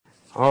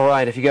All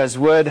right, if you guys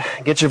would,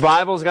 get your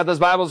Bibles. Got those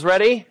Bibles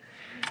ready?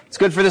 It's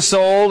good for the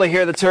soul to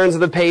hear the turns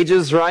of the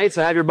pages, right?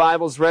 So have your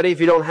Bibles ready. If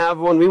you don't have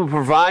one, we will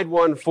provide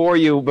one for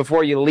you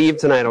before you leave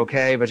tonight,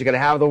 okay? But you got to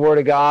have the Word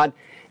of God.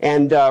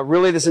 And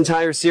really, this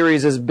entire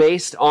series is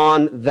based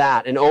on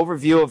that, an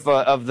overview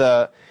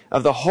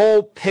of the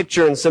whole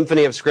picture and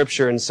symphony of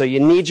Scripture. And so you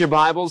need your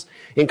Bibles.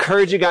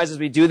 Encourage you guys as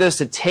we do this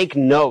to take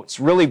notes.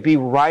 Really be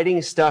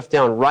writing stuff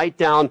down. Write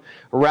down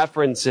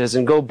references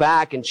and go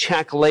back and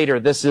check later.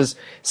 This is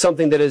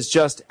something that is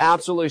just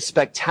absolutely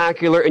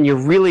spectacular, and you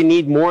really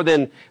need more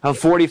than a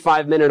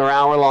 45-minute or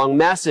hour-long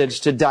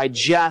message to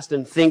digest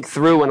and think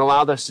through and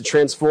allow this to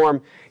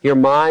transform your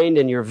mind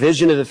and your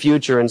vision of the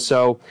future. And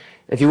so,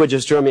 if you would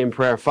just join me in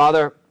prayer.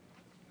 Father,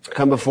 I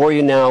come before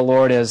you now,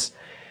 Lord, as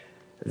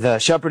the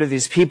shepherd of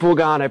these people,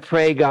 God. I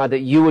pray, God, that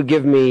you would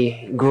give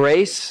me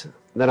grace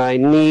that I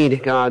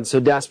need, God, so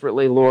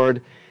desperately,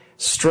 Lord.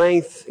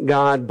 Strength,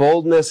 God,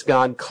 boldness,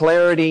 God,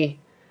 clarity,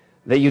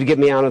 that you'd get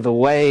me out of the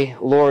way.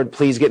 Lord,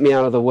 please get me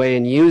out of the way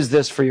and use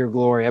this for your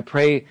glory. I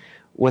pray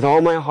with all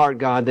my heart,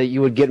 God, that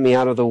you would get me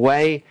out of the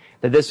way,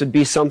 that this would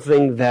be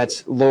something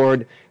that,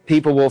 Lord,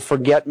 people will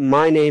forget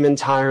my name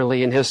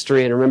entirely in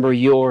history and remember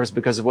yours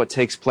because of what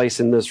takes place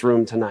in this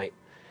room tonight.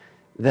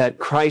 That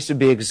Christ would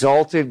be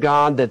exalted,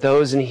 God, that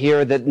those in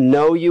here that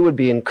know you would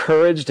be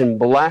encouraged and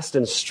blessed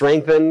and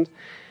strengthened,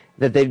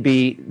 that they'd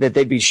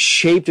be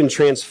shaped and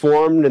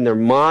transformed in their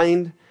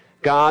mind,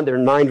 God, their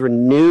mind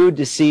renewed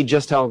to see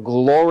just how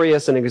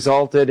glorious and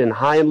exalted and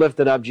high and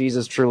lifted up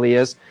Jesus truly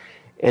is.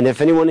 And if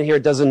anyone in here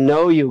doesn't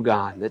know you,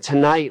 God, that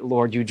tonight,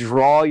 Lord, you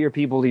draw your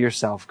people to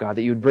yourself, God,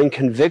 that you would bring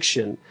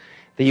conviction,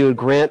 that you would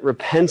grant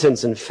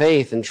repentance and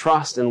faith and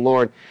trust, and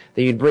Lord,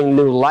 that you'd bring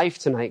new life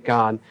tonight,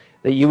 God,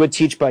 that you would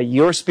teach by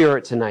your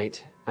Spirit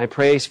tonight. I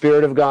pray,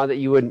 Spirit of God, that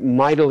you would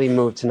mightily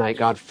move tonight,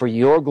 God, for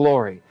your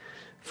glory,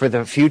 for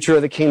the future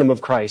of the kingdom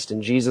of Christ.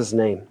 In Jesus'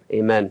 name,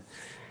 amen.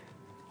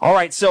 All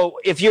right, so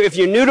if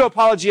you're new to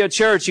Apologia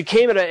Church, you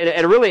came at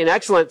a really an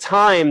excellent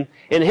time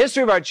in the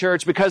history of our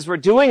church because we're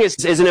doing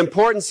is an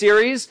important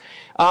series.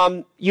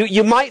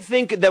 You might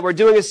think that we're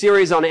doing a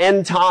series on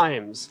end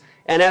times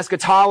and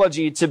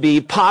eschatology to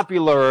be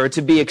popular or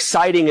to be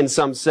exciting in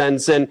some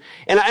sense. And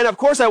of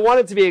course I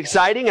want it to be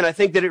exciting, and I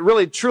think that it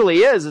really truly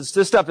is.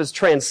 This stuff is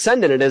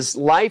transcendent. It is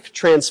life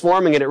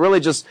transforming, and it really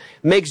just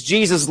makes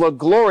Jesus look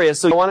glorious.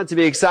 So I want it to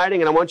be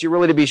exciting, and I want you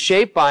really to be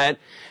shaped by it.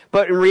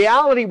 But in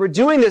reality, we're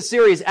doing this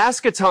series,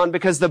 Eschaton,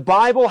 because the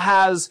Bible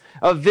has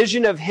a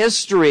vision of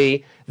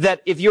history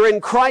that if you're in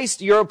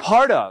Christ, you're a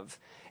part of.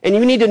 And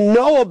you need to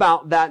know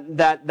about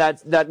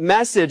that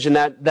message and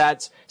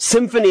that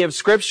symphony of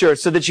Scripture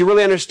so that you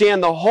really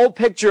understand the whole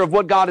picture of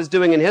what God is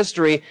doing in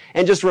history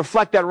and just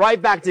reflect that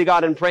right back to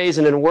God in praise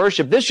and in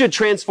worship. This should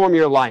transform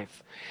your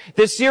life.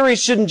 This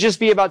series shouldn't just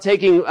be about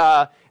taking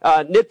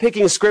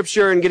nitpicking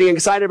Scripture and getting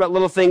excited about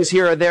little things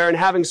here or there and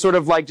having sort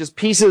of like just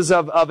pieces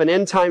of an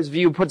end times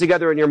view put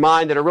together in your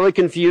mind that are really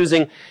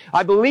confusing.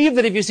 I believe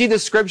that if you see the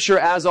Scripture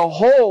as a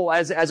whole,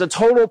 as a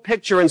total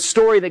picture and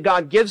story that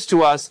God gives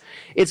to us,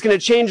 it's going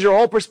to change your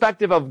whole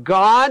perspective of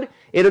God.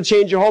 It'll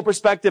change your whole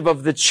perspective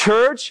of the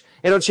church.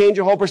 It'll change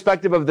your whole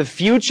perspective of the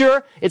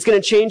future. It's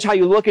going to change how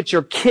you look at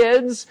your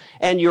kids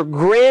and your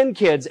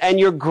grandkids and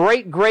your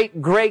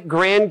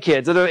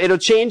great-great-great-grandkids. It'll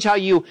change how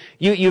you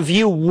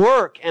view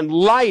work and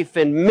life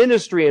and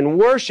ministry and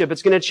worship.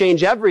 It's going to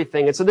change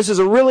everything. And so this is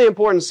a really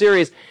important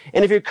series.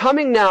 And if you're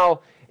coming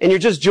now and you're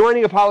just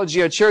joining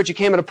Apologia Church, you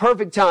came at a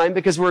perfect time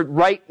because we're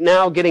right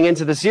now getting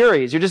into the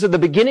series. You're just at the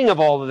beginning of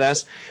all of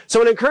this. So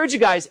I would encourage you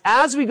guys,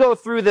 as we go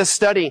through this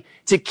study,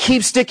 to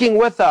keep sticking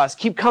with us,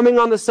 keep coming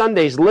on the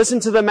Sundays, listen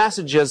to the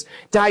messages,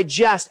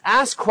 digest,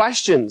 ask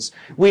questions.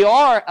 We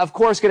are, of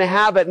course, going to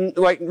have it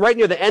right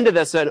near the end of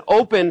this, an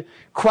open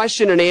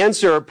question and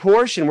answer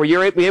portion where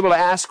you're able to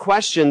ask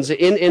questions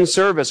in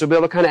service. We'll be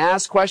able to kind of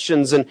ask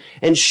questions and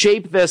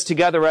shape this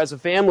together as a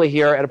family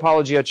here at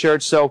Apologia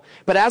Church. So,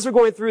 but as we're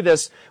going through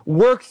this,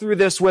 work through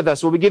this with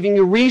us. We'll be giving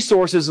you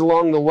resources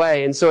along the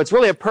way. And so it's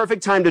really a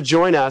perfect time to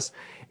join us.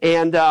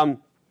 And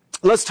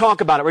let's talk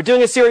about it. We're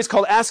doing a series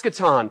called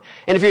Eschaton.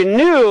 And if you're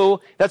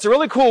new, that's a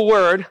really cool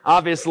word,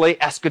 obviously,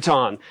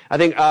 Eschaton. I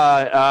think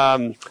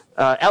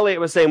Elliot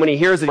was saying when he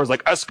hears it, it's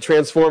like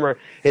Transformer.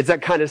 It's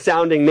that kind of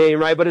sounding name,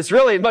 right? But it's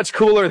really much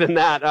cooler than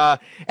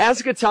that.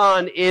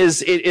 Eschaton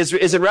is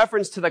in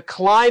reference to the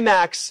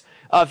climax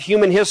of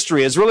human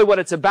history, is really what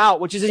it's about,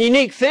 which is a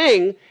unique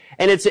thing.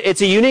 And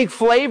it's a unique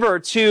flavor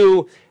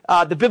to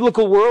the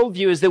biblical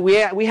worldview, is that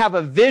we have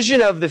a vision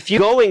of the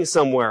future going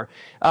somewhere.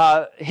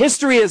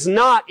 History is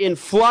not in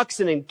flux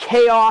and in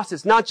chaos.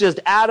 It's not just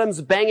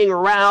atoms banging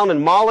around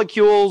and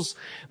molecules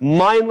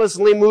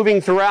mindlessly moving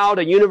throughout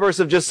a universe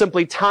of just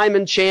simply time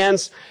and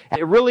chance.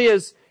 It really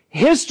is,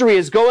 history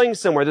is going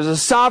somewhere. There's a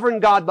sovereign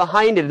God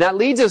behind it. And that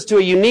leads us to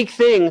a unique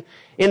thing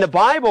in the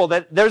Bible,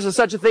 that there's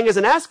such a thing as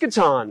an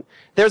eschaton.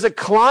 There's a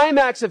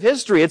climax of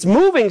history. It's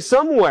moving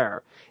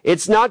somewhere.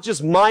 It's not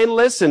just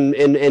mindless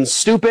and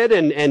stupid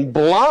and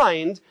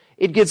blind.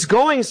 It gets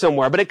going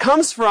somewhere. But it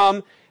comes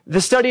from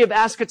the study of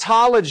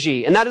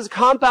eschatology, and that is a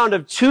compound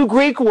of two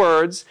Greek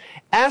words,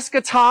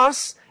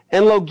 eschatos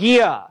and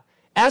logia.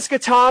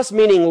 Eschatos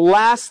meaning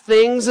last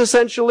things,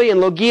 essentially, and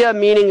logia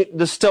meaning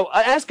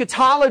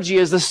eschatology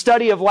is the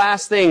study of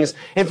last things.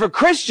 And for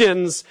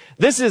Christians,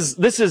 this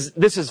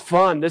is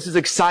fun. This is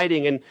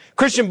exciting. And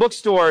Christian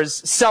bookstores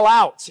sell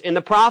out in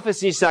the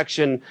prophecy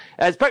section,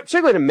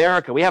 particularly in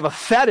America. We have a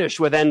fetish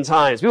with end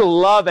times. People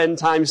love end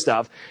time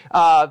stuff.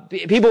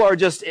 People are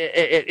just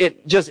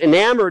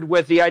enamored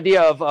with the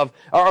idea of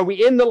are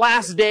we in the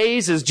last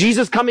days? Is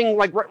Jesus coming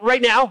like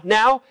right now?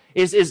 Now?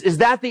 Is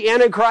that the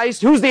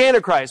Antichrist? Who's the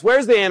Antichrist?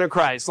 Where's the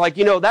Antichrist?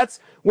 That's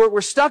where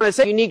we're stuck. It's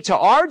unique to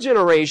our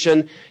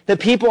generation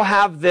that people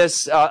have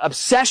this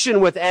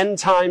obsession with end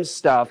time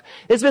stuff.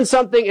 It's been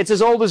something, it's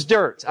as old as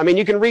dirt. I mean,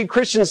 you can read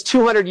Christians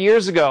 200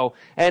 years ago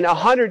and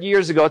 100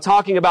 years ago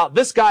talking about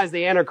this guy's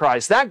the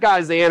Antichrist, that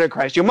guy's the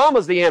Antichrist, your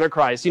mama's the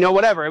Antichrist,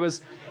 whatever. It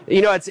was, we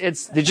have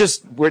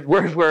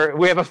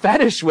a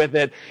fetish with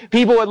it.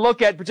 People would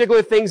look at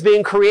particular things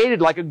being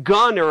created like a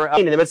gun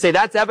and they would say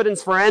that's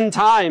evidence for end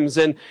times,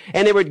 and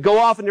they would go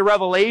off into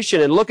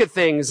Revelation and look at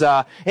things.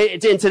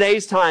 In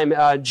today's time,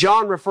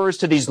 John refers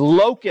to these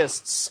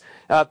locusts,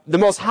 the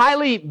most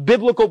highly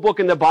biblical book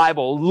in the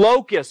Bible,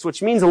 locusts,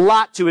 which means a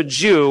lot to a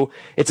Jew.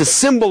 It's a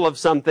symbol of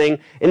something,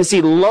 and you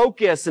see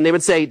locusts, and they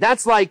would say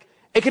that's like,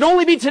 it can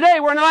only be today.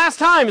 We're in the last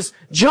times.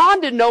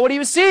 John didn't know what he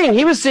was seeing.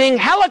 He was seeing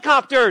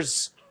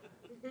helicopters.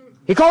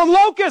 He called them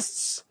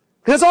locusts.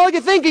 Because that's all he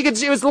could think.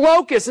 It was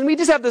locusts. And we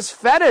just have this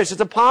fetish. It's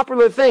a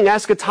popular thing,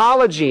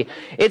 eschatology.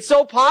 It's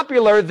so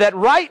popular that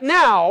right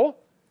now,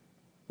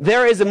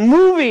 there is a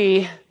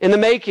movie in the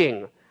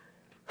making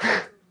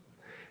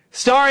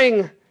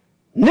starring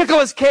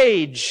Nicolas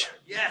Cage.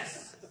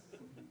 Yes.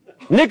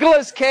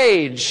 Nicolas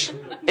Cage.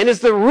 And it's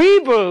the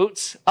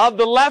reboot of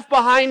the Left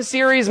Behind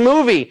series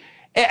movie.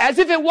 As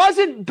if it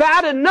wasn't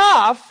bad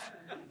enough,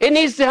 it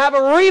needs to have a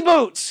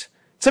reboot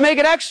to make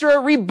it extra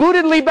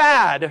rebootedly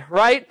bad,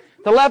 right?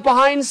 The Left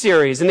Behind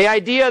series, and the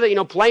idea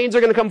that, planes are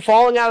going to come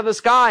falling out of the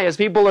sky as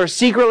people are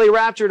secretly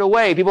raptured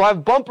away. People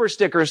have bumper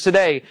stickers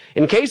today.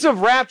 In case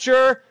of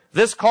rapture,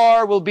 this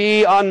car will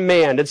be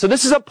unmanned. And so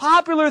this is a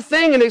popular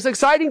thing, and it's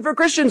exciting for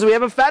Christians. We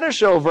have a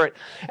fetish over it.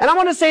 And I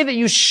want to say that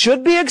you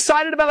should be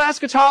excited about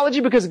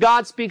eschatology because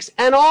God speaks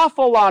an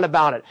awful lot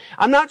about it.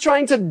 I'm not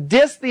trying to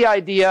diss the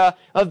idea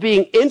of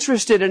being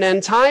interested in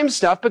end time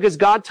stuff because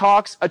God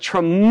talks a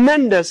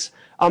tremendous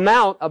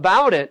amount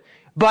about it,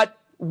 but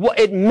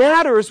it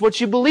matters what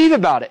you believe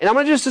about it. And I'm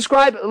going to just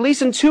describe at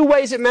least in two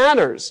ways it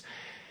matters.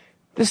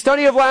 The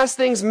study of last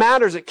things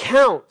matters. It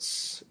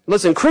counts.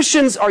 Listen,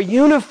 Christians are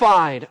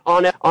unified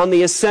on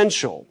the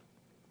essential.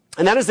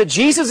 And that is that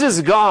Jesus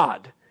is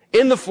God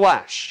in the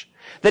flesh.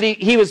 That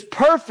he was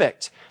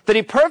perfect. That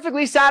he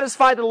perfectly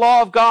satisfied the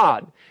law of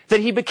God.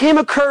 That he became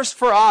a curse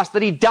for us.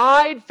 That he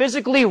died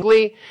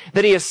physically.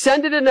 That he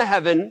ascended into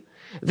heaven.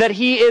 That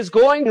he is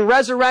going to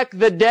resurrect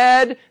the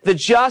dead, the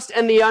just,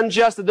 and the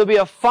unjust, that there'll be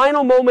a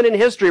final moment in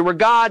history where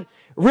God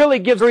really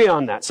gives free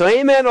on that. So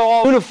amen,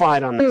 all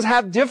unified on that. Things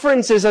have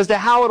differences as to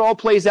how it all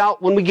plays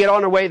out when we get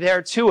on our way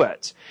there to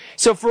it.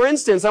 So for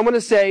instance, I want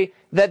to say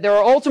that there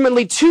are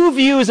ultimately two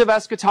views of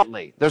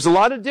eschatology. There's a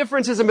lot of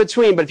differences in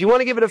between, but if you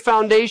want to give it a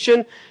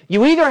foundation,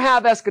 you either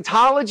have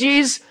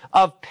eschatologies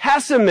of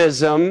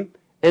pessimism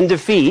and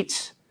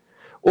defeat,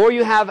 or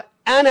you have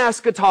an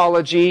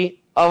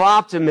eschatology of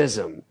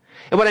optimism.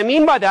 And what I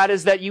mean by that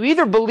is that you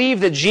either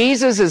believe that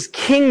Jesus'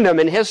 kingdom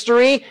in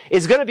history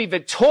is going to be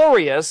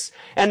victorious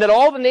and that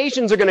all the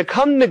nations are going to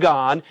come to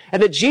God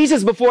and that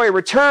Jesus, before he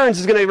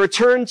returns, is going to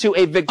return to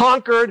a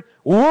conquered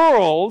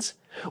world,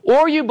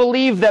 or you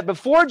believe that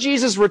before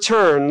Jesus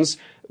returns,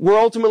 we're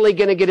ultimately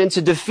going to get into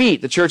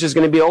defeat. The church is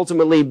going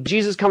to be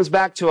Jesus comes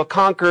back to a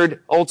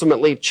conquered,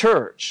 ultimately,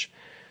 church.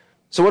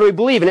 So what do we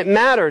believe? And it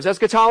matters.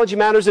 Eschatology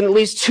matters in at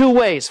least two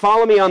ways.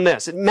 Follow me on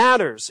this. It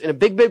matters in a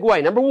big, big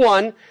way. Number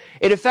one,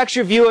 it affects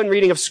your view and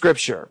reading of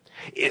Scripture.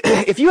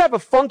 If you have a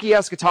funky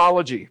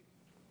eschatology,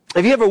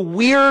 if you have a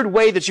weird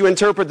way that you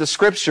interpret the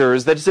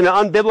Scriptures, that it's in an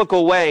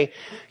unbiblical way,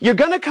 you're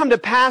going to come to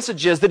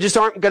passages that just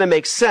aren't going to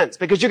make sense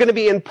because you're going to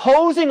be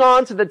imposing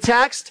onto the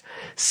text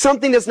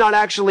something that's not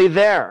actually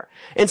there.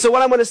 And so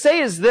what I'm going to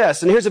say is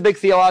this, and here's a big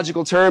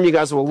theological term you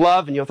guys will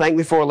love and you'll thank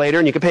me for later,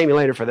 and you can pay me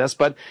later for this,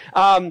 but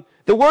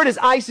the word is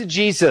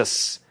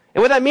eisegesis.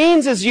 And what that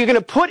means is you're going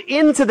to put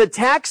into the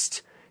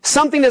text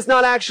something that's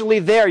not actually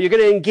there. You're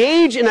going to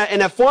engage in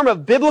a form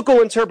of biblical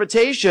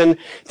interpretation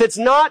that's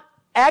not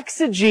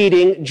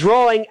exegeting,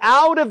 drawing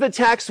out of the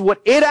text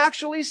what it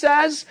actually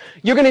says.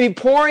 You're going to be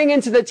pouring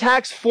into the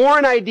text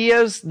foreign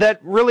ideas that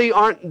really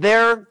aren't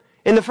there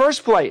in the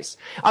first place.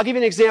 I'll give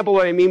you an example of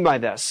what I mean by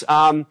this.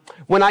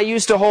 When I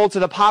used to hold to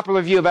the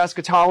popular view of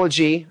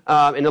eschatology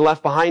in the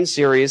Left Behind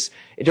series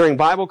during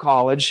Bible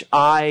college,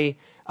 I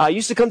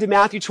used to come to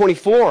Matthew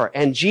 24,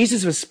 and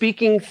Jesus was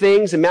speaking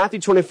things in Matthew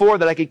 24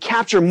 that I could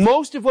capture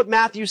most of what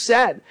Matthew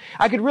said.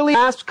 I could really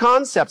grasp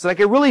concepts, and I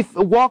could really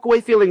walk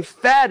away feeling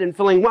fed and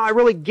feeling, wow, I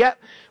really get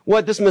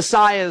what this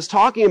Messiah is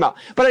talking about.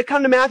 But I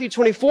come to Matthew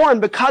 24,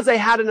 and because I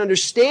had an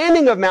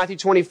understanding of Matthew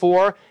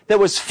 24 that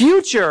was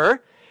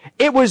future,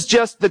 it was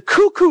just the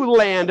cuckoo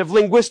land of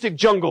linguistic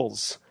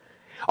jungles.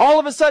 All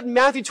of a sudden,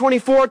 Matthew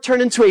 24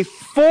 turned into a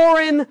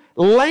foreign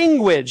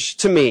language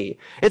to me.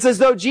 It's as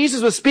though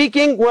Jesus was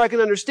speaking where I can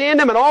understand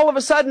him, and all of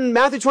a sudden,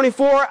 Matthew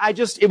 24,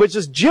 it was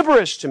just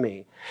gibberish to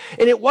me.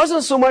 And it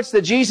wasn't so much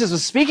that Jesus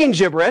was speaking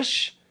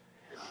gibberish.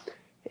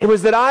 It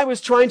was that I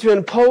was trying to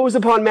impose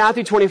upon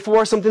Matthew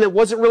 24 something that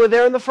wasn't really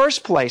there in the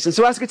first place. And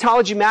so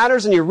eschatology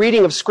matters in your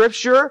reading of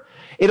Scripture.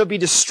 It'll be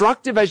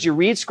destructive as you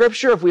read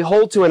Scripture if we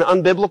hold to an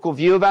unbiblical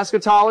view of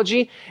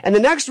eschatology. And the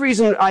next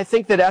reason I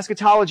think that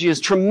eschatology is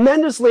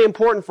tremendously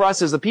important for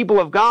us as the people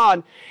of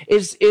God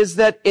is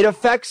that it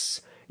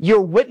affects your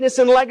witness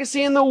and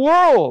legacy in the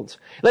world.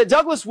 Like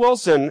Douglas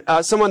Wilson,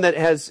 someone that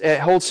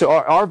holds to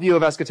our view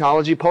of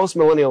eschatology,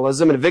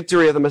 postmillennialism, and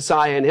victory of the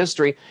Messiah in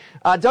history.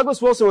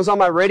 Douglas Wilson was on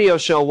my radio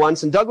show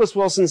once, and Douglas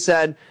Wilson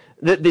said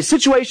that the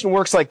situation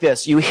works like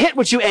this. You hit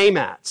what you aim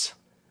at.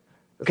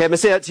 Okay, I'm going to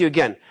say that to you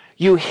again.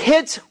 You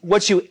hit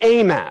what you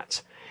aim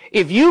at.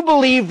 If you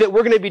believe that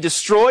we're going to be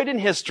destroyed in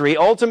history,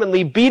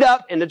 ultimately beat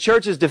up, and the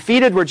church is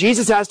defeated, where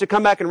Jesus has to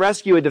come back and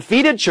rescue a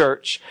defeated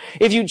church,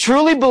 if you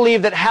truly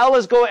believe that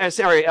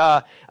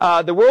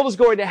the world is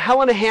going to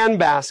hell in a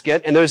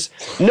handbasket, and there's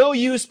no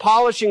use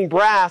polishing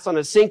brass on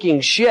a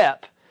sinking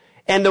ship,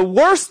 and the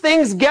worse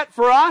things get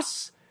for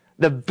us,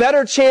 the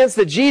better chance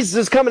that Jesus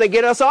is coming to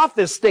get us off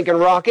this stinking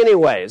rock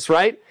anyways,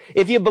 right?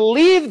 If you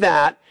believe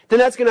that, then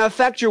that's going to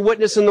affect your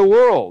witness in the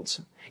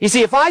world. You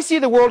see, if I see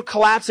the world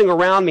collapsing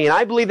around me, and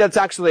I believe that's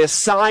actually a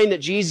sign that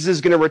Jesus is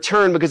going to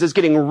return because it's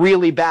getting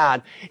really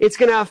bad, it's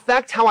going to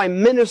affect how I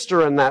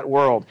minister in that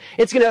world.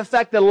 It's going to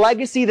affect the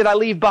legacy that I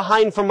leave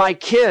behind for my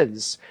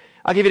kids.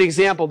 I'll give you an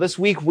example. This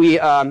week we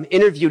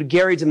interviewed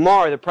Gary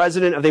DeMar, the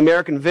president of the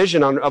American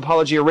Vision, on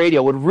Apologia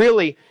Radio. Would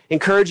really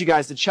encourage you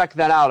guys to check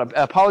that out.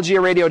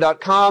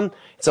 ApologiaRadio.com.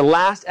 It's the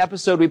last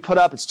episode we put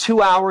up. It's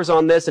 2 hours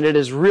on this, and it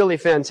is really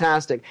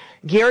fantastic.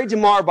 Gary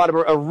DeMar brought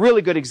up a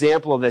really good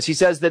example of this. He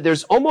says that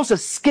there's almost a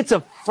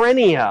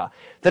schizophrenia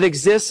that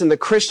exists in the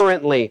Christian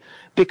currently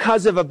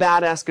because of a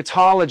bad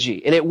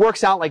eschatology. And it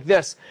works out like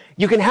this.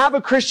 You can have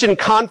a Christian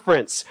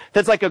conference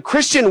that's like a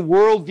Christian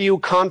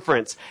worldview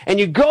conference. And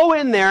you go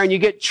in there and you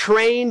get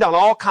trained on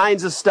all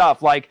kinds of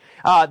stuff like,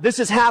 this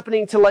is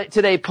happening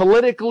today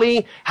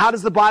politically. How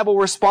does the Bible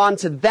respond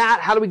to that?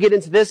 How do we get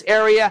into this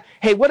area?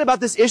 Hey, what about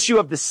this issue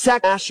of the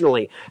sex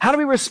nationally? How do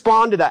we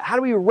respond to that? How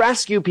do we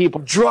rescue people?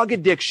 Drug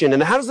addiction.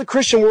 And how does the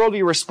Christian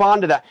worldview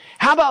respond to that?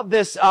 How about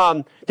this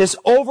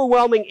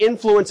overwhelming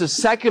influence of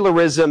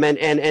secularism and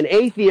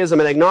atheism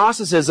and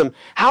agnosticism?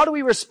 How do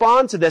we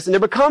respond to this? And there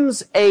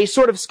becomes a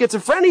sort of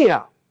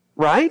schizophrenia,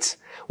 right?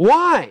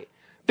 Why?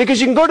 Because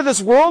you can go to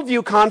this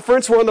worldview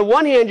conference where on the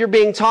one hand you're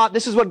being taught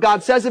this is what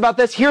God says about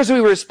this, here's how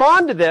we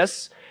respond to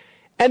this.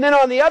 And then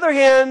on the other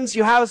hand,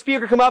 you have a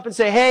speaker come up and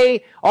say,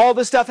 hey, all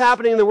this stuff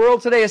happening in the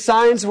world today is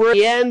signs we're at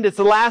the end. It's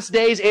the last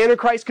days.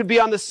 Antichrist could be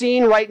on the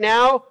scene right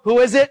now. Who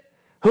is it?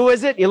 Who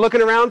is it? You're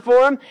looking around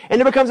for him. And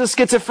it becomes a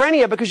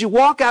schizophrenia because you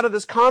walk out of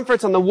this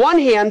conference on the one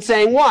hand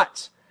saying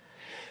what?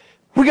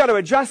 We got to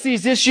address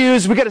these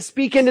issues. We got to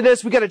speak into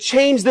this. We got to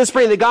change this,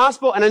 bring the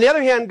gospel. And on the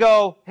other hand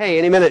go, hey,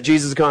 any minute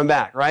Jesus is coming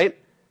back, right?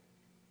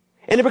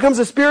 And it becomes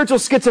a spiritual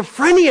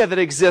schizophrenia that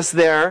exists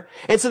there.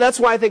 And so that's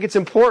why I think it's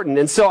important.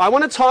 And so I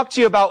want to talk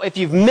to you about if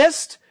you've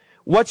missed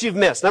what you've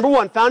missed. Number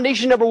one,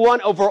 foundation number one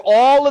over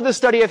all of the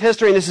study of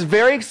history, and this is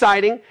very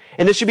exciting,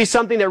 and this should be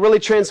something that really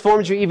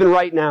transforms you even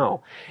right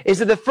now, is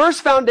that the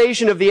first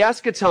foundation of the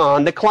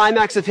Eschaton, the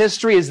climax of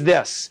history, is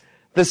this: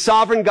 the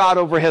sovereign God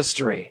over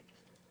history.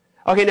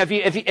 Okay, now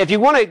if you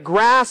want to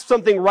grasp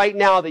something right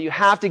now that you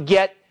have to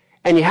get,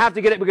 and you have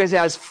to get it because it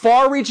has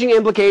far-reaching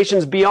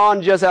implications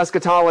beyond just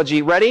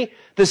eschatology. Ready?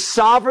 The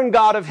sovereign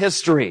God of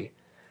history.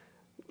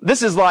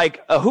 This is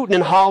like a hooting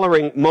and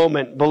hollering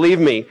moment, believe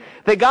me.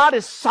 That God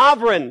is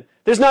sovereign.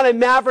 There's not a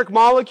maverick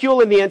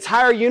molecule in the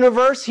entire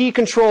universe. He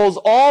controls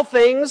all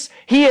things.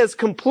 He is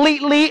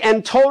completely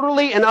and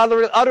totally and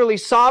utterly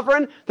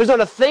sovereign. There's not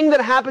a thing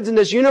that happens in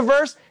this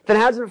universe that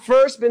hasn't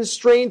first been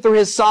strained through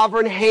His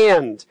sovereign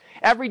hand.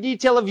 Every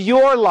detail of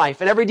your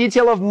life and every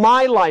detail of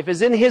my life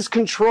is in His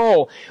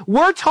control.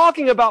 We're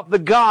talking about the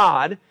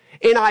God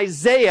in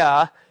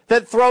Isaiah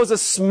that throws a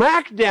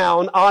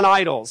smackdown on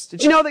idols.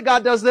 Did you know that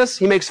God does this?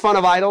 He makes fun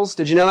of idols.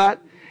 Did you know that?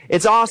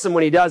 It's awesome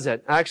when He does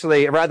it.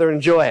 Actually, I rather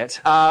enjoy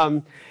it.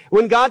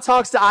 When God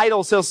talks to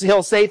idols,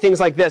 He'll say things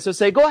like this. He'll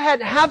say, go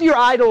ahead, have your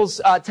idols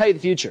tell you the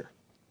future.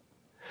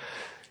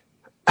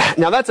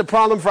 Now, that's a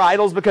problem for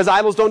idols because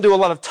idols don't do a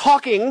lot of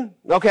talking,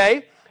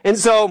 okay? And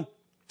so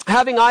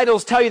having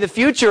idols tell you the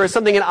future is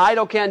something an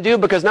idol can't do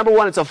because, number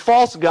one, it's a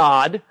false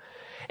god.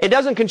 It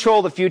doesn't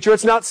control the future.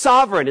 It's not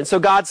sovereign. And so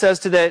God says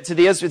to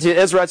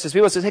Israelites, to his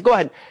people, says, hey, go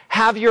ahead,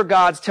 have your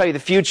gods tell you the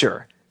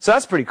future. So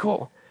that's pretty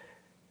cool.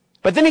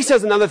 But then He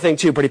says another thing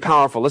too, pretty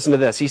powerful. Listen to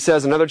this. He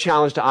says another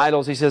challenge to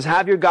idols. He says,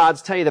 have your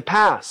gods tell you the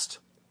past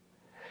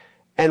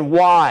and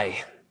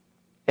why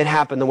it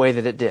happened the way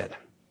that it did.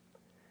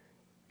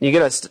 You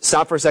gotta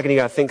stop for a second, you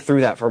gotta think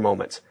through that for a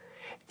moment.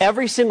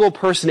 Every single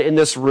person in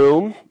this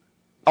room,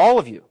 all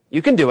of you,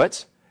 you can do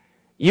it.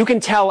 You can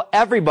tell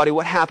everybody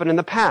what happened in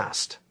the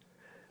past.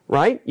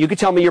 Right? You could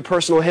tell me your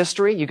personal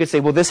history. You could say,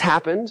 well, this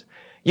happened.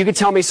 You could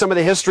tell me some of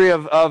the history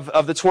of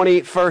the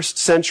 21st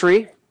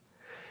century.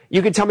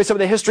 You could tell me some of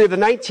the history of the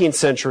 19th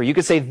century. You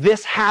could say,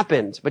 this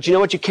happened. But you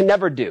know what you can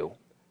never do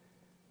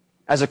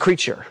as a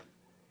creature?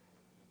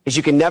 Is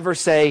you can never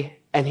say,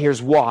 and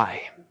here's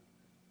why.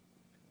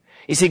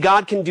 You see,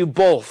 God can do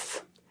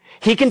both.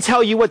 He can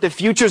tell you what the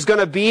future is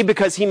going to be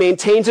because he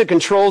maintains it,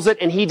 controls it,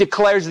 and he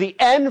declares the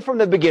end from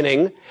the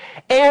beginning.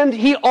 And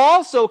he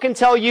also can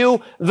tell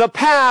you the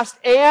past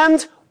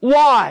and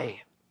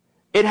why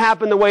it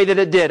happened the way that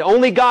it did.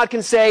 Only God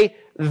can say,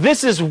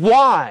 this is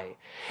why.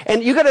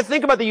 And you got to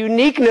think about the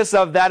uniqueness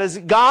of that as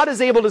God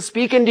is able to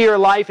speak into your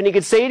life and he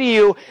could say to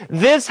you,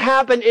 this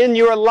happened in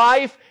your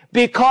life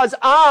because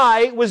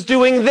I was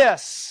doing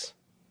this.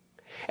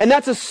 And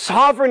that's a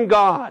sovereign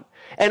God.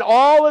 And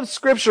all of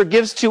Scripture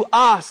gives to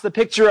us the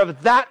picture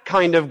of that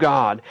kind of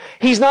God.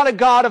 He's not a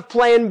God of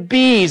plan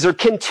Bs or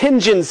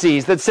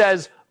contingencies that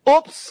says,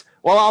 oops,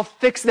 well, I'll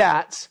fix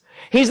that.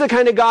 He's the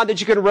kind of God that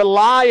you can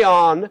rely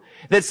on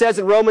that says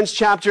in Romans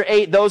chapter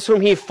 8, those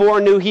whom he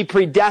foreknew, he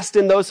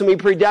predestined. Those whom he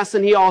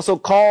predestined, he also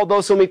called.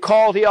 Those whom he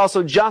called, he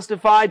also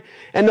justified.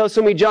 And those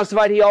whom he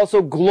justified, he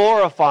also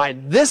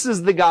glorified. This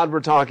is the God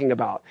we're talking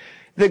about.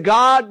 The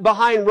God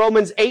behind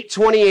Romans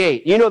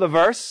 8:28. You know the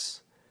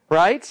verse,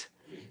 right?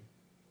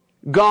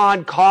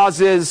 God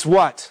causes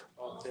what?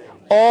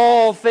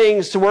 All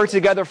things to work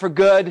together for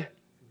good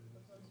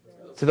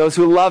to those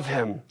who love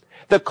him.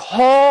 The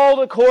called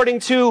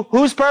according to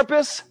whose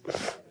purpose?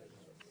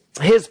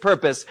 His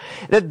purpose.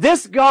 That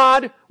this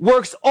God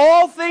works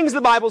all things,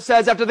 the Bible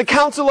says, after the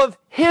counsel of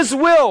his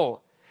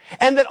will.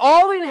 And that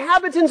all the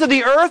inhabitants of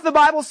the earth, the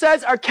Bible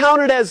says, are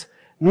counted as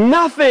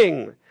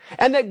nothing.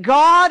 And that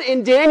God,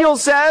 in Daniel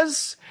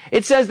says,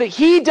 it says that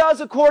he does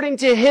according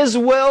to his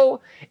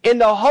will in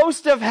the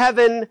host of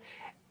heaven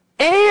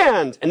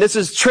and this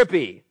is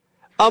trippy,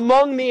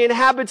 among the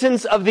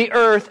inhabitants of the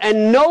earth,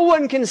 and no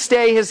one can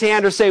stay his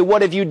hand or say,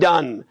 what have you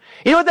done?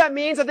 You know what that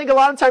means? I think a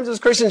lot of times as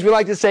Christians we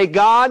like to say,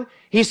 God,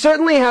 he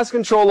certainly has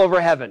control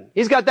over heaven.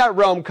 He's got that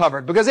realm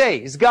covered because, hey,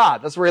 he's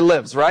God. That's where he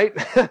lives, right?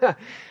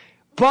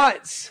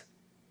 But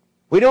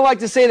we don't like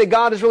to say that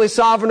God is really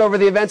sovereign over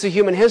the events of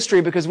human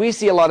history because we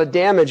see a lot of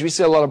damage, we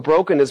see a lot of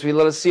brokenness,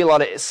 we see a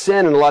lot of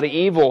sin and a lot of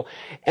evil,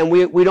 and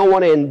we don't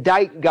want to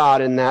indict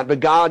God in that, but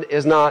God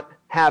is not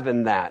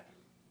having that.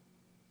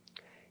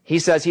 He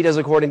says he does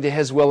according to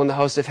his will in the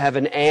host of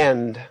heaven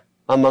and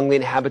among the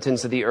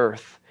inhabitants of the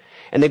earth.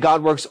 And that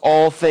God works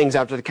all things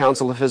after the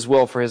counsel of his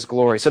will for his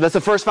glory. So that's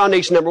the first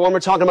foundation. Number one, we're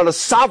talking about a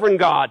sovereign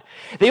God.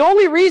 The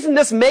only reason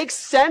this makes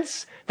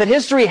sense that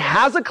history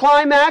has a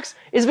climax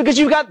is because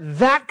you've got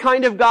that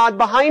kind of God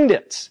behind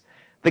it.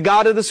 The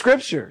God of the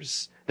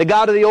Scriptures. The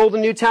God of the Old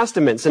and New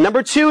Testaments. And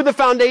number two, the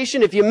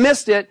foundation, if you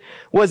missed it,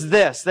 was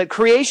this. That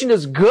creation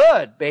is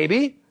good,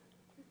 baby.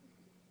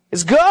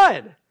 It's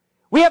good.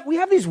 We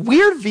have these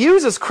weird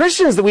views as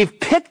Christians that we've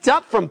picked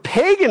up from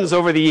pagans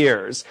over the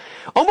years.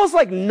 Almost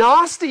like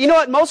Gnostic. You know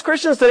what? Most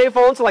Christians today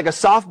fall into like a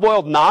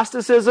soft-boiled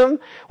Gnosticism,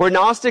 where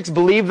Gnostics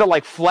believe that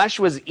like flesh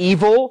was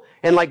evil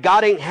and like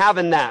God ain't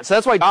having that. So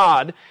that's why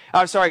God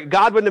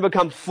wouldn't have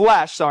become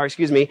flesh.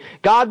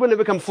 God wouldn't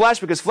have become flesh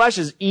because flesh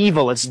is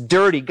evil. It's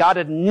dirty. God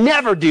would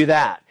never do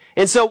that.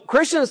 And so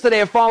Christians today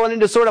have fallen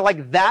into sort of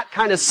like that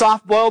kind of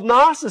soft-boiled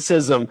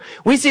Gnosticism.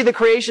 We see the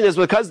creation as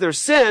because there's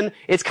sin,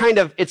 it's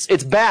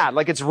bad,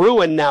 like it's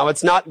ruined now,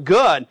 it's not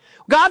good.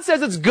 God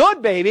says it's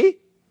good, baby.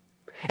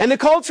 And the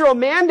cultural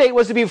mandate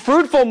was to be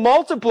fruitful,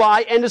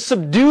 multiply, and to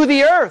subdue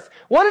the earth.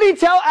 What did he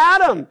tell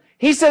Adam?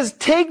 He says,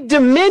 take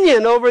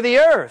dominion over the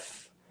earth.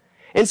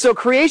 And so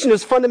creation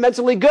is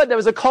fundamentally good. There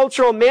was a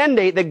cultural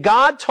mandate that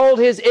God told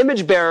his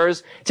image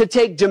bearers to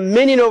take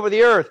dominion over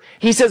the earth.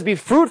 He says, be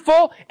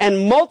fruitful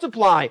and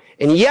multiply.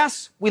 And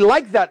yes, we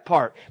like that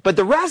part. But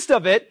the rest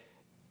of it,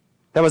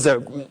 that was a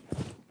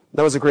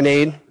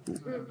grenade.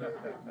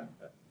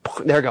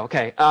 There we go.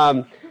 Okay.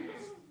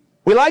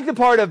 We like the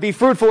part of be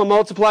fruitful and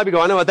multiply. We go,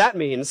 I know what that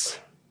means.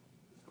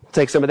 We'll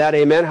take some of that.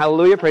 Amen.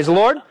 Hallelujah. Praise the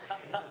Lord.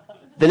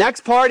 The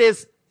next part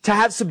is to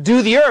have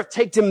subdue the earth,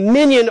 take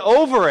dominion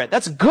over it.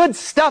 That's good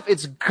stuff.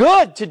 It's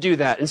good to do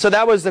that. And so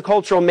that was the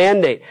cultural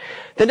mandate.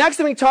 The next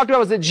thing we talked about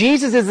was that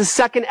Jesus is the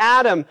second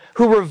Adam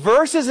who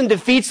reverses and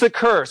defeats the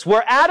curse.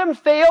 Where Adam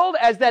failed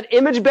as that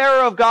image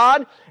bearer of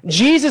God,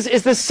 Jesus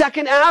is the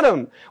second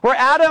Adam. Where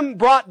Adam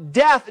brought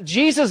death,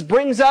 Jesus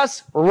brings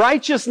us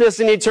righteousness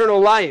and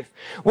eternal life.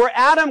 Where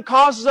Adam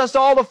causes us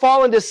all to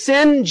fall into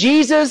sin,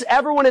 Jesus,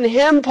 everyone in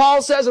him,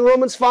 Paul says in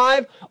Romans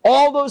 5,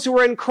 all those who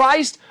are in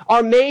Christ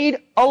are made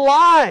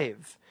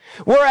alive.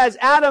 Whereas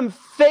Adam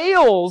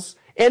fails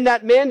in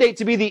that mandate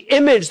to be the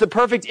image, the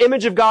perfect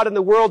image of God in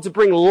the world, to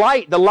bring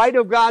light, the light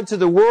of God to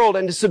the world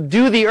and to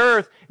subdue the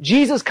earth,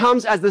 Jesus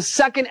comes as the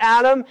second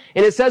Adam,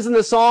 and it says in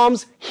the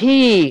Psalms,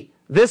 he,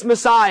 this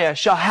Messiah,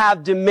 shall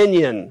have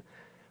dominion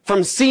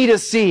from sea to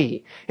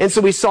sea. And so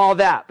we saw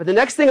that. But the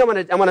next thing I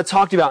want to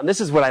talk to you about, and this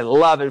is what I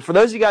love, and for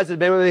those of you guys that have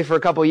been with me for a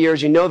couple of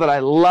years, you know that I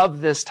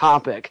love this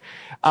topic.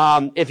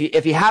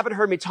 If you haven't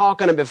heard me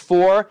talk on it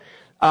before,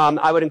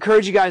 I would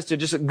encourage you guys to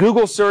just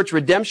Google search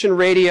Redemption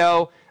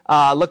Radio,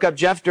 look up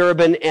Jeff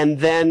Durbin, and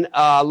then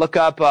look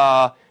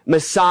up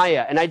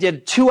Messiah. And I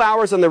did 2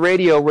 hours on the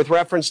radio with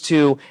reference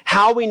to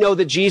how we know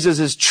that Jesus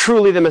is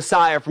truly the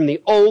Messiah from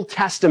the Old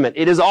Testament.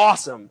 It is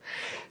awesome.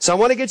 So I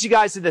want to get you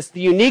guys to this.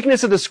 The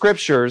uniqueness of the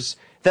scriptures,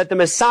 that the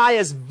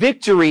Messiah's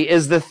victory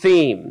is the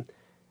theme.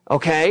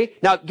 Okay?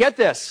 Now get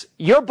this.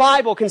 Your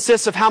Bible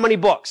consists of how many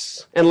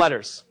books and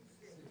letters?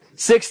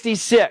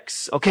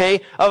 66,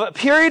 okay? Of a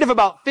period of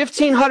about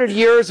 1,500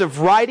 years of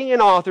writing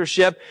and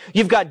authorship.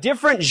 You've got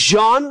different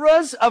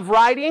genres of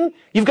writing.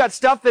 You've got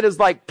stuff that is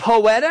like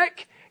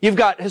poetic. You've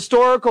got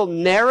historical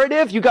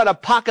narrative. You've got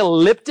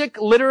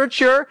apocalyptic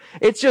literature.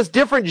 It's just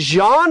different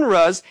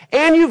genres.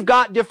 And you've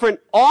got different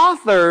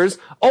authors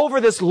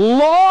over this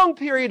long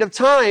period of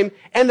time.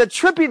 And the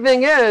trippy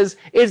thing is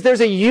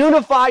there's a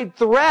unified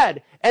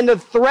thread. And the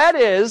thread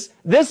is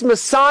this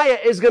Messiah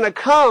is going to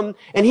come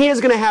and he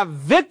is going to have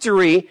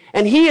victory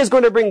and he is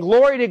going to bring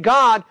glory to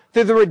God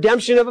through the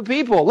redemption of a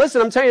people.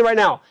 Listen, I'm telling you right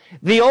now,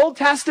 the Old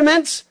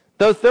Testament,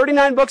 those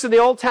 39 books of the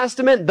Old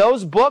Testament,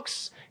 those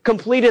books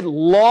completed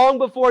long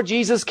before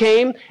Jesus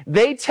came,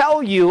 they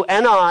tell you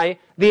and I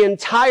the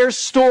entire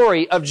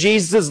story of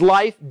Jesus'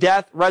 life,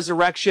 death,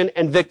 resurrection,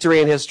 and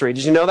victory in history.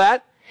 Did you know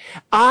that?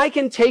 I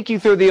can take you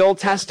through the Old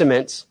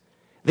Testament,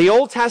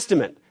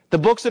 the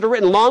books that are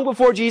written long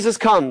before Jesus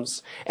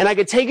comes, and I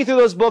could take you through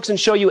those books and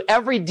show you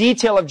every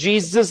detail of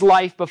Jesus'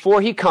 life before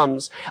he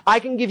comes. I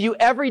can give you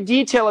every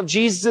detail of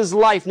Jesus'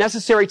 life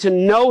necessary to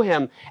know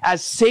him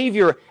as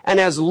Savior and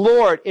as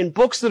Lord in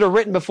books that are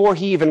written before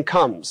he even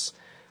comes.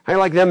 I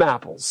like them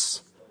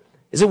apples.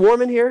 Is it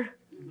warm in here?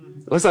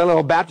 It looks like a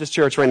little Baptist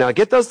church right now.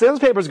 Get those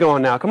papers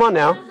going now. Come on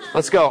now.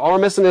 Let's go. All we're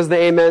missing is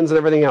the amens and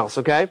everything else,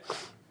 okay?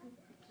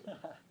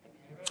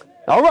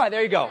 All right,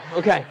 there you go.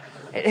 Okay.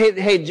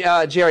 Hey,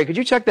 Jerry, could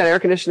you check that air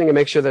conditioning and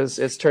make sure that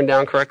it's turned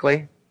down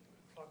correctly?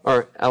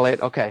 Or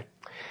Elliot, okay.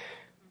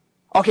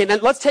 Okay, then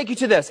let's take you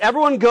to this.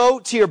 Everyone go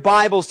to your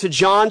Bibles to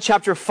John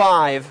chapter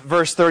 5,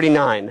 verse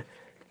 39.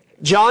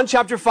 John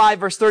chapter 5,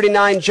 verse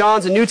 39.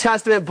 John's a New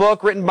Testament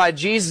book written by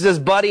Jesus'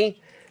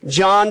 buddy.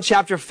 John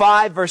chapter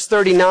 5, verse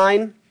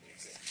 39.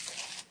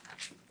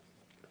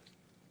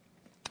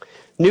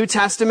 New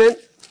Testament.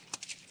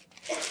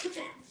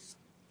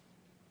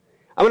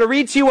 I'm going to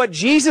read to you what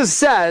Jesus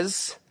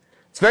says.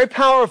 It's very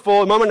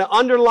powerful. I'm going to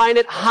underline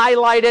it,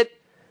 highlight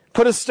it,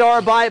 put a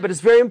star by it, but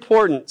it's very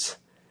important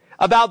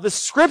about the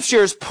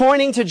scriptures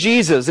pointing to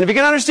Jesus. And if you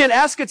can understand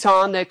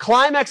Eschaton, the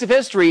climax of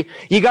history,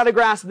 you got to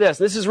grasp this.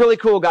 This is really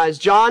cool, guys.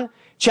 John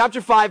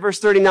chapter 5, verse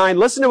 39.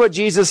 Listen to what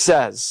Jesus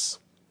says.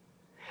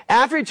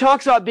 After he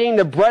talks about being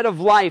the bread of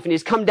life and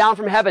he's come down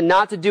from heaven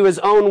not to do his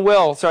own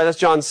will. Sorry, that's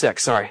John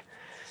 6. Sorry.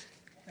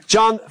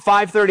 John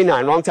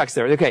 5:39. Wrong text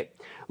there. Okay.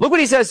 Look what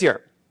he says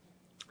here.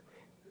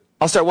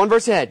 I'll start one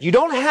verse ahead. You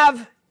don't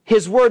have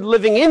his word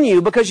living in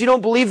you because you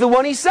don't believe the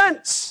one he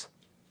sent.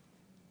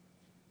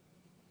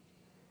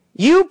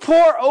 You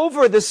pore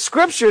over the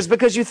scriptures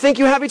because you think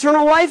you have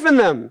eternal life in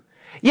them.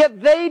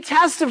 Yet they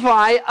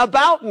testify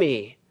about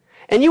me.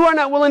 And you are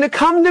not willing to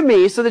come to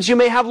me so that you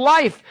may have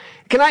life.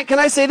 Can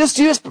I say this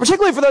to you,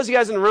 particularly for those of you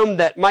guys in the room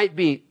that might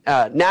be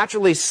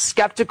naturally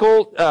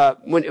skeptical,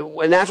 when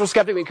a natural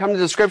skeptic when you come to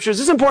the scriptures?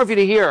 This is important for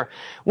you to hear.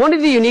 One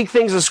of the unique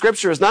things of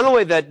scripture is not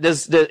only that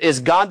is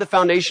God the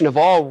foundation of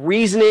all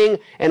reasoning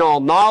and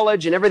all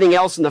knowledge and everything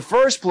else in the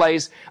first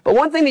place, but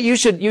one thing that you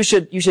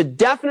should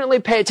definitely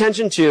pay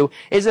attention to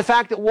is the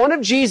fact that one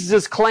of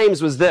Jesus'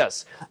 claims was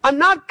this: I'm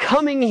not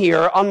coming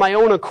here on my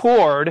own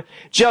accord,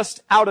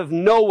 just out of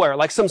nowhere,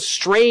 like some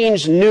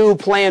strange new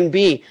plan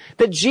B.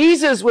 That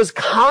Jesus was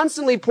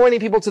constantly pointing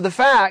people to the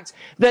fact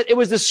that it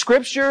was the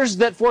scriptures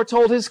that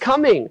foretold his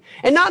coming.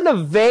 And not in a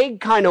vague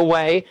kind of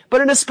way,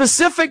 but in a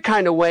specific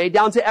kind of way,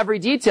 down to every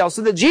detail.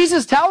 So that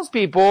Jesus tells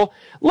people,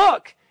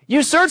 look,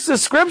 you search the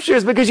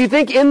scriptures because you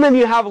think in them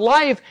you have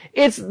life.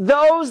 It's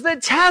those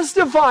that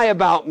testify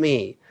about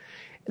me.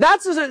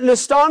 That's an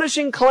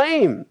astonishing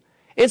claim.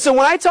 And so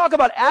when I talk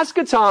about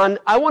Eschaton,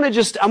 I want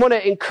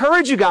to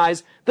encourage you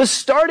guys, the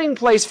starting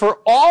place for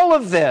all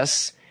of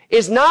this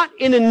is not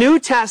in the New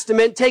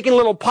Testament, taking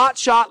little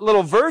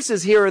little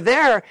verses here or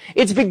there.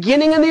 It's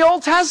beginning in the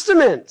Old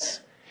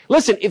Testament.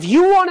 Listen, if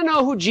you want to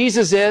know who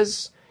Jesus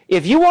is,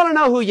 if you want to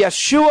know who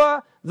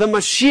Yeshua, the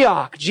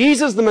Mashiach,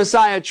 Jesus, the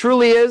Messiah,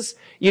 truly is,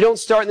 you don't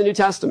start in the New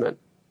Testament.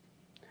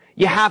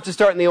 You have to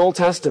start in the Old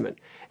Testament.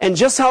 And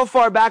just how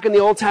far back in the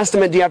Old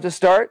Testament do you have to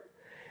start?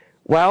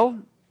 Well,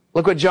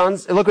 look what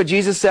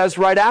Jesus says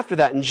right after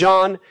that in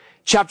John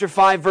chapter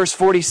 5, verse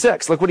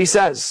 46. Look what he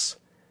says.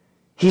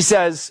 He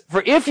says,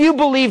 for if you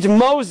believed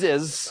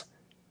Moses,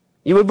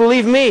 you would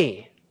believe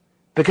me,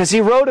 because he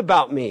wrote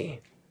about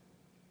me.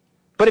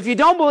 But if you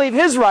don't believe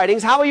his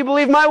writings, how will you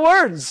believe my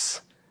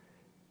words?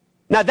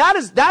 Now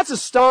that's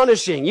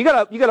astonishing. You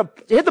gotta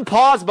hit the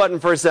pause button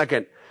for a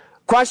second.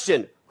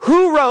 Question,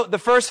 Who wrote the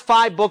first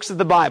 5 books of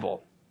the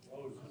Bible?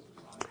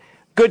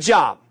 Good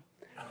job.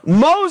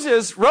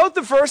 Moses wrote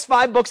the first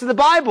 5 books of the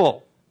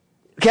Bible.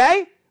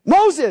 Okay?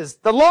 Moses,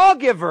 the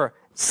lawgiver,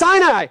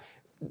 Sinai.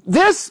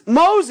 This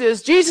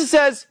Moses, Jesus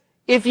says,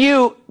 if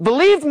you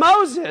believed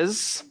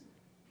Moses,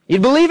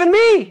 you'd believe in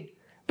me,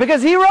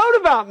 because he wrote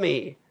about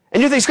me.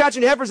 And you're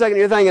scratching your head for a second,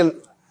 you're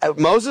thinking,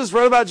 Moses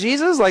wrote about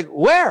Jesus? Like,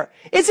 where?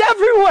 It's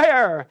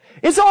everywhere.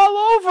 It's all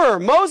over.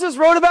 Moses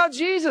wrote about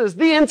Jesus.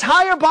 The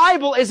entire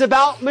Bible is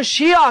about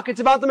Mashiach.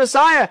 It's about the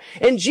Messiah.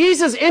 And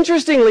Jesus,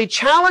 interestingly,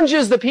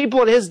 challenges the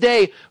people in his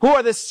day who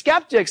are the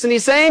skeptics. And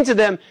he's saying to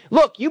them,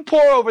 look, you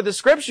pore over the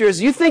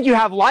scriptures. You think you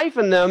have life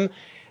in them.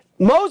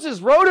 Moses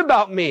wrote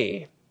about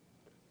me.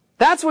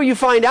 That's what you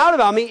find out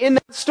about me in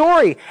that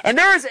story. And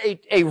there is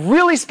a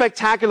really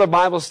spectacular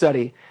Bible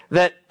study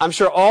that I'm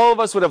sure all of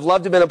us would have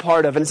loved to have been a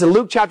part of. And it's in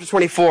Luke chapter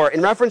 24.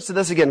 In reference to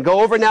this again,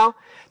 go over now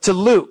to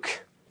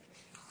Luke.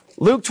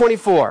 Luke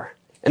 24.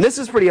 And this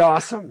is pretty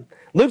awesome.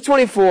 Luke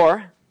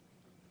 24.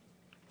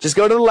 Just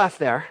go to the left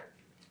there.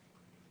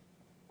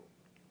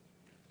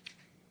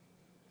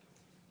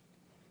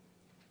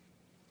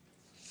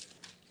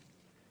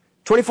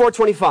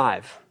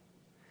 (24:25).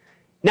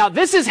 Now,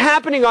 this is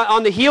happening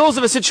on the heels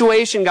of a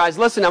situation, guys.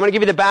 Listen, I'm going to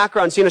give you the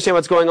background so you understand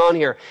what's going on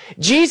here.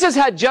 Jesus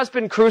had just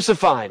been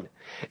crucified.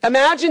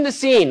 Imagine the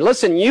scene.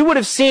 Listen, you would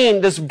have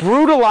seen this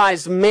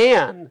brutalized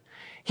man.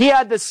 He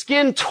had the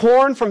skin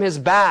torn from his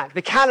back.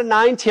 The cat of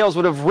nine tails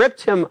would have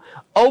ripped him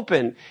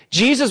open.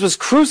 Jesus was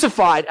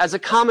crucified as a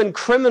common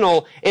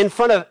criminal in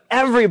front of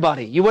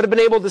everybody. You would have been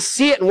able to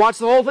see it and watch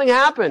the whole thing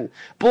happen.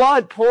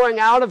 Blood pouring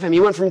out of him. He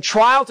went from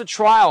trial to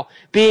trial,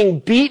 being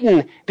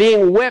beaten,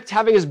 being whipped,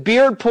 having his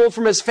beard pulled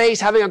from his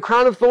face, having a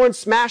crown of thorns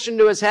smashed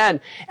into his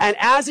head. And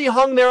as he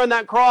hung there on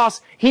that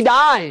cross, he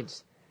died.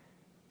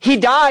 He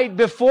died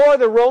before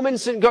the Roman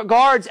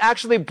guards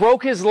actually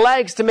broke his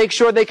legs to make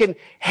sure they could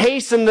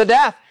hasten the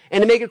death.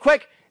 And to make it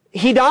quick,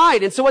 he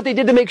died. And so what they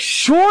did to make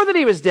sure that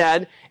he was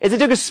dead is they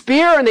took a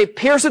spear and they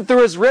pierced it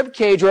through his rib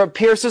cage, or it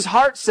pierced his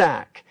heart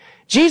sac.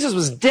 Jesus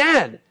was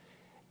dead.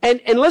 And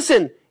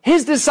listen,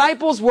 his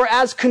disciples were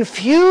as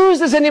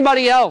confused as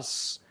anybody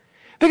else.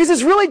 Because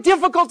it's really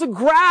difficult to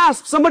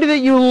grasp somebody that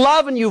you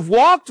love and you've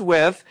walked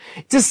with,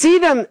 to see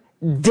them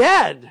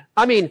dead.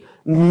 I mean,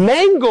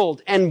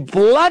 mangled and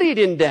bloodied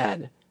and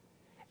dead,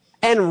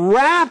 and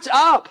wrapped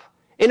up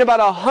in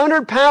about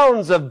 100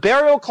 pounds of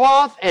burial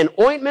cloth and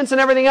ointments and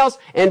everything else,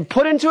 and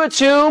put into a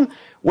tomb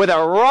with a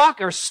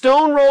rock or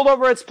stone rolled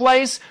over its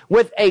place,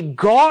 with a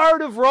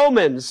guard of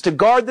Romans to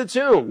guard the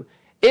tomb.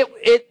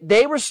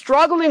 They were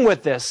struggling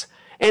with this.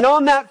 And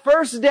on that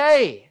first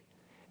day,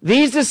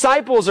 these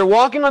disciples are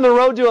walking on the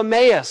road to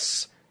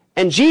Emmaus,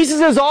 and Jesus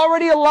is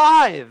already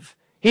alive.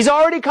 He's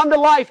already come to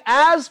life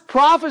as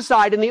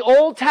prophesied in the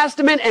Old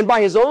Testament and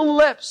by his own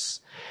lips.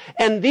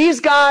 And these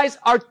guys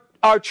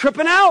are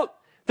tripping out.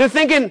 They're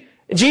thinking,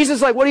 Jesus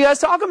is like, what are you guys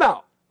talking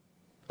about?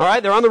 All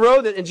right, they're on the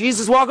road and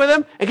Jesus is walking with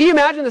them. And can you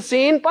imagine the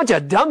scene? Bunch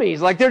of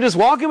dummies. Like, they're just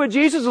walking with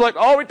Jesus. They're like,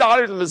 oh, we thought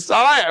he was the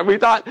Messiah. We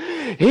thought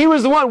he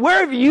was the one. Where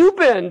have you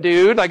been,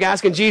 dude? Like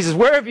asking Jesus,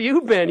 where have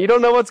you been? You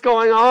don't know what's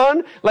going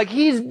on? Like,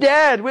 he's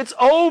dead. It's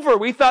over.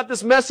 We thought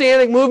this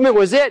messianic movement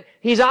was it.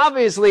 He's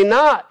obviously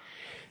not.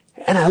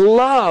 And I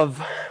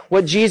love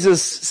what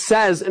Jesus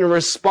says in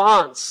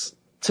response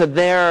to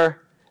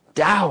their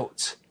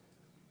doubt.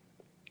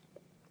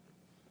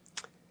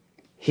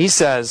 He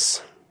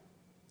says,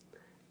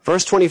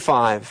 verse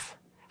 25,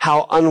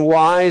 how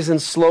unwise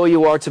and slow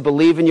you are to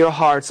believe in your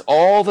hearts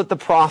all that the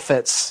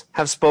prophets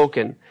have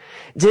spoken.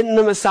 Didn't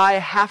the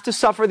Messiah have to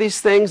suffer these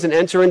things and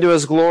enter into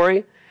his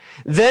glory?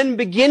 Then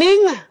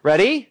beginning,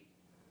 ready,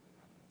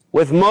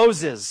 with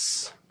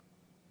Moses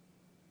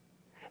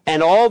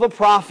and all the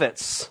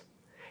prophets,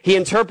 he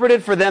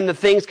interpreted for them the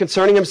things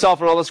concerning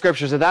himself in all the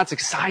scriptures. And that's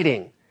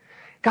exciting.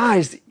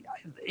 Guys,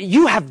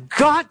 you have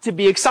got to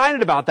be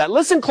excited about that.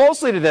 Listen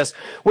closely to this.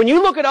 When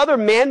you look at other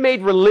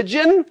man-made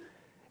religion,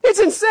 it's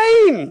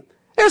insane.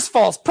 There's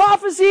false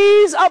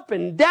prophecies up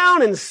and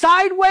down and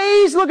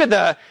sideways. Look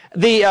at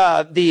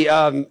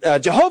the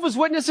Jehovah's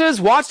Witnesses,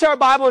 Watchtower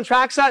Bible and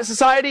Tract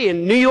Society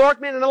in New York.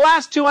 Man, in the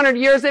last 200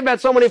 years, they've had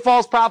so many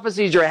false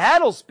prophecies, your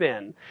head will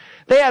spin.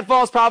 They had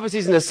false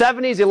prophecies in the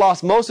 70s. They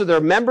lost most of their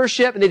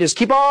membership, and they just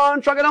keep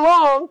on trucking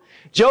along.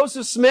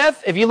 Joseph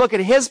Smith, if you look at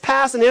his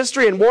past and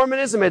history in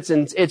Mormonism,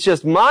 it's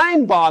just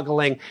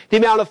mind-boggling, the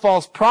amount of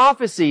false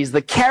prophecies,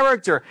 the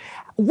character.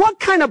 What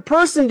kind of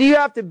person do you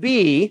have to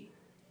be,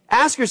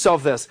 ask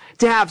yourself this,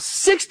 to have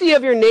 60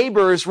 of your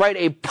neighbors write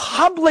a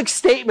public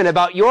statement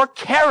about your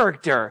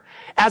character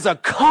as a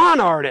con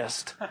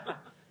artist?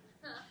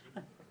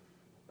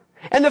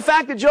 And the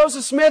fact that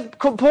Joseph Smith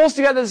pulls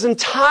together this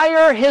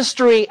entire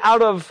history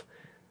out of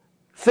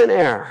thin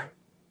air,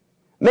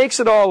 makes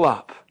it all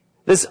up.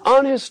 This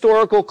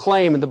unhistorical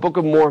claim in the Book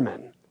of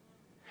Mormon.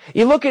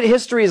 You look at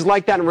histories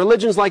like that and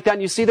religions like that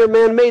and you see they're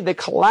man-made, they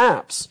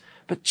collapse.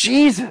 But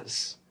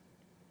Jesus,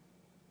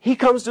 he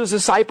comes to his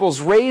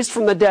disciples raised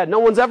from the dead. No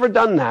one's ever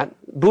done that.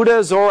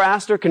 Buddha,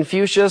 Zoroaster,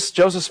 Confucius,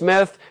 Joseph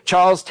Smith,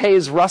 Charles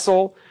Taze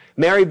Russell.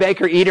 Mary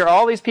Baker Eddy,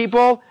 all these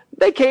people,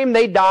 they came,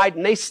 they died,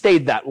 and they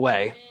stayed that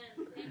way.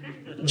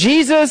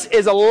 Jesus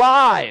is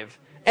alive.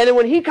 And then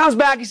when he comes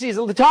back, he sees,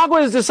 talk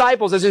with his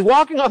disciples as he's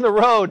walking on the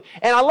road.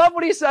 And I love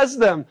what he says to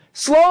them.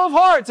 Slow of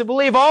heart to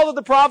believe all that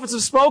the prophets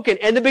have spoken.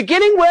 And the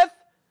beginning with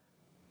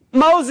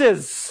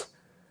Moses.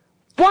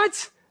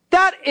 What?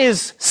 That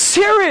is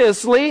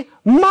seriously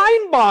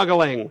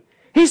mind-boggling.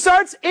 He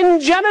starts in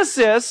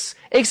Genesis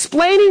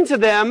explaining to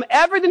them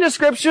everything the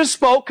scriptures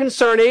spoke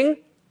concerning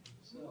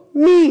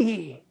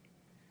me.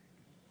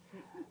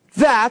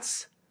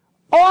 That's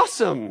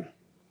awesome.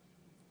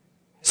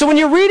 So when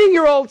you're reading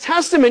your Old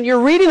Testament,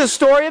 you're reading the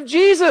story of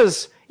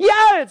Jesus.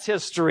 Yeah, it's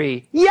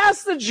history.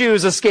 Yes, the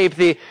Jews escaped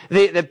the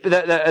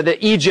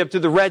Egypt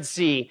through the Red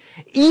Sea.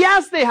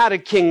 Yes, they had a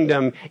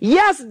kingdom.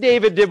 Yes,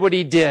 David did what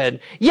he did.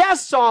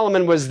 Yes,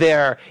 Solomon was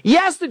there.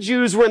 Yes, the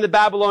Jews were in the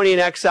Babylonian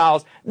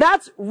exiles.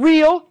 That's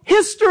real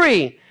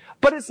history.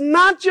 But it's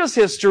not just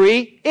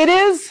history. It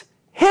is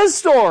his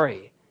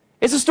story.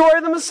 It's the story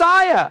of the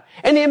Messiah.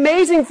 And the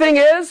amazing thing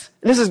is,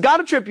 and this has got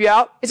to trip you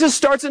out, it just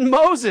starts in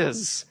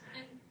Moses.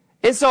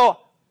 And so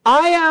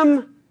I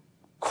am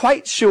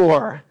quite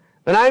sure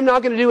that I'm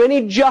not going to do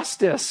any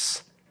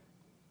justice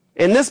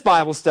in this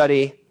Bible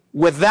study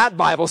with that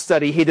Bible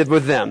study he did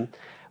with them.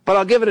 But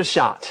I'll give it a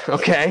shot,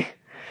 okay?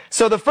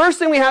 So the first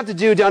thing we have to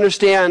do to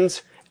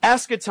understand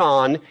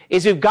Eschaton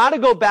is we've got to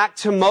go back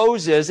to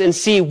Moses and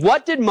see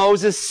what did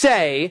Moses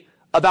say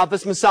about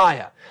this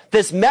Messiah.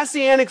 This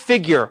messianic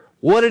figure,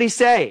 what did he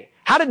say?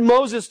 How did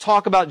Moses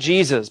talk about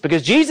Jesus?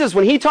 Because Jesus,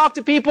 when he talked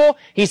to people,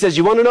 he says,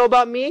 you want to know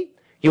about me?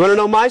 You want to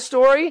know my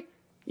story?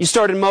 You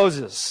start in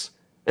Moses.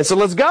 And so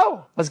let's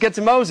go. Let's get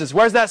to Moses.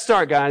 Where's that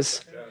start,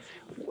 guys?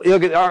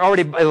 Look at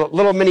already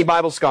little mini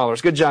Bible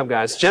scholars. Good job,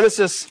 guys.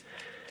 Genesis.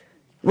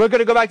 We're going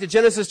to go back to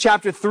Genesis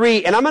chapter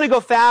 3, and I'm going to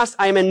go fast.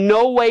 I am in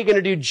no way going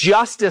to do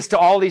justice to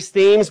all these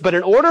themes, but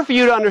in order for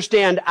you to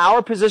understand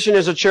our position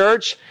as a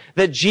church,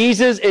 that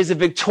Jesus is a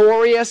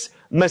victorious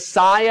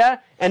Messiah,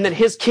 and that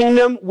his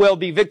kingdom will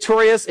be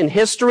victorious in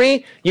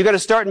history, you got to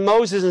start in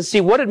Moses and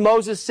see what did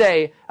Moses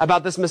say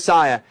about this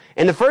Messiah.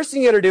 And the first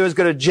thing you got to do is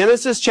go to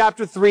Genesis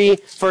chapter 3,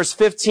 verse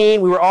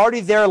 15. We were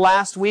already there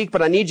last week,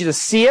 but I need you to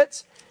see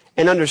it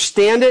and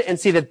understand it and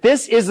see that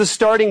this is the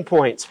starting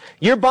point.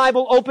 Your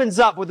Bible opens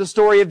up with the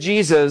story of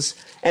Jesus,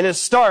 and it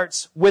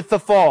starts with the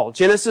fall.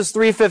 Genesis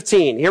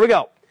 3:15. Here we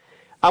go.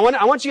 I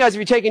want you guys, if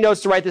you're taking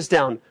notes, to write this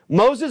down.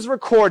 Moses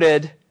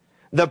recorded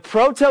the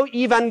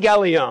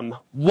proto-evangelium.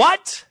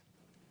 What?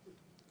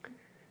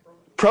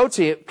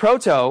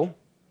 Proto,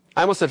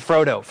 I almost said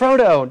Frodo.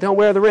 Frodo, don't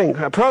wear the ring.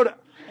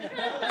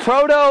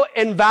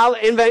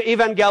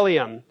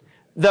 Proto-evangelium.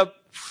 The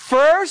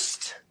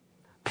first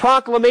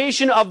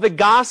proclamation of the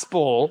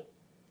gospel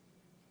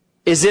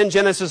is in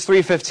Genesis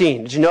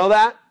 3:15. Did you know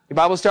that? Your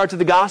Bible starts with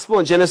the gospel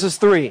in Genesis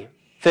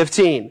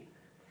 3:15.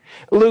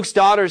 Luke's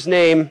daughter's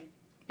name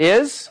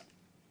is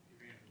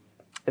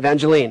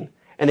Evangeline.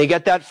 And they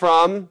get that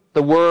from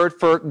the word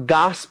for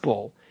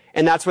gospel.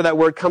 And that's where that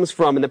word comes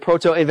from. And the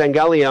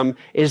proto-evangelium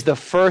is the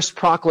first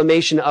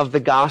proclamation of the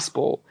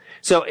gospel.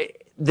 So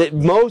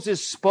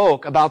Moses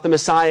spoke about the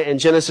Messiah in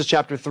Genesis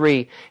chapter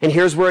 3. And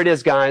here's where it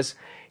is, guys.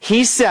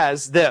 He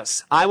says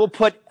this, I will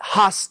put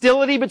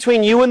hostility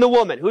between you and the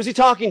woman. Who's he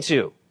talking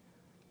to?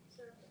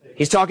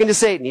 He's talking to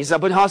Satan. He said, I'll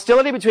put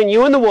hostility between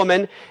you and the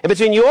woman, and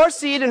between your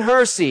seed and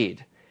her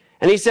seed.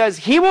 And he says,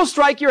 he will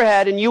strike your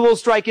head and you will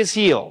strike his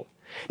heel.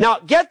 Now,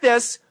 get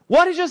this.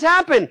 What has just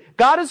happened?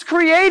 God has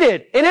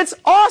created, and it's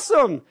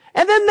awesome.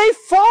 And then they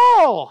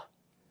fall.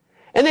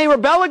 And they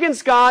rebel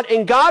against God,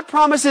 and God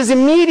promises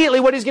immediately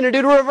what he's going to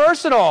do to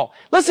reverse it all.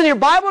 Listen, your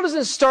Bible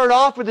doesn't start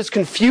off with this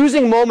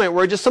confusing moment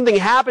where just something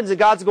happens and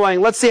God's going,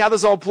 let's see how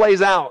this all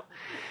plays out.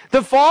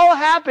 The fall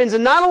happens,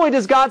 and not only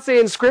does God say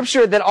in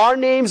Scripture that our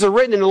names are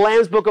written in the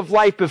Lamb's Book of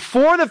Life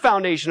before the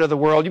foundation of the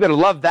world. You better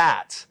love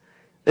that.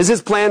 This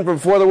is planned from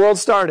before the world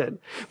started.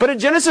 But in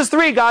Genesis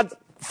 3,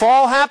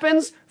 fall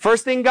happens.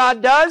 First thing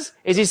God does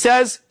is he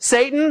says,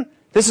 Satan,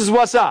 this is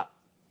what's up.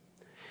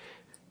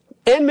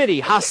 Enmity,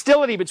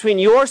 hostility between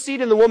your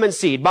seed and the woman's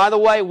seed. By the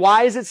way,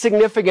 why is it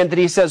significant that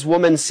he says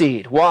woman's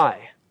seed?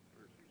 Why?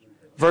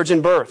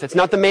 Virgin birth. It's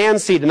not the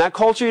man's seed. In that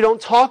culture, you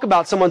don't talk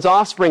about someone's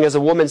offspring as a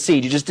woman's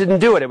seed. You just didn't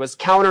do it. It was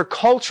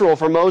countercultural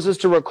for Moses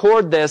to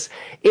record this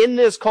in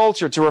this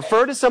culture. To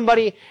refer to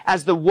somebody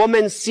as the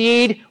woman's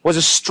seed was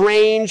a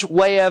strange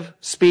way of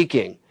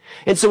speaking.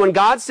 And so when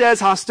God says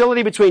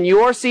hostility between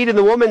your seed and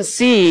the woman's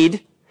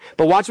seed,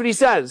 but watch what he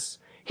says.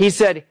 He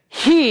said,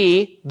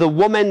 he, the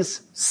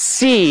woman's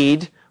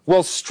seed,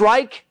 will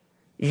strike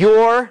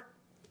your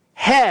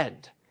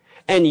head,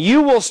 and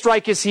you will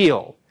strike his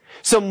heel.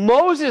 So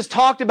Moses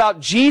talked about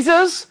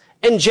Jesus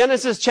in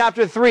Genesis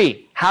chapter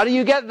 3. How do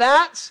you get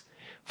that?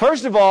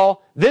 First of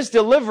all, this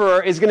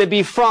deliverer is going to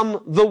be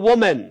from the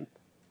woman.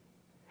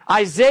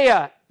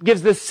 Isaiah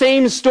gives the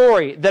same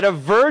story, that a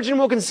virgin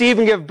will conceive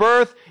and give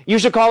birth. You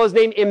should call his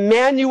name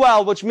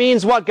Emmanuel, which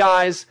means what,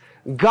 guys?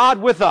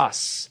 God with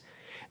us.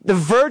 The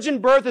virgin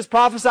birth is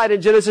prophesied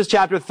in Genesis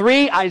chapter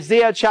 3,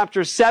 Isaiah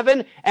chapter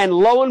 7, and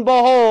lo and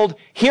behold,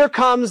 here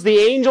comes the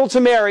angel to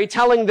Mary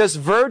telling this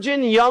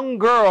virgin young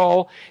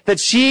girl that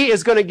she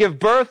is going to give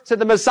birth to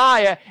the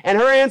Messiah, and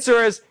her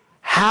answer is,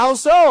 how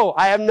so?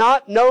 I have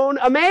not known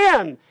a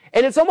man.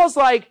 And it's almost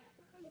like,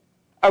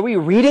 are we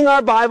reading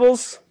our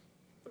Bibles?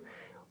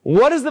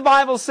 What does the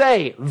Bible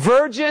say?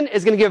 Virgin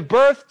is going to give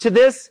birth to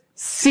this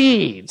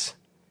seed.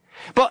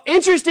 But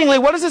interestingly,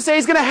 what does it say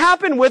is going to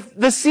happen with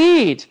the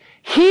seed?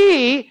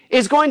 He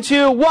is going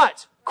to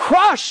what?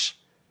 Crush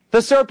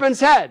the serpent's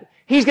head.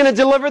 He's going to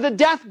deliver the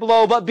death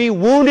blow, but be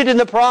wounded in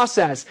the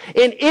process.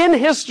 And in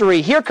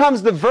history, here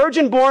comes the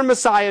virgin-born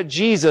Messiah,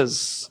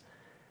 Jesus.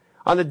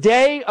 On the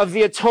day of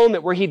the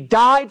atonement, where he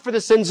died for the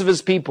sins of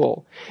his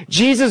people,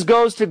 Jesus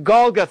goes to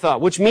Golgotha,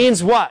 which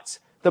means what?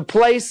 The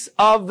place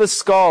of the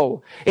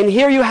skull. And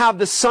here you have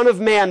the Son of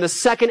Man, the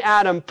second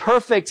Adam,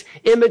 perfect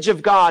image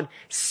of God,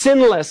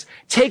 sinless,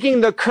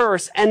 taking the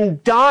curse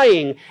and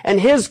dying. And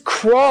his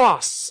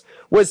cross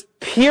was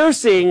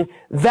piercing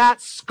that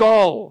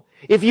skull.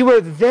 If you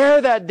were there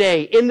that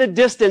day in the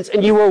distance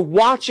and you were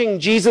watching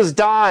Jesus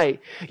die,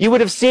 you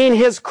would have seen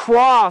his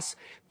cross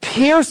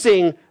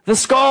piercing the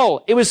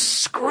skull. It was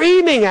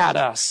screaming at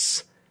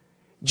us.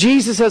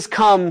 Jesus has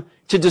come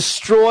to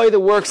destroy the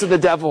works of the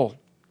devil.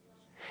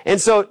 And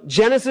so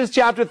Genesis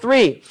chapter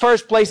 3,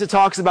 first place it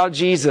talks about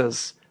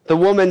Jesus, the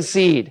woman's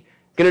seed,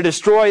 going to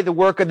destroy the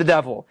work of the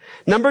devil.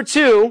 Number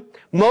 2,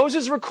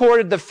 Moses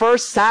recorded the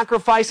first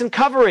sacrifice and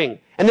covering.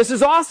 And this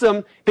is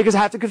awesome because I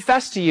have to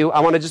confess to you, I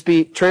want to just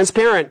be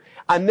transparent,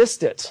 I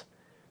missed it.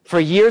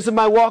 For years of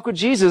my walk with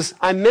Jesus,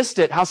 I missed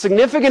it. How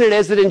significant it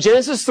is that in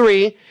Genesis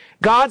 3,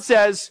 God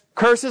says,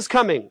 curse is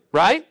coming,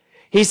 right?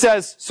 He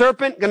says,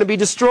 serpent going to be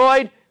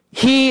destroyed.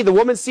 He, the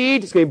woman's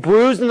seed, is going to be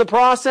bruised in the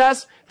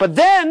process. But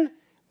then,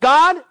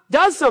 God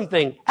does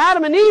something.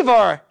 Adam and Eve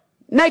are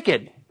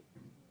naked.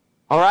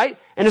 All right?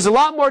 And there's a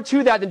lot more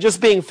to that than just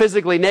being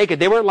physically naked.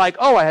 They weren't like,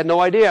 oh, I had no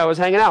idea I was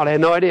hanging out. I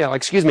had no idea. Like,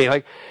 excuse me.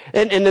 Like,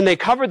 and then they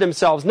covered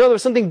themselves. No, there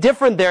was something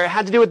different there. It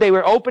had to do with they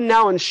were open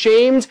now and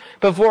shamed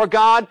before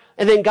God.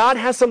 And then God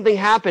has something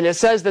happen. It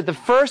says that the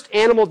first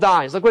animal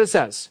dies. Look what it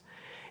says.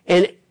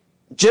 In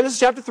Genesis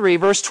chapter 3,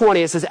 verse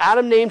 20, it says,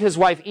 Adam named his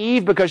wife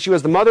Eve because she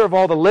was the mother of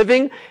all the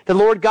living. The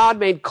Lord God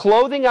made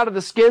clothing out of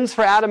the skins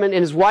for Adam and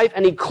his wife,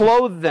 and he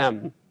clothed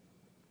them.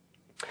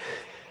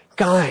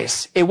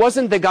 Guys, it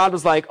wasn't that God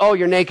was like, oh,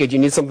 you're naked, you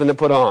need something to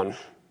put on.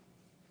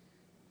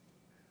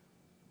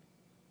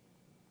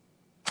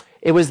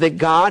 It was that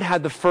God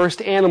had the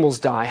first animals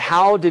die.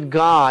 How did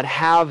God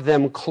have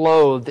them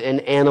clothed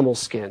in animal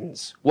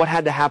skins? What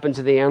had to happen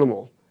to the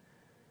animal?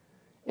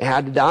 It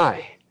had to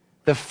die.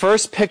 The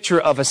first picture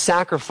of a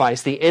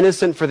sacrifice, the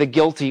innocent for the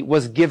guilty,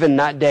 was given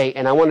that day.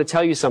 And I want to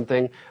tell you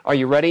something. Are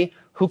you ready?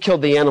 Who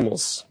killed the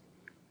animals?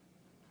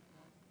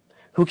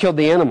 Who killed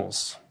the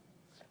animals?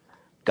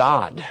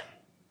 God.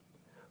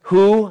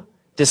 Who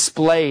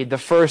displayed the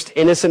first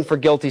innocent for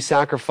guilty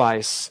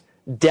sacrifice,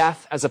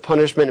 death as a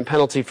punishment and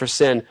penalty for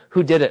sin?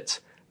 Who did it?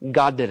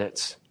 God did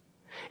it.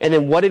 And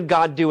then what did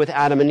God do with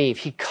Adam and Eve?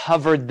 He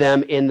covered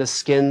them in the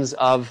skins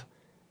of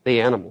the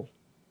animal.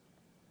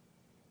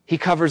 He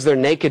covers their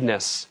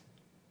nakedness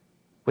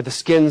with the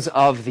skins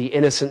of the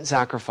innocent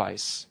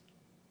sacrifice.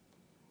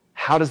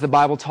 How does the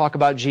Bible talk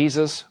about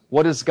Jesus?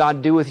 What does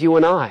God do with you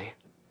and I?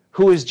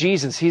 Who is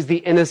Jesus? He's the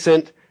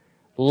innocent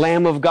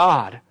Lamb of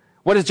God.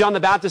 What does John the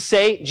Baptist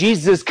say?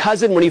 Jesus'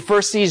 cousin, when he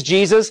first sees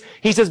Jesus,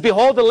 he says,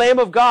 behold the Lamb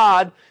of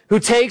God who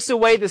takes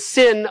away the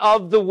sin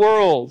of the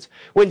world.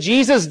 When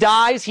Jesus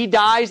dies, he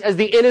dies as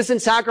the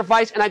innocent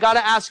sacrifice. And I got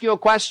to ask you a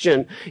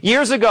question.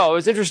 Years ago, it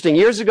was interesting.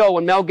 Years ago,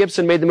 when Mel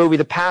Gibson made the movie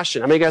The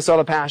Passion. How many of you guys saw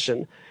The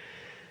Passion?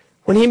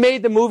 When he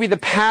made the movie The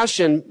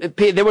Passion,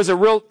 there was a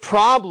real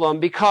problem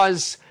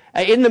because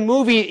in the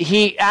movie,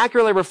 he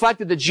accurately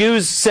reflected the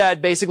Jews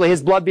said, basically,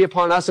 his blood be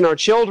upon us and our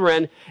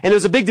children. And there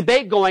was a big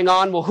debate going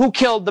on, well, who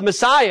killed the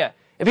Messiah?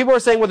 And people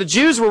were saying, well, the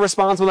Jews were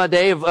responsible that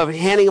day of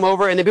handing him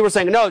over. And then people were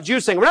saying, no, the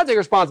Jews saying, we're not taking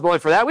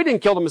responsibility for that. We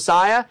didn't kill the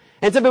Messiah.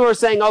 And some people were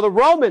saying, oh, the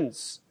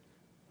Romans,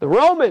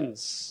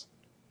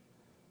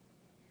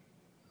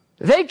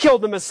 they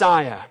killed the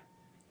Messiah.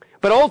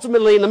 But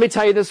ultimately, let me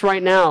tell you this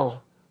right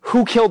now,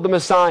 who killed the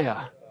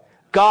Messiah?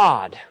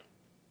 God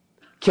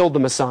killed the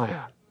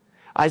Messiah.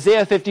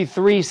 Isaiah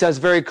 53 says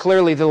very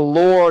clearly, the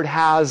Lord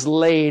has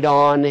laid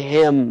on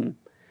him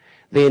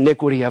the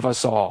iniquity of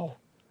us all.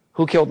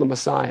 Who killed the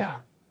Messiah?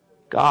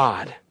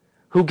 God.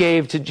 Who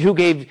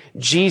gave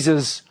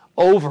Jesus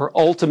over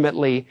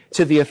ultimately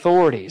to the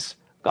authorities?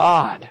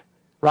 God.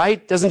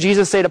 Right? Doesn't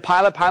Jesus say to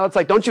Pilate, Pilate's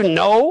like, don't you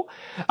know?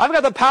 I've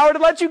got the power to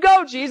let you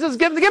go, Jesus.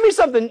 Give me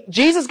something.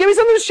 Jesus, give me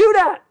something to shoot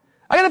at.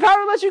 I got the power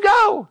to let you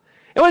go.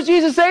 And what does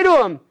Jesus say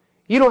to him?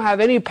 You don't have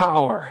any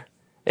power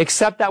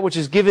except that which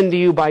is given to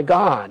you by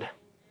God.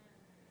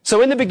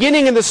 So in the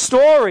beginning of the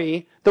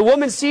story, The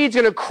woman's seed's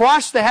going to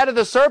crush the head of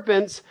the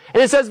serpent.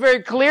 And it says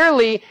very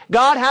clearly,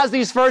 God has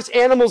these first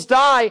animals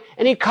die,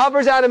 and he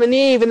covers Adam and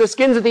Eve in the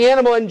skins of the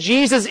animal, and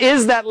Jesus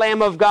is that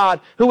Lamb of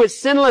God, who is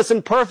sinless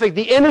and perfect,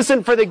 the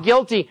innocent for the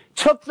guilty,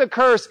 took the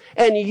curse,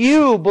 and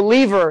you,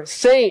 believer,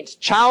 saint,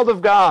 child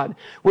of God,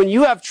 when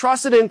you have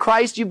trusted in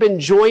Christ, you've been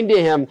joined to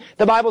him.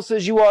 The Bible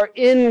says you are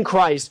in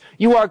Christ.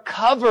 You are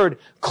covered,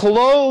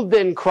 clothed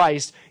in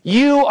Christ.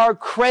 You are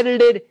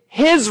credited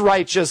his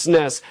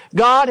righteousness.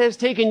 God has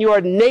taken your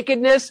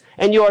nakedness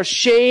and your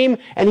shame,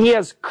 and he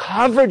has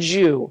covered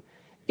you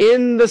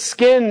in the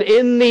skin,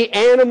 in the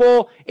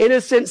animal,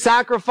 innocent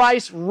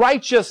sacrifice,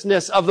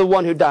 righteousness of the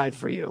one who died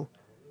for you.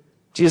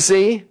 Do you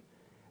see?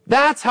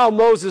 That's how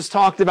Moses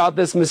talked about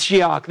this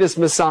Mashiach, this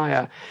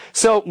Messiah.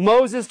 So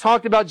Moses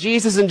talked about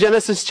Jesus in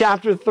Genesis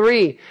chapter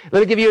 3. Let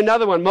me give you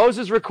another one.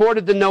 Moses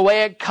recorded the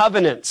Noahic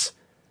covenant.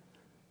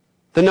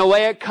 The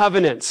Noahic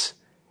covenant.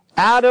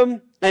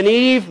 Adam and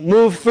Eve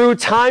move through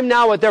time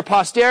now with their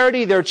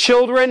posterity, their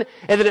children,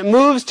 and then it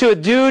moves to a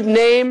dude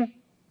named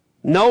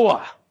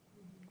Noah.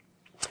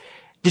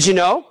 Did you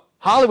know?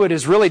 Hollywood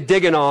is really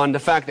digging on the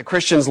fact that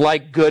Christians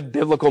like good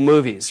biblical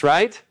movies,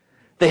 right?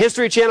 The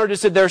History Channel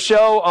just did their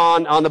show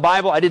on the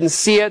Bible. I didn't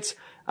see it.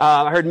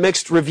 I heard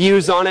mixed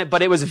reviews on it,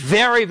 but it was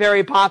very,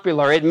 very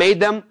popular. It made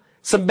them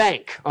some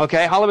bank,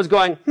 okay? Hollywood's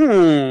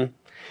going,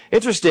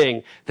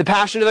 interesting. The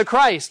Passion of the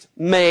Christ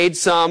made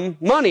some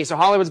money. So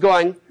Hollywood's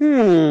going,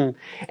 And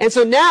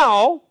so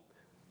now,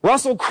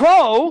 Russell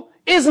Crowe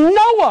is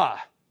Noah.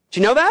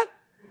 Do you know that?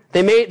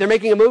 They're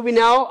making a movie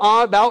now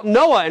about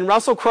Noah, and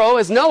Russell Crowe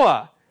is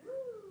Noah.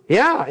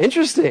 Yeah,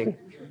 interesting.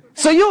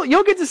 So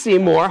you'll get to see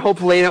more.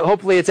 Hopefully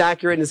it's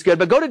accurate and it's good.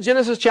 But go to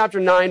Genesis chapter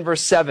 9,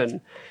 verse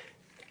 7.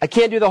 I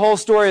can't do the whole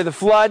story of the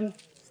flood.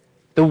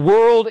 The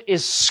world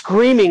is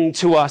screaming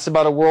to us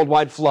about a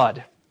worldwide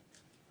flood.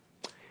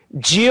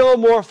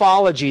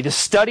 Geomorphology, the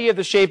study of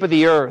the shape of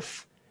the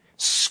earth,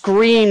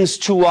 screams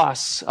to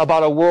us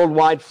about a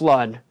worldwide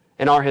flood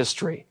in our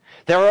history.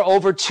 There are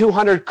over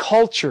 200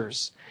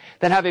 cultures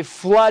that have a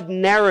flood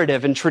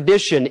narrative and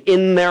tradition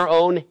in their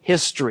own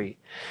history.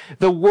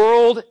 The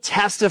world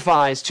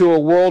testifies to a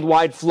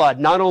worldwide flood,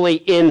 not only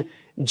in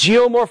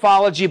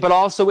geomorphology, but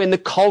also in the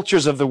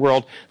cultures of the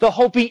world. The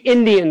Hopi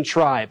Indian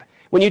tribe,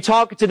 when you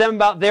talk to them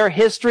about their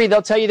history,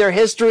 they'll tell you their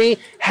history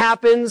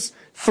happens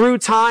through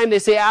time. They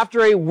say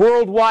after a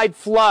worldwide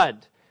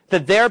flood,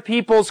 that their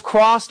peoples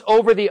crossed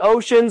over the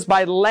oceans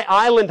by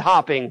island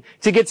hopping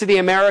to get to the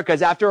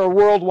Americas after a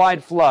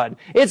worldwide flood.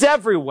 It's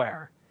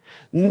everywhere.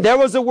 There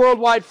was a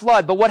worldwide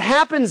flood, but what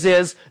happens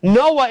is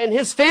Noah and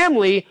his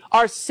family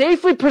are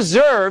safely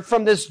preserved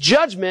from this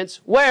judgment.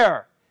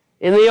 Where?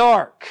 In the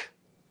ark.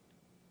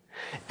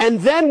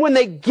 And then when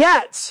they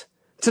get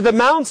to the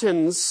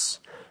mountains,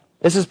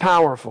 this is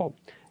powerful.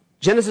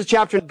 Genesis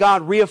chapter,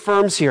 God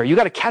reaffirms here. You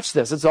got to catch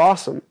this. It's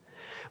awesome.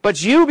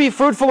 But you be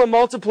fruitful and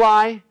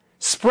multiply,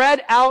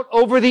 spread out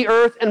over the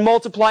earth and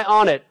multiply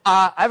on it.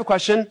 I have a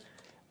question.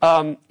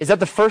 Is that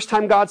the first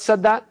time God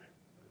said that?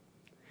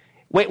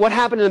 Wait, what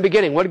happened in the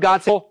beginning? What did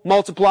God say?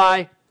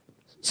 Multiply,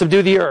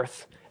 subdue the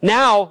earth.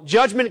 Now,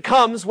 judgment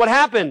comes. What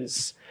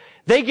happens?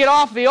 They get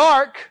off the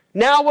ark.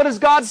 Now, what does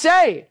God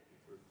say?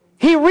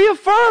 He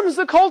reaffirms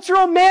the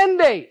cultural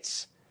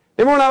mandates.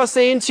 Remember when I was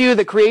saying to you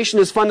that creation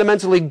is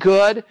fundamentally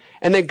good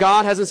and that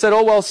God hasn't said,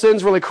 oh, well,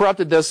 sin's really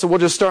corrupted this, so we'll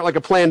just start like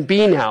a plan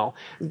B now.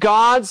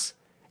 God's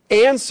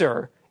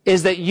answer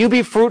is that you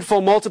be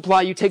fruitful,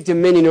 multiply, you take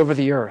dominion over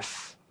the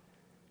earth.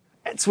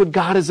 That's what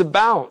God is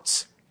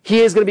about.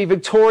 He is going to be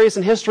victorious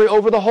in history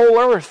over the whole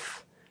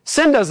earth.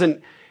 Sin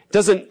doesn't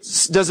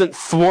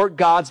thwart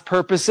God's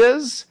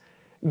purposes.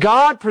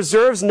 God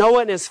preserves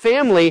Noah and his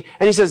family,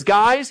 and he says,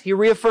 guys, he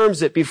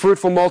reaffirms it, be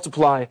fruitful,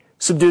 multiply,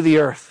 subdue the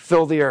earth,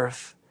 fill the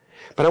earth.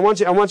 But I want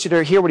you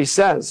to hear what he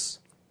says.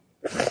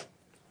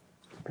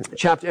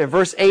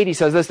 Verse 8, he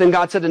says this, then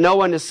God said to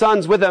Noah and his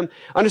sons with him,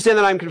 understand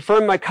that I am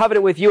confirming my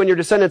covenant with you and your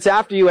descendants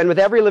after you, and with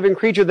every living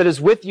creature that is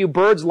with you,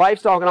 birds,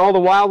 livestock, and all the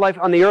wildlife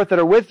on the earth that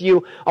are with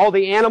you, all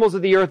the animals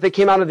of the earth that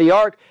came out of the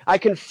ark. I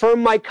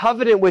confirm my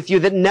covenant with you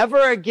that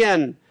never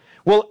again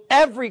will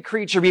every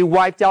creature be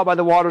wiped out by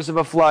the waters of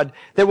a flood.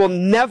 There will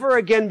never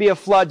again be a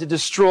flood to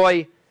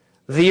destroy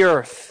the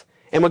earth.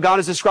 And what God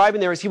is describing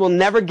there is he will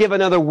never give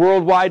another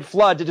worldwide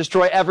flood to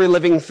destroy every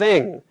living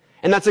thing.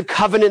 And that's a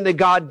covenant that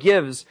God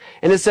gives.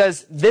 And it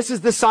says, this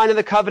is the sign of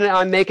the covenant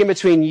I'm making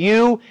between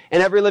you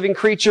and every living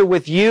creature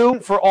with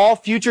you for all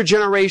future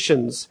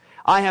generations.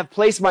 I have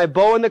placed my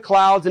bow in the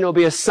clouds, and it will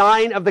be a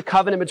sign of the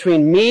covenant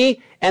between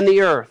me and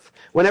the earth.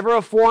 Whenever I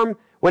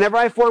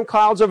form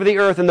clouds over the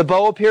earth and the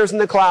bow appears in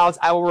the clouds,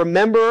 I will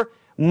remember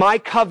my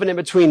covenant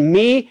between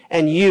me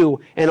and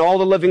you and all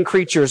the living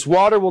creatures.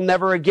 Water will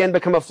never again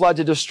become a flood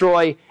to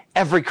destroy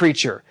every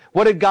creature.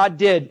 What did God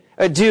do?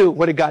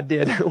 What did God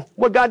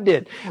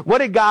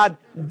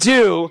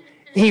do?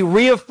 He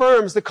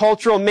reaffirms the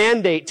cultural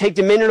mandate. Take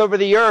dominion over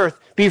the earth.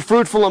 Be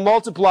fruitful and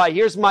multiply.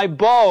 Here's my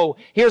bow.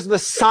 Here's the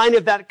sign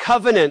of that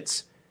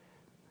covenant.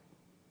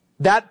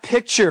 That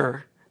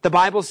picture The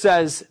Bible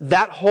says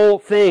that whole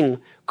thing,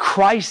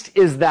 Christ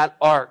is that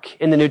ark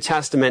in the New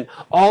Testament.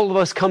 All of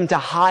us come to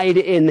hide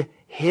in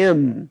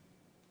Him.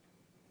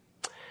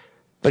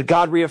 But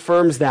God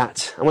reaffirms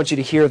that. I want you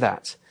to hear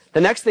that.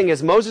 The next thing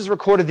is Moses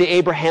recorded the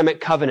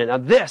Abrahamic covenant. Now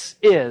this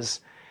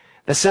is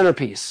the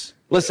centerpiece.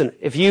 Listen,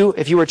 if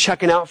you were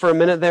checking out for a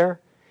minute there,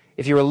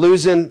 if you were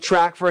losing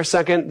track for a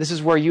second, this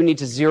is where you need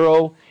to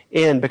zero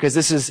in, because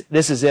this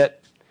is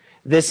it.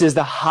 This is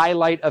the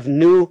highlight of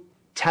New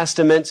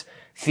Testament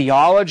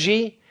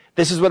theology.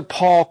 This is what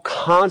Paul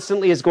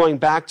constantly is going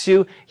back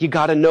to. You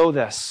got to know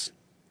this.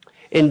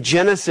 In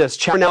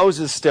Genesis,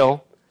 Moses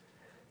still.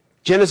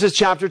 Genesis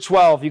chapter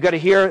 12, you got to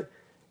hear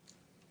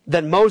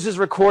that Moses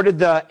recorded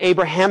the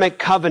Abrahamic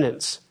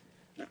covenants.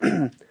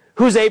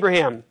 Who's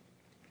Abraham?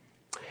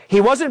 He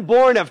wasn't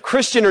born of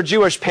Christian or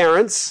Jewish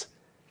parents.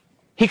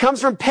 He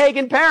comes from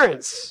pagan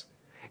parents.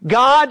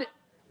 God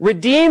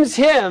redeems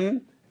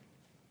him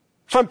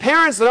from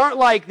parents that aren't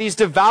like these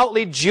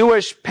devoutly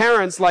Jewish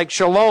parents like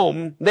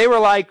Shalom. They were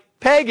like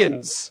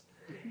pagans.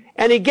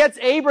 And he gets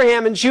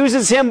Abraham and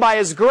chooses him by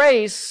his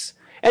grace,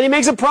 and he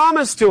makes a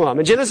promise to him.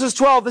 In Genesis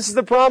 12, this is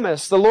the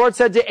promise. The Lord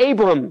said to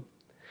Abram,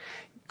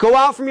 "Go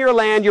out from your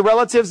land, your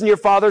relatives, and your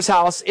father's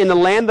house, in the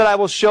land that I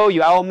will show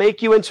you. I will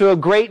make you into a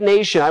great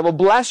nation. I will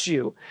bless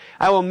you.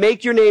 I will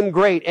make your name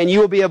great, and you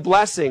will be a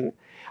blessing.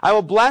 I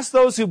will bless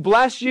those who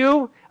bless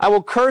you. I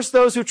will curse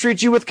those who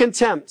treat you with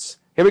contempt."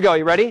 Here we go.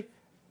 You ready?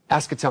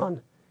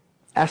 Eschaton.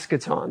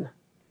 Eschaton.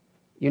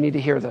 You need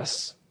to hear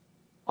this.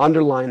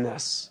 Underline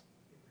this.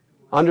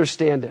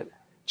 Understand it.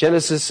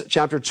 Genesis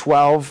chapter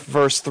 12,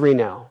 verse 3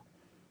 now.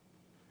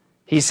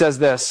 He says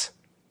this,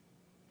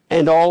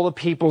 "And all the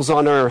peoples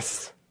on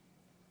earth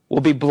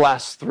will be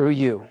blessed through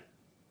you."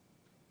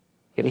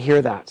 You got to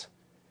hear that.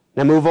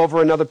 Now move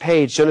over another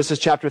page. Genesis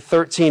chapter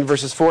 13,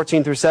 verses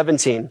 14 through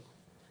 17.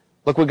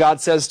 Look what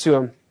God says to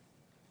him.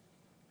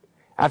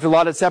 After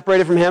Lot had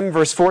separated from him,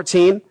 verse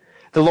 14,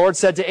 the Lord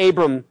said to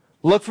Abram,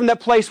 "Look from that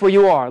place where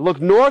you are.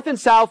 Look north and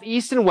south,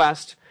 east and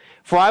west,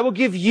 for I will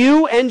give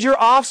you and your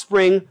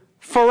offspring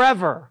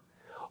forever.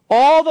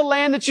 All the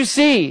land that you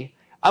see,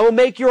 I will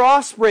make your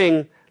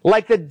offspring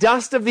like the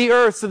dust of the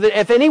earth, so that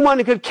if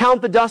anyone could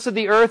count the dust of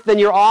the earth, then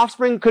your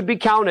offspring could be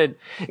counted.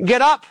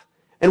 Get up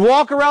and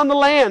walk around the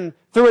land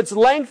through its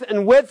length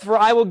and width, for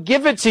I will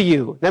give it to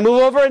you." Now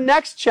move over to the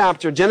next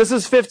chapter,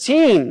 Genesis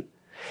 15.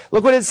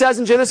 Look what it says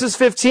in Genesis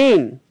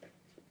 15.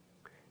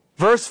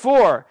 Verse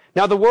 4.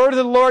 "Now the word of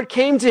the Lord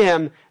came to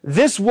him,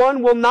 this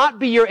one will not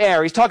be your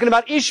heir." He's talking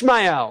about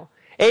Ishmael.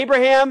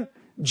 Abraham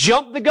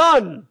jumped the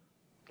gun,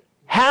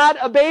 had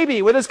a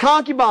baby with his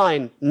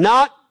concubine,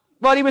 not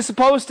what he was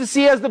supposed to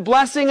see as the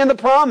blessing and the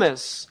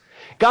promise.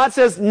 God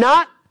says,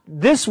 not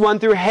this one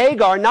through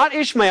Hagar, not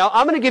Ishmael.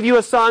 I'm going to give you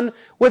a son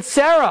with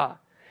Sarah.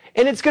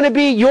 And it's going to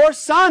be your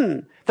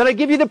son that I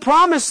give you the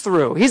promise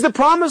through. He's the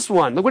promised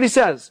one. Look what he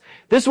says.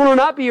 "This one will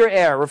not be your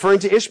heir," referring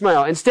to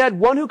Ishmael. "Instead,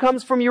 one who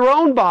comes from your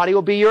own body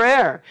will be your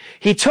heir."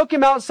 He took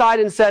him outside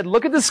and said,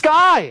 "Look at the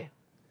sky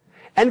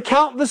and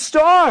count the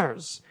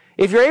stars.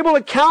 If you're able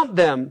to count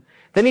them."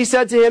 Then he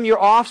said to him,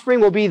 "Your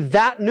offspring will be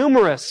that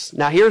numerous."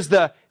 Now here's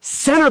the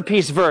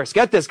centerpiece verse.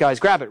 Get this, guys.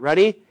 Grab it.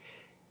 Ready?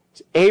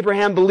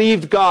 Abraham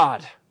believed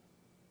God,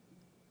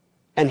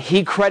 and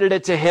he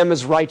credited to him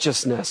as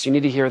righteousness. You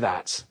need to hear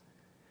that.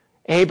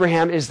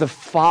 Abraham is the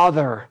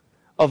father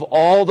of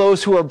all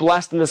those who are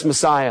blessed in this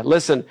Messiah.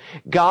 Listen,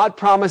 God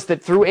promised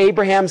that through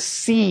Abraham's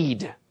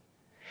seed,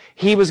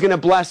 he was going to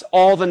bless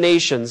all the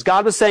nations.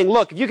 God was saying,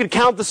 look, if you could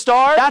count the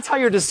stars, that's how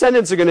your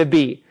descendants are going to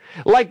be.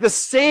 Like the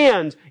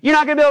sand, you're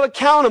not going to be able to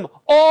count them.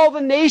 All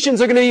the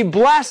nations are going to be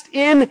blessed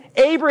in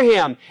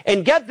Abraham.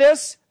 And get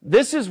this,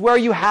 this is where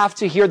you have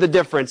to hear the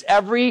difference.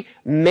 Every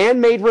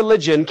man-made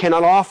religion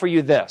cannot offer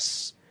you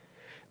this.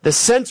 The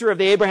center of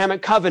the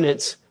Abrahamic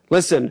covenant,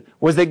 listen,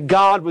 was that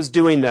God was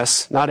doing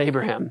this, not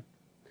Abraham.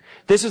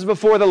 This is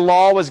before the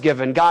law was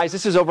given. Guys,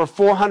 this is over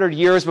 400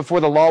 years before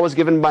the law was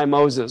given by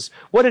Moses.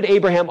 What did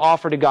Abraham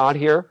offer to God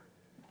here?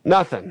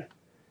 Nothing.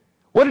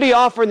 What did he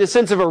offer in the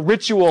sense of a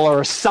ritual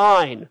or a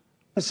sign?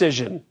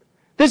 Decision.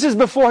 This is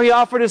before he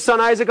offered his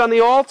son Isaac on the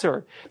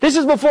altar. This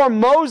is before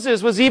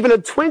Moses was even a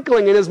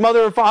twinkling in his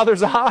mother and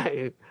father's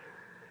eye.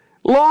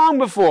 Long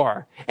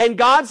before. And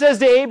God says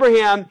to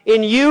Abraham,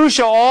 "In you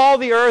shall all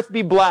the earth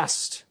be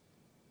blessed."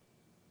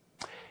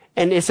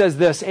 And it says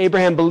this,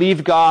 Abraham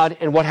believed God,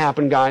 and what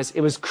happened, guys?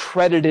 It was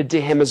credited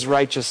to him as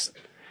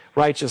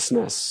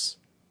righteousness.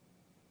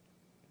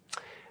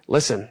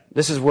 Listen,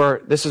 this is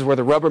where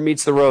the rubber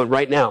meets the road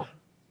right now.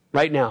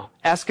 Right now.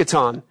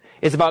 Eschaton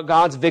is about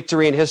God's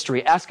victory in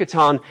history.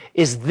 Eschaton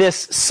is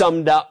this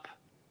summed up.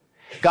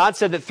 God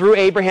said that through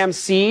Abraham's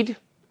seed,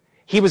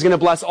 he was going to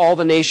bless all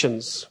the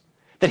nations.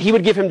 That he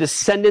would give him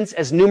descendants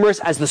as numerous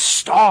as the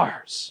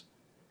stars.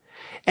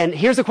 And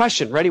here's the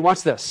question. Ready?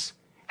 Watch this.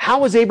 How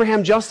was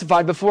Abraham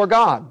justified before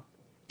God?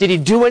 Did he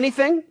do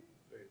anything?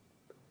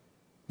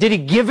 Did he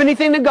give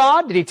anything to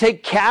God? Did he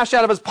take cash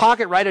out of his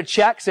pocket, write a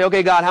check, say,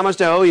 "Okay, God, how much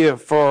do I owe you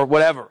for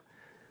whatever?"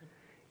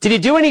 Did he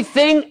do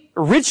anything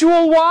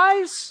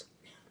ritual-wise?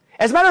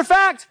 As a matter of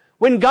fact,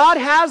 when God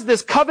has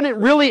this covenant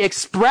really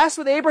expressed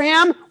with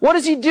Abraham, what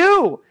does he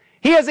do?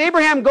 He has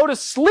Abraham go to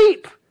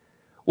sleep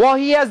while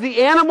he has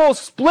the animals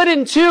split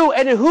in two.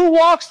 And who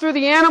walks through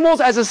the animals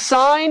as a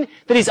sign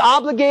that he's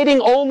obligating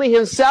only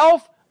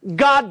himself?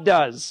 God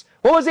does.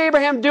 What was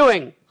Abraham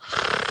doing?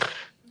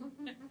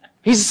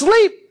 He's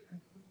asleep.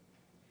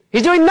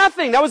 He's doing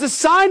nothing. That was a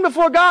sign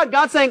before God.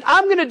 God saying,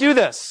 I'm going to do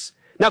this.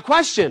 Now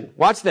question,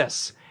 watch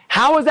this.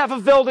 How is that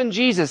fulfilled in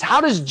Jesus?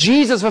 How does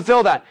Jesus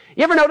fulfill that?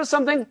 You ever notice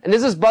something? And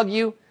does this bug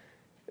you?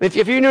 If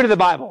you're new to the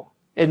Bible,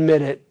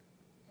 admit it.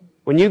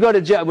 When you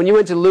went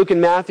to Luke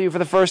and Matthew for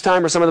the first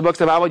time, or some of the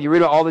books of the Bible, you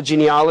read about all the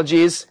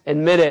genealogies,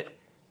 admit it.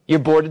 You're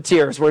bored to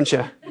tears, weren't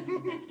you?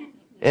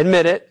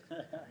 Admit it.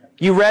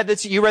 You read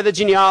the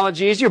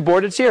genealogies, you're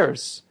bored to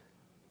tears.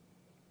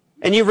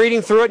 And you're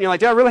reading through it, and you're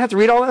like, do I really have to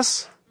read all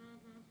this?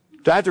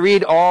 Do I have to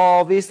read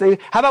all these things?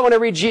 How about when I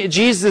read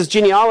Jesus'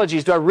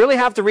 genealogies? Do I really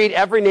have to read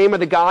every name of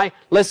the guy?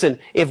 Listen,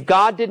 if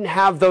God didn't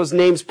have those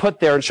names put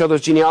there and show those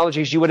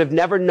genealogies, you would have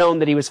never known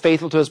that he was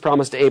faithful to his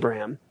promise to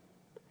Abraham.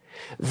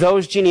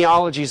 Those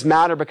genealogies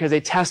matter because they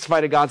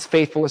testify to God's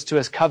faithfulness to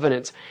his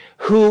covenant.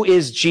 Who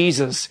is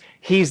Jesus?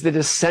 He's the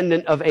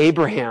descendant of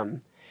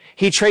Abraham.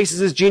 He traces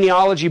his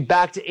genealogy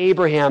back to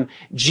Abraham.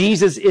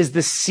 Jesus is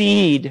the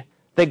seed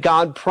that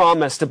God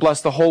promised to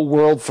bless the whole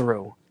world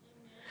through.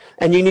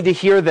 And you need to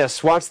hear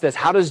this. Watch this.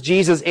 How does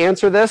Jesus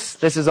answer this?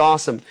 This is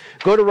awesome.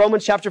 Go to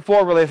Romans chapter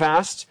 4 really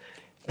fast.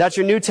 That's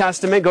your New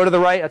Testament. Go to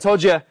the right. I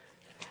told you, I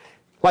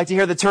like to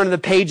hear the turn of the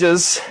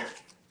pages.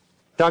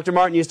 Dr.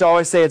 Martin used to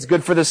always say it's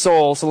good for the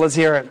soul, so let's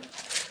hear it.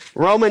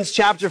 Romans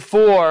chapter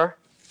 4.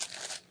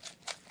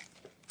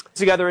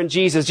 Together in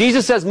Jesus.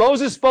 Jesus says,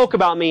 Moses spoke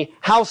about me.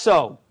 How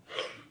so?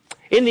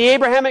 In the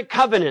Abrahamic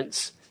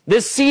covenant,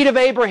 this seed of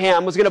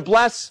Abraham was going to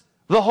bless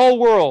the whole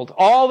world.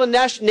 All the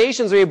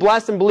nations will be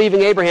blessed in believing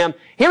Abraham.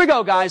 Here we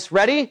go, guys.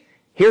 Ready?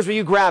 Here's where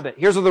you grab it.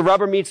 Here's where the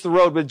rubber meets the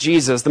road with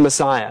Jesus, the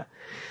Messiah.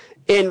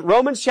 In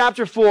Romans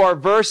chapter 4,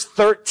 verse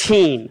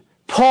 13,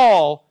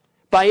 Paul,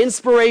 by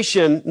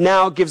inspiration,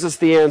 now gives us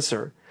the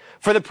answer.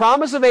 For the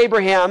promise of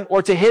Abraham,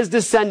 or to his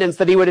descendants,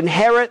 that he would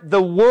inherit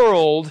the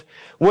world,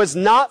 was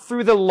not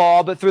through the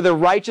law, but through the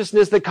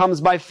righteousness that comes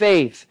by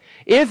faith.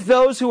 If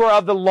those who are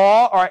of the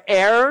law are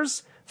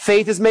heirs,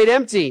 faith is made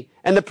empty,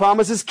 and the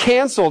promise is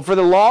canceled, for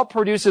the law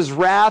produces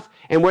wrath,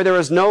 and where there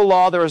is no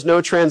law, there is no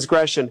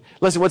transgression.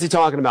 Listen, what's he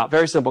talking about?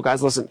 Very simple,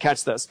 guys. Listen,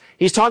 catch this.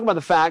 He's talking about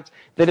the fact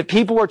that if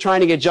people were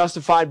trying to get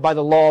justified by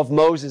the law of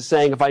Moses,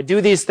 saying, if I do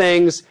these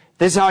things,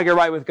 this is how I get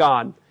right with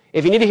God.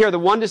 If you need to hear the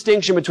one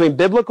distinction between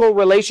biblical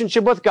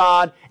relationship with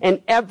God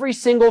and every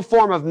single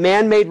form of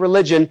man-made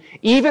religion,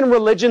 even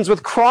religions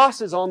with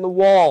crosses on the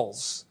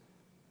walls,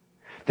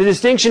 the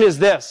distinction is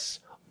this.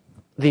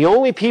 The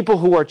only people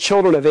who are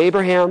children of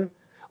Abraham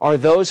are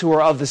those who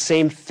are of the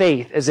same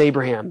faith as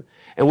Abraham.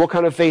 And what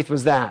kind of faith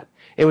was that?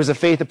 It was a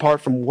faith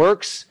apart from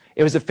works.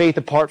 It was a faith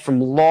apart from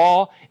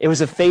law. It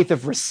was a faith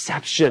of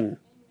reception.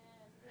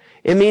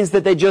 It means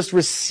that they just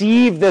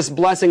received this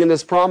blessing and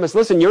this promise.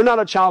 Listen, you're not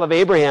a child of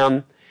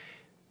Abraham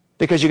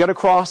because you got a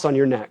cross on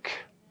your neck.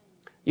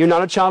 You're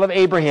not a child of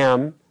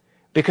Abraham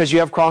because you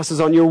have crosses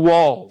on your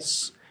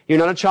walls. You're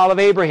not a child of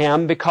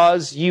Abraham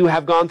because you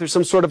have gone through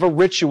some sort of a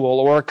ritual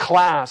or a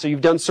class, or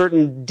you've done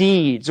certain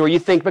deeds, or you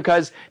think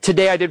because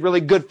today I did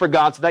really good for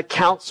God, so that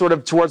counts sort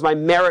of towards my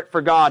merit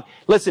for God.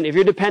 Listen, if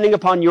you're depending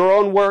upon your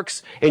own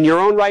works and your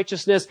own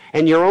righteousness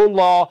and your own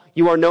law,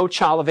 you are no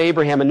child of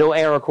Abraham and no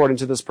heir according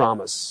to this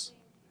promise.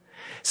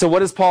 So what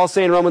does Paul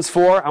say in Romans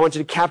 4? I want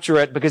you to capture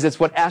it because it's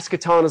what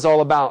Eschaton is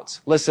all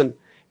about. Listen,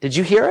 did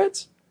you hear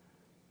it?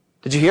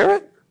 Did you hear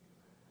it?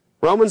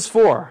 Romans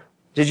 4.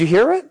 Did you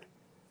hear it?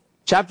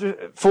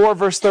 Chapter 4,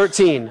 verse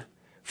 13.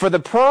 For the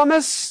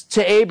promise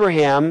to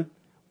Abraham,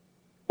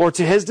 or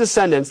to his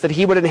descendants, that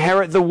he would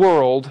inherit the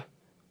world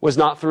was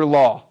not through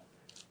law.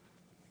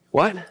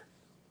 What?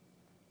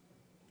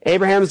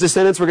 Abraham's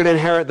descendants were going to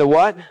inherit the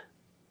what?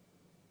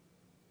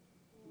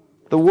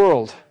 The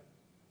world.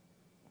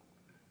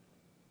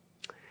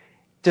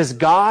 Does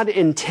God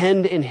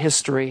intend in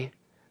history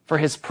for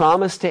his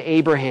promise to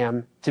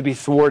Abraham to be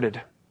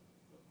thwarted?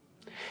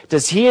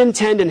 Does he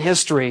intend in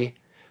history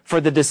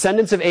for the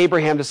descendants of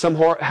Abraham to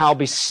somehow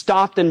be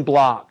stopped and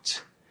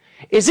blocked?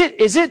 Is it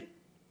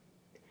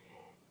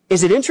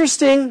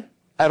interesting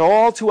at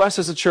all to us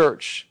as a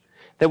church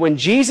that when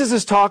Jesus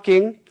is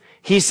talking,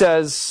 he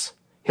says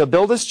he'll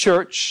build his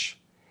church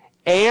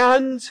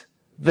and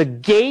the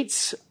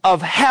gates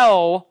of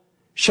hell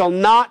shall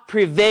not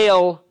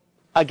prevail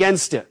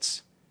against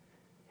it?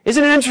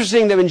 Isn't it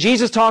interesting that when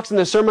Jesus talks in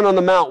the Sermon on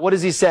the Mount, what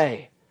does he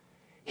say?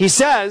 He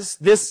says,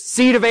 this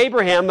seed of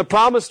Abraham, the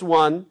promised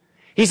one,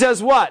 he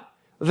says what?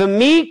 The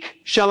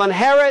meek shall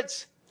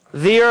inherit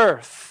the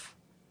earth.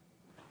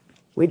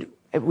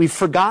 We've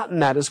forgotten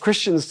that as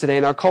Christians today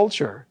in our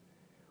culture.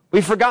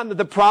 We've forgotten that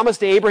the promise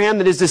to Abraham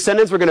that his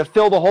descendants were going to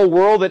fill the whole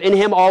world, that in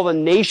him all the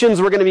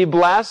nations were going to be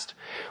blessed.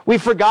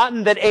 We've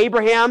forgotten that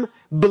Abraham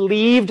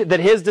believed that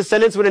his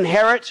descendants would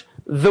inherit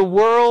the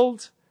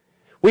world.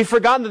 We've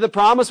forgotten that the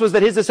promise was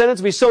that his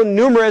descendants would be so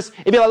numerous,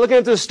 it'd be like looking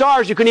at the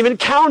stars, you couldn't even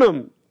count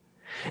them.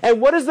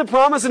 And what is the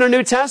promise in the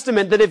New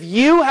Testament? That if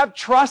you have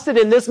trusted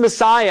in this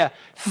Messiah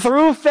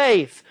through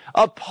faith,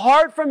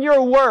 apart from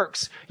your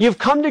works, you've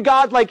come to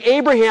God like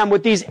Abraham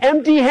with these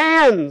empty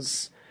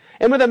hands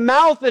and with a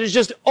mouth that is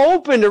just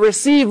open to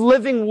receive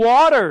living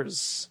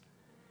waters.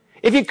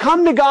 If you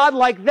come to God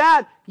like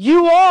that,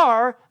 you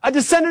are a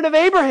descendant of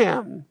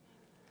Abraham.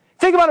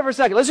 Think about it for a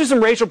second. Let's do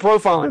some racial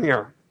profiling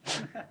here.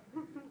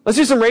 Let's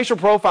do some racial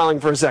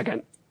profiling for a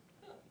second.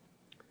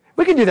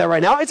 We can do that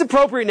right now. It's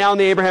appropriate now in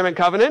the Abrahamic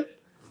covenant.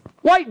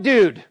 White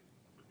dude.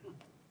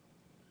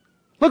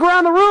 Look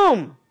around the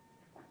room.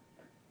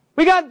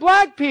 We got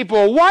black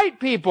people, white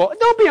people.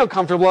 Don't be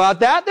uncomfortable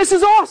about that. This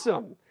is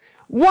awesome.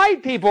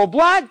 White people,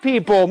 black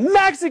people,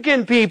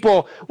 Mexican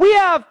people. We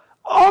have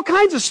all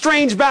kinds of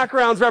strange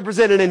backgrounds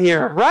represented in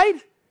here,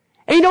 right?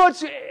 And you know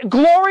what's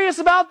glorious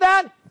about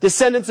that?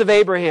 Descendants of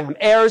Abraham,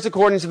 heirs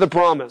according to the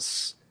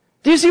promise.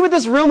 Do you see what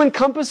this room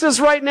encompasses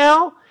right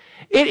now?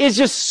 It is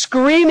just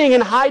screaming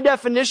in high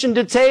definition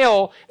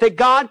detail that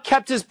God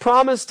kept his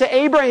promise to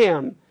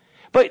Abraham.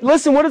 But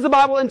listen, what does the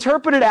Bible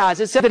interpret it as?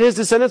 It said that his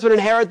descendants would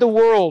inherit the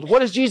world. What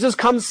does Jesus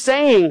come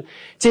saying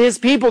to his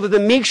people? That the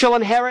meek shall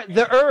inherit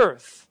the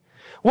earth.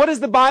 What does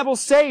the Bible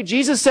say?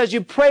 Jesus says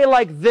you pray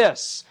like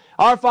this.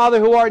 Our Father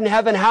who art in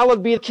heaven,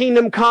 hallowed be the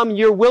kingdom come.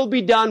 Your will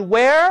be done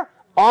where?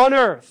 On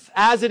earth,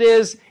 as it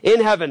is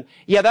in heaven.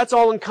 Yeah, that's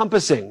all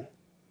encompassing.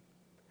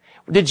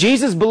 Did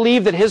Jesus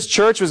believe that his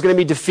church was going to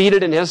be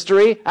defeated in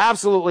history?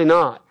 Absolutely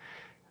not.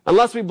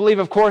 Unless we believe,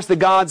 of course, that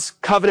God's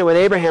covenant with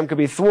Abraham could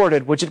be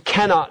thwarted, which it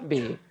cannot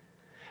be.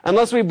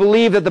 Unless we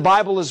believe that the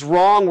Bible is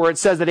wrong where it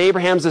says that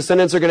Abraham's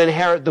descendants are going to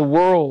inherit the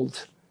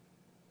world.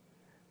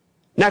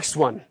 Next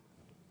one.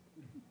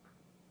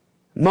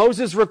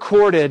 Moses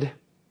recorded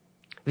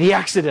the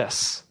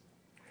Exodus.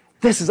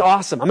 This is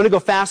awesome. I'm going to go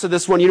fast with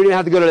this one. You don't even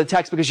have to go to the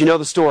text because you know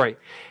the story.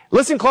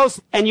 Listen close.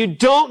 And you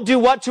don't do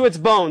what to its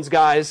bones,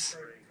 guys?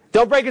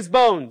 Don't break its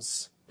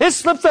bones. This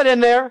slips that in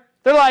there.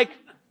 They're like,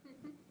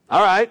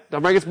 all right,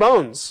 don't break its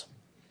bones.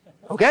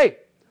 Okay.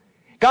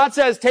 God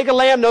says, take a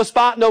lamb, no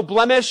spot, no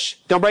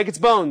blemish. Don't break its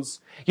bones.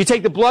 You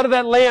take the blood of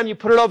that lamb, you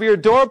put it over your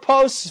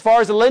doorposts as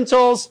far as the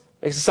lintels,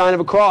 makes a sign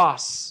of a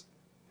cross.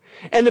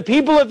 And the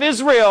people of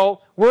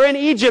Israel were in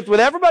Egypt with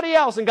everybody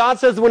else. And God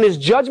says that when his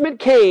judgment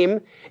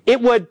came,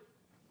 it would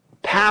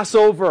pass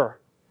over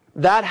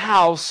that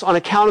house on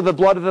account of the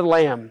blood of the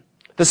lamb,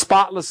 the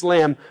spotless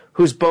lamb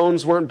whose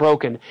bones weren't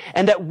broken.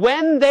 And that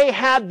when they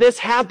had this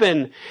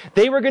happen,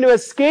 they were going to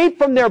escape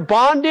from their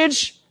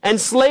bondage and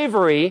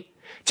slavery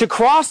to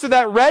cross through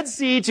that Red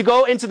Sea to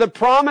go into the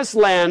promised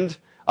land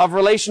of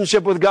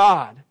relationship with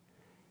God.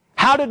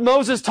 How did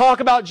Moses talk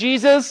about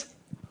Jesus?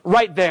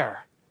 Right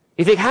there.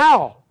 You think,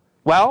 how?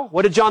 Well,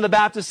 what did John the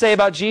Baptist say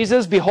about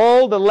Jesus?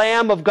 Behold, the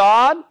Lamb of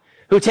God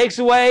who takes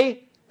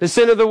away the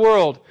sin of the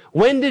world.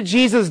 When did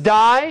Jesus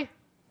die?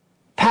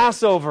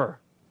 Passover.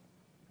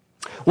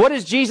 What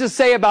does Jesus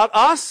say about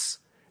us?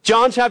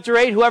 John chapter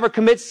 8, whoever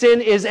commits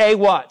sin is a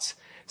what?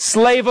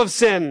 Slave of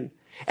sin.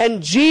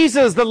 And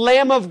Jesus, the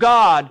Lamb of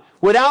God,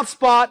 without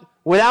spot,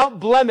 without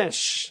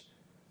blemish,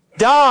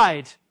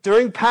 died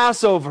during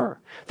Passover.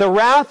 The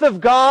wrath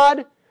of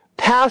God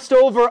passed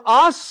over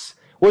us,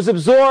 was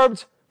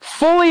absorbed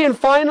fully and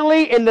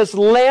finally in this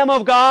Lamb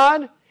of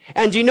God.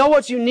 And do you know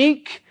what's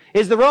unique?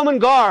 Is the Roman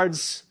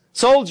guards,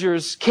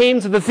 soldiers, came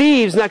to the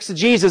thieves next to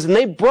Jesus and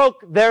they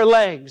broke their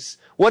legs.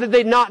 What did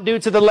they not do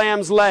to the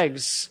Lamb's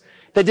legs?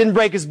 They didn't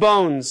break his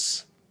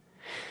bones.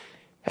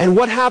 And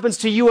what happens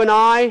to you and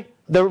I?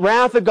 The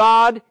wrath of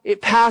God,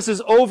 it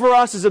passes over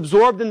us, is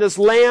absorbed in this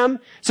Lamb,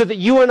 so that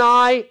you and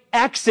I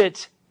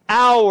exit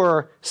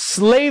our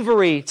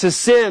slavery to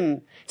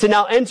sin, to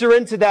now enter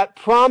into that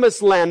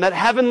promised land, that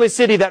heavenly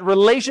city, that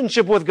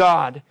relationship with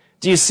God.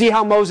 Do you see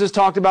how Moses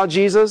talked about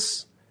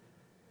Jesus?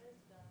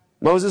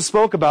 Moses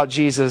spoke about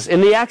Jesus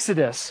in the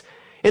Exodus.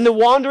 In the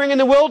wandering in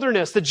the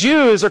wilderness, the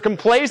Jews are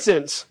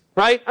complacent,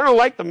 right? I don't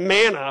like the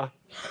manna.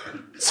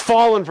 It's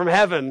fallen from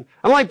heaven.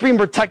 I don't like being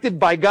protected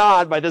by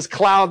God by this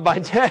cloud by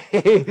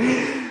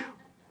day.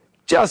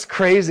 Just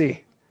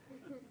crazy.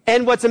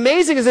 And what's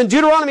amazing is in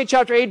Deuteronomy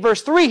chapter 8,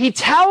 verse 3, he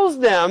tells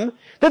them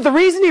that the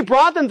reason he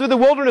brought them through the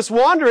wilderness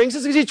wanderings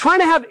is because he's trying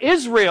to have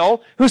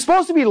Israel, who's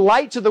supposed to be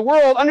light to the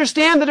world,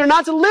 understand that they're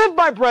not to live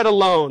by bread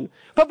alone,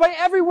 but by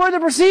every word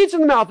that proceeds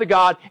from the mouth of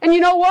God. And you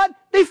know what?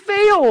 They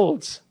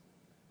failed.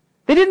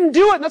 They didn't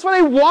do it, and that's why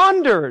they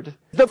wandered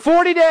the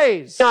 40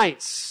 days,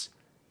 nights.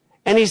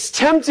 And he's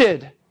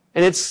tempted,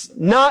 and it's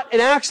not an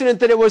accident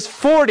that it was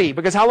 40,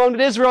 because how long did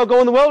Israel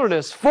go in the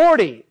wilderness?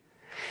 40.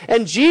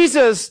 And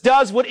Jesus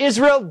does what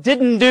Israel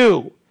didn't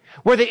do.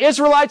 Where the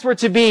Israelites were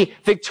to be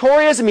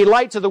victorious and be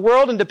light to the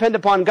world and depend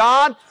upon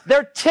God,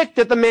 they're ticked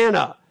at the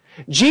manna.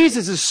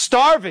 Jesus is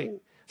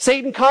starving.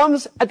 Satan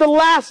comes at the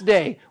last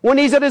day, when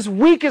he's at his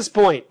weakest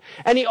point,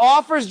 and he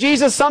offers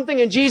Jesus something,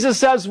 and Jesus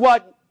says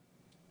what?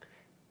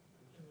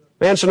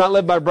 Man shall not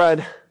live by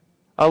bread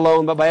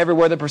alone, but by every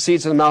word that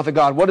proceeds from the mouth of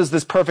God. What does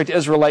this perfect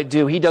Israelite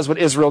do? He does what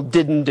Israel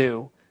didn't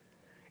do.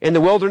 In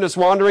the wilderness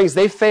wanderings,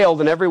 they failed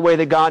in every way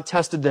that God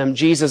tested them.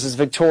 Jesus is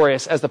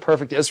victorious as the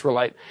perfect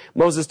Israelite.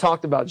 Moses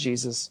talked about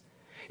Jesus.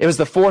 It was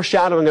the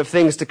foreshadowing of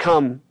things to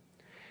come.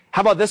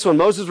 How about this one?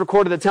 Moses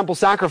recorded the temple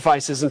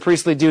sacrifices and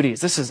priestly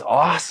duties. This is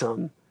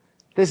awesome.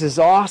 This is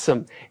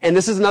awesome. And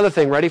this is another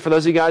thing, ready? For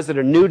those of you guys that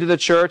are new to the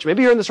church,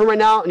 maybe you're in this room right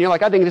now and you're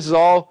like, I think this is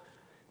all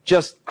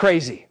just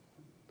crazy.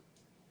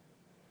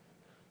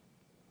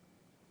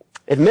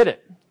 Admit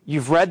it.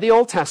 You've read the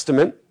Old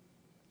Testament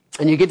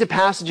and you get to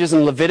passages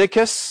in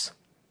Leviticus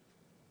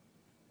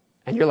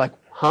and you're like,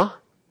 huh?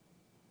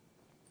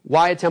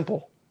 Why a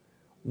temple?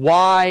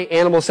 Why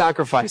animal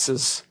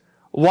sacrifices?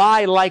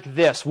 Why like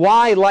this?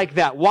 Why like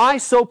that? Why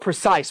so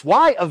precise?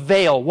 Why a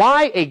veil?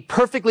 Why a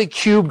perfectly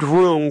cubed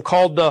room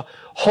called the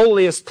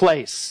holiest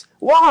place?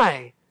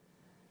 Why?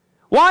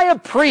 Why a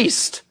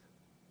priest?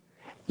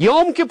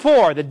 Yom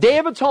Kippur, the Day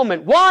of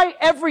Atonement. Why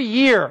every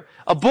year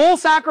a bull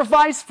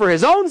sacrifice for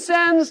his own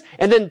sins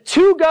and then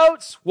 2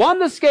 goats, one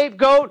the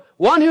scapegoat,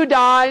 one who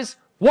dies?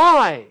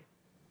 Why?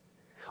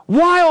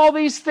 Why all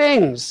these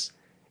things?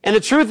 And the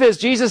truth is,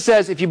 Jesus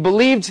says, if you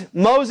believed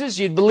Moses,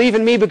 you'd believe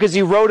in me because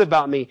he wrote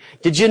about me.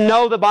 Did you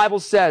know the Bible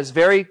says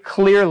very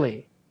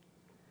clearly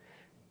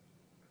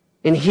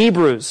in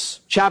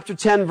Hebrews chapter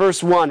 10,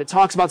 verse 1, it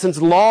talks about since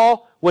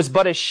law was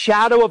but a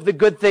shadow of the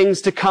good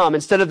things to come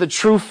instead of the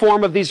true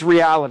form of these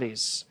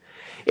realities.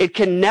 It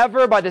can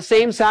never, by the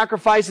same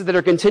sacrifices that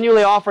are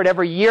continually offered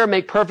every year,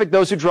 make perfect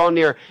those who draw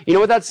near. You know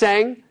what that's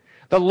saying?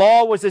 The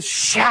law was a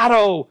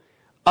shadow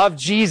of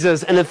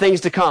Jesus and the things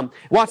to come.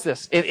 Watch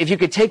this. If you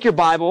could take your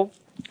Bible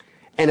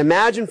and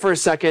imagine for a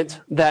second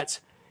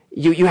that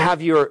you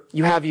have your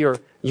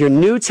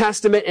New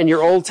Testament and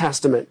your Old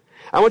Testament.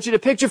 I want you to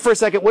picture for a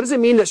second, what does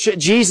it mean that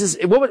Jesus,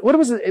 what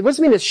does it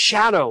mean this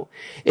shadow?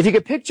 If you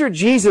could picture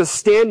Jesus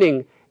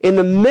standing in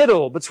the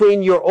middle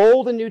between your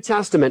Old and New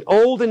Testament,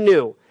 Old and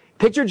New.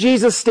 Picture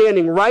Jesus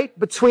standing right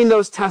between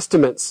those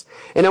testaments.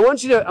 And I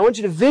want you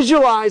to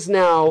visualize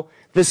now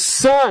the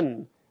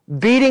sun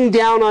beating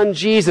down on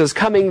Jesus,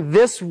 coming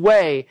this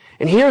way.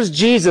 And here's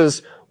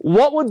Jesus.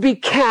 What would be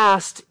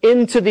cast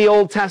into the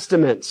Old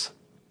Testament?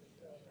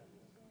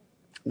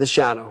 The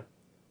shadow.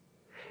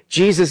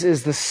 Jesus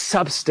is the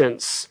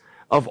substance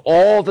of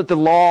all that the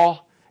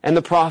law and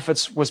the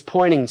prophets was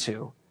pointing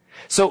to.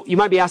 So you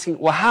might be asking,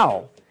 well,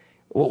 how?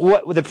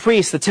 What with the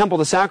priests, the temple,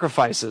 the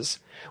sacrifices?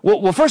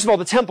 Well, first of all,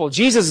 the temple.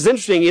 Jesus is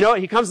interesting. You know,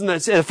 he comes in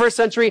the first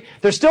century.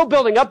 They're still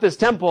building up this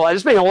temple. They're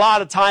spending a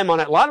lot of time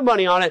on it, a lot of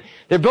money on it.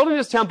 They're building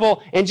this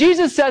temple, and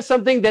Jesus says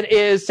something that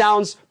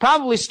sounds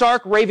probably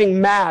stark, raving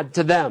mad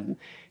to them.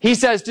 He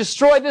says,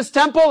 destroy this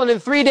temple, and in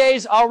 3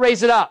 days, I'll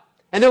raise it up.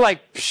 And they're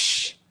like,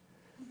 psh.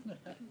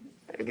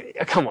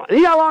 Come on.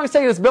 You know how long it's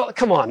taking this build?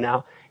 Come on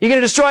now. You're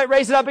going to destroy it,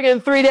 raise it up again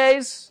in 3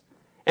 days?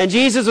 And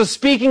Jesus was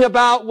speaking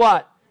about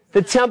what?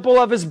 The temple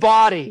of his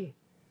body.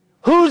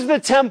 Who's the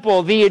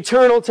temple? The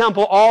eternal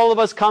temple all of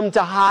us come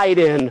to hide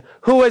in.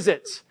 Who is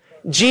it?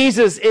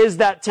 Jesus is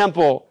that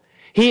temple.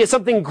 He is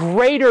something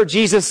greater,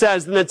 Jesus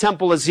says, than the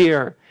temple is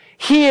here.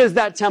 He is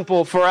that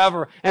temple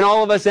forever, and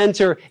all of us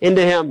enter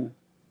into him.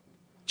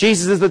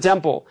 Jesus is the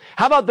temple.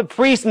 How about the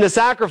priests and the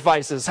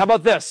sacrifices? How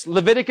about this?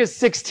 Leviticus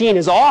 16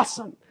 is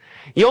awesome.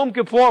 Yom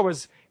Kippur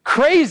was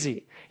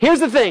crazy. Here's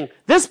the thing.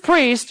 This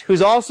priest,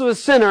 who's also a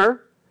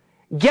sinner,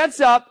 gets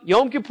up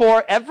Yom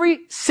Kippur every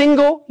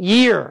single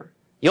year.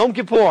 Yom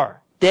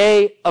Kippur,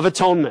 Day of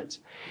Atonement.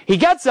 He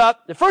gets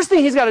up. The first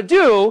thing he's got to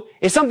do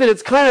is something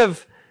that's kind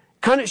of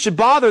should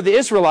bother the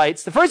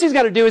Israelites. The first thing he's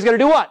got to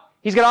do what?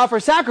 He's got to offer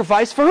a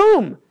sacrifice for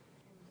whom?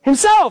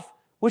 Himself,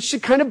 which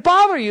should kind of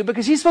bother you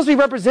because he's supposed to be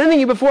representing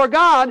you before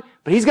God,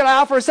 but he's got to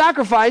offer a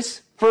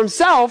sacrifice for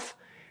himself.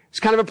 It's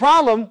kind of a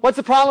problem. What's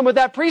the problem with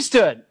that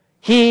priesthood?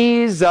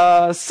 He's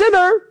a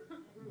sinner.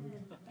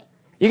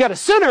 You got a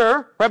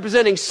sinner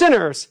representing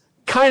sinners.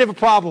 Kind of a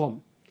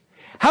problem.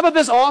 How about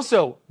this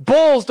also?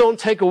 Bulls don't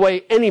take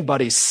away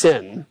anybody's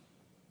sin.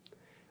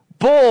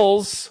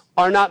 Bulls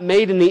are not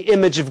made in the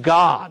image of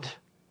God.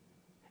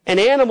 An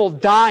animal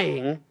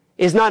dying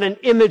is not an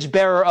image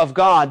bearer of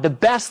God. The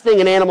best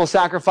thing an animal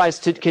sacrifice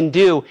can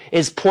do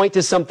is point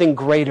to something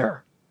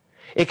greater.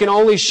 It can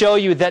only show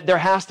you that there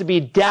has to be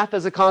death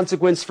as a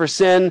consequence for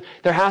sin.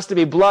 There has to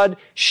be blood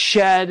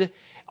shed.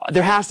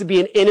 There has to be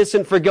an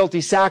innocent for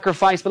guilty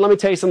sacrifice. But let me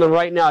tell you something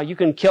right now. You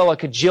can kill a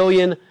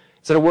cajillion.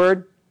 Is that a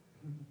word?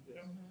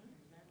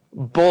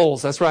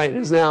 Bulls. That's right. It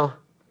is now.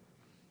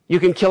 You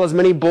can kill as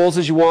many bulls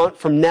as you want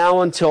from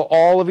now until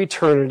all of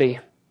eternity.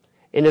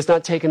 And it's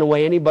not taking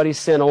away anybody's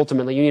sin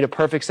ultimately. You need a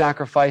perfect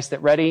sacrifice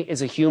that ready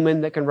is a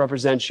human that can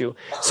represent you.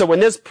 So when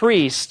this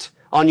priest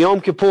on Yom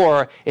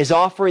Kippur is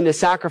offering the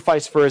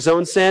sacrifice for his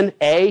own sin,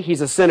 A,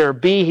 he's a sinner.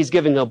 B, he's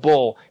giving a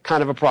bull.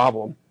 Kind of a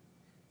problem.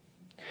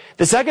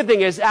 The second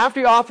thing is,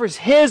 after he offers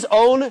his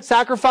own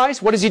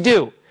sacrifice, what does he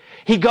do?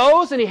 He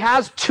goes and he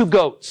has 2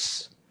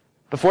 goats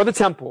before the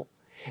temple.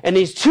 And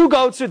these 2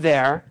 goats are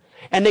there,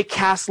 and they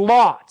cast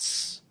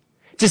lots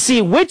to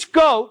see which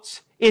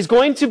goat is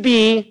going to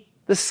be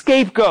the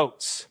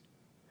scapegoat,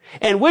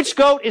 and which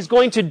goat is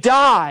going to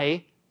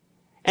die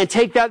and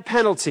take that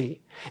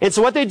penalty. And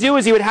so what they do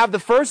is he would have the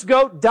first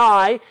goat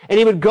die, and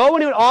he would go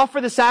and he would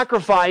offer the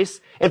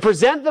sacrifice and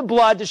present the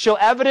blood to show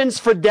evidence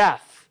for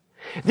death.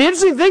 The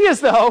interesting thing is,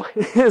 though,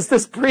 is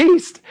this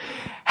priest,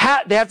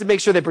 they have to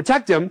make sure they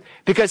protect him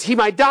because he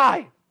might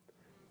die.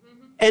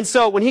 And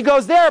so when he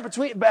goes there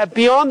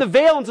beyond the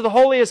veil into the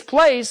holiest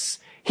place,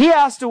 he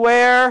has to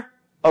wear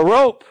a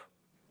rope.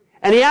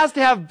 And he has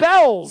to have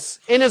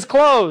bells in his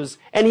clothes.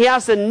 And he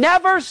has to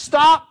never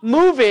stop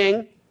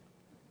moving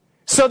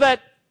so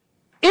that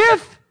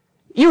if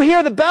you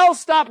hear the bells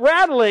stop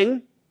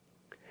rattling,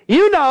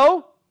 you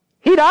know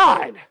he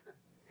died.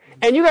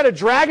 And you got to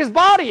drag his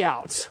body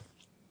out.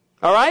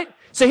 All right?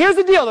 So here's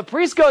the deal. The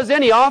priest goes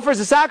in, he offers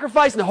a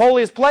sacrifice in the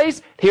holiest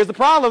place. Here's the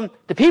problem.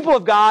 The people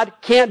of God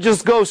can't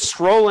just go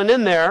strolling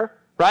in there,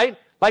 right?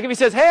 Like if he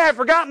says, hey, I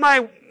forgot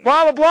my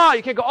blah, blah, blah.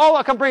 You can't go, oh,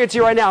 I'll come bring it to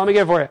you right now. Let me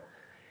get it for you.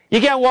 You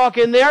can't walk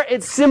in there.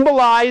 It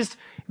symbolized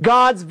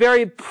God's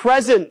very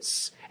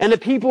presence. And the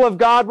people of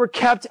God were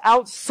kept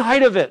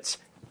outside of it.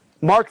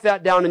 Mark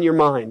that down in your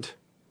mind.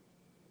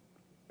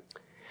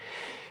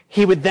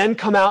 He would then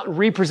come out and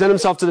represent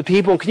himself to the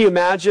people. And can you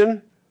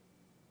imagine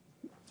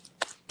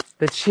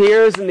the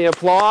cheers and the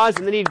applause?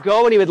 And then he'd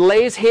go and he would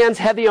lay his hands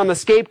heavy on the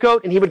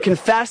scapegoat and he would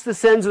confess the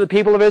sins of the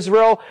people of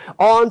Israel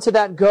onto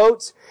that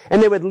goat.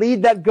 And they would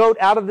lead that goat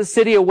out of the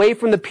city away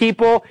from the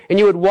people. And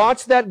you would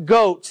watch that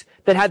goat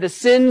that had the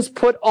sins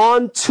put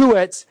onto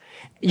it.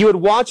 You would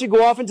watch it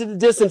go off into the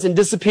distance and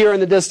disappear in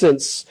the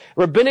distance.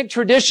 Rabbinic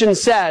tradition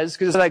says,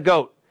 because of that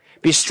goat,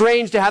 it'd be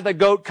strange to have that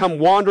goat come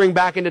wandering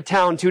back into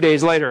town 2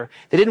 days later.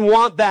 They didn't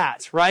want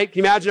that, right? Can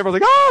you imagine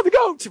everyone's like, oh, the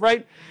goat,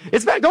 right?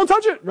 It's bad, don't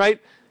touch it, right?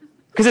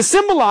 Because it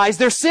symbolized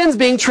their sins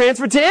being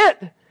transferred to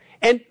it.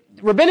 And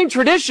rabbinic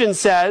tradition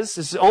says,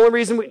 this is the only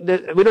reason we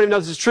don't even know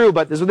this is true,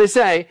 but this is what they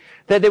say,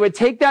 that they would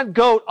take that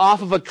goat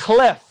off of a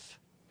cliff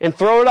and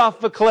throw it off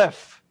of a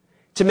cliff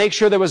to make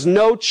sure there was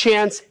no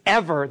chance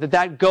ever that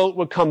that goat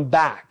would come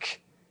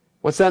back.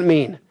 What's that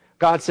mean?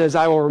 God says,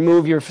 I will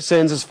remove your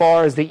sins as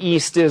far as the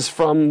east is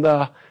from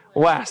the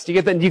west. You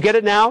get that? Do you get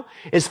it now?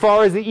 As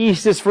far as the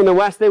east is from the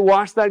west, they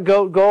watch that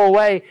goat go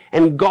away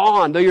and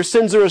gone. Though your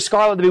sins are as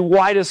scarlet, they'll be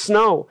white as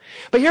snow.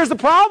 But here's the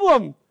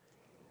problem.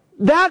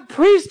 That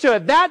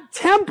priesthood, that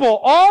temple,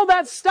 all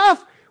that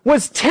stuff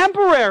was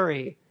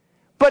temporary.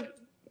 But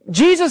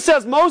Jesus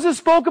says, Moses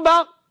spoke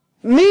about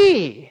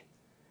me.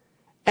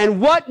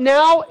 And what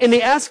now in the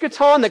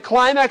Eschaton, the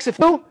climax of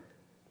who?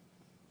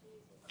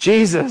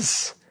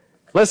 Jesus.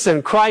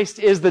 Listen, Christ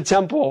is the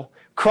temple.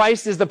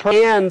 Christ is the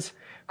and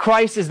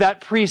Christ is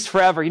that priest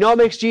forever. You know what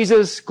makes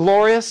Jesus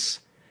glorious?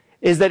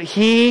 Is that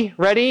he,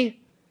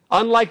 ready?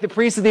 Unlike the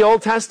priests of the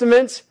Old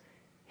Testament,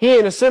 he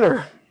ain't a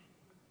sinner.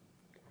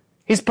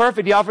 He's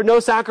perfect. He offered no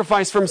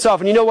sacrifice for himself.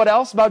 And you know what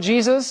else about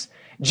Jesus?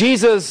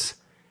 Jesus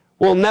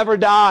will never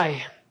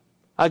die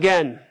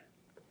again.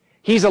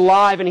 He's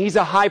alive and he's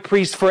a high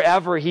priest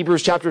forever.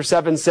 Hebrews chapter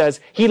 7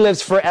 says he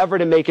lives forever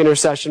to make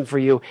intercession for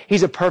you.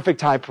 He's a perfect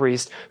high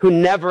priest who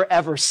never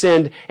ever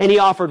sinned. And he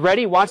offered,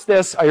 ready? Watch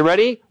this. Are you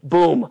ready?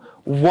 Boom.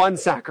 One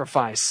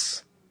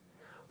sacrifice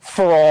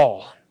for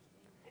all.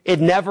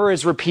 It never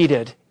is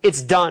repeated.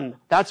 It's done.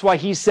 That's why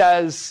he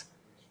says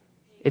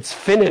it's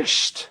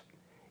finished.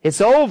 It's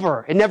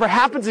over. It never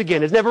happens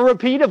again. It's never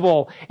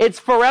repeatable. It's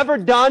forever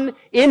done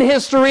in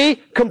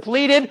history,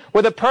 completed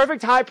with a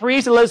perfect high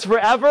priest that lives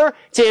forever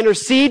to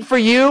intercede for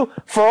you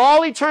for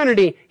all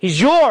eternity.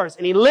 He's yours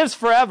and he lives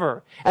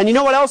forever. And you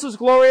know what else was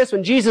glorious?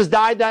 When Jesus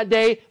died that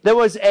day, there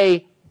was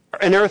an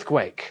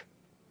earthquake.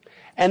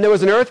 And there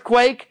was an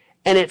earthquake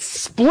and it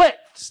split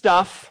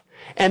stuff.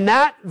 And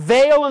that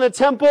veil in the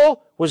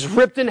temple was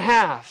ripped in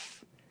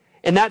half.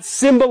 And that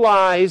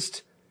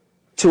symbolized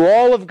to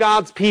all of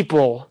God's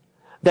people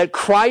that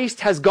Christ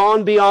has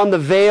gone beyond the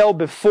veil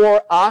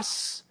before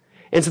us.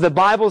 And so the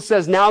Bible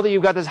says now that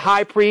you've got this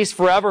high priest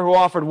forever who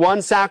offered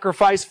one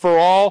sacrifice for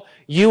all,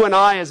 you and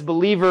I as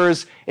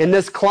believers in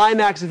this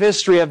climax of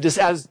history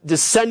as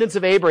descendants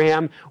of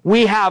Abraham,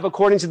 we have,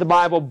 according to the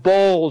Bible,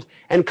 bold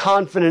and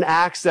confident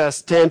access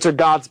to enter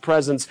God's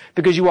presence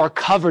because you are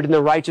covered in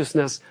the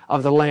righteousness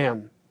of the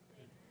Lamb.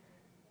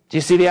 Do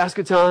you see the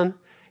Eschaton?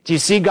 Do you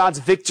see God's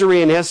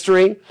victory in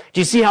history?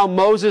 Do you see how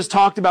Moses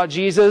talked about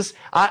Jesus?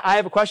 I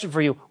have a question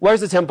for you. Where's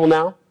the temple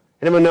now?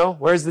 Anyone know?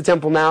 Where's the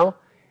temple now?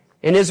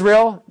 In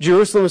Israel,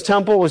 Jerusalem's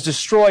temple was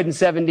destroyed in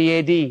 70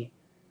 AD.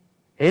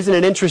 Isn't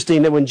it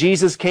interesting that when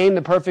Jesus came,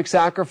 the perfect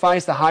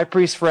sacrifice, the high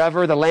priest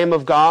forever, the Lamb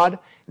of God,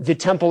 the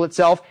temple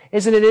itself,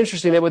 isn't it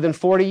interesting that within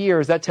 40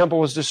 years that temple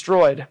was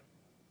destroyed?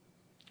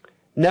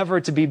 Never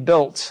to be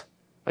built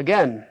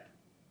again.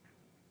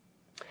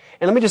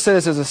 And let me just say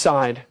this as a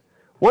side.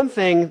 One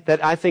thing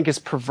that I think is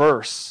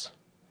perverse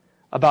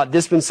about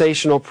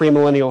dispensational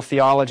premillennial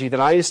theology that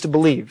I used to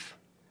believe,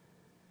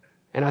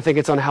 and I think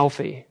it's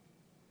unhealthy,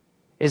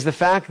 is the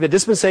fact that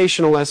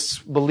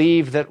dispensationalists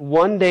believe that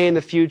one day in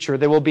the future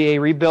there will be a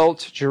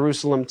rebuilt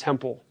Jerusalem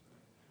temple.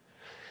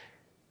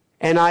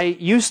 And I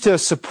used to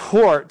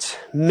support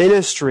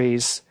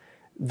ministries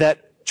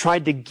that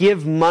tried to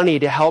give money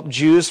to help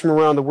Jews from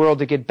around the world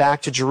to get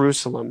back to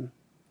Jerusalem.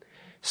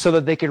 so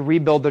that they could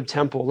rebuild their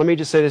temple. Let me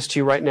just say this to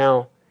you right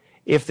now.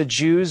 If the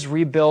Jews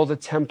rebuild a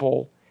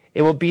temple,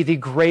 it will be the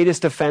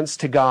greatest offense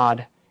to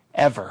God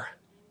ever.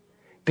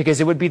 Because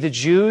it would be the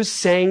Jews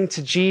saying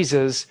to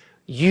Jesus,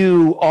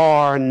 you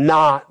are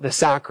not the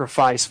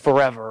sacrifice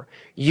forever.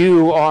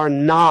 You are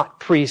not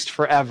priest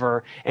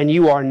forever. And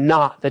you are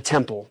not the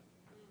temple.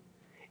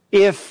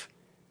 If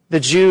the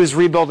Jews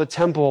rebuild a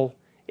temple,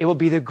 it will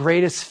be the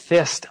greatest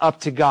fist up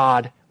to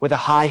God with a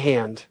high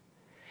hand.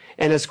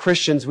 And as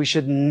Christians, we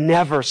should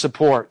never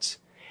support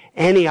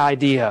any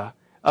idea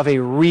of a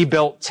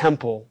rebuilt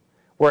temple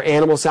where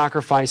animal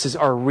sacrifices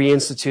are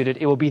reinstituted.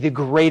 It will be the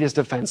greatest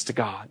offense to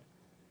God.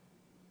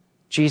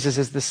 Jesus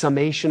is the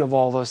summation of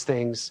all those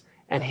things,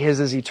 and his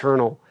is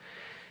eternal.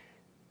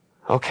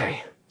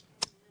 Okay.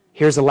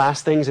 Here's the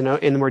last things, and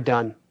then we're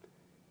done.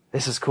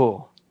 This is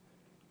cool.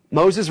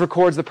 Moses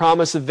records the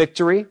promise of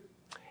victory.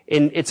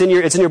 It's in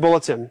your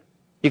bulletin.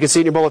 You can see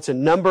it in your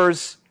bulletin.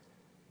 Numbers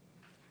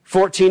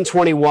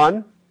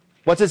 14:21.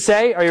 What's it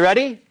say? Are you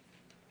ready?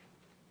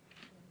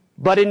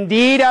 But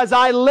indeed, as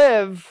I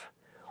live,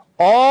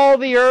 all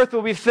the earth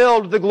will be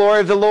filled with the glory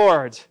of the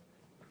Lord.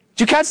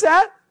 Did you catch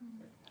that?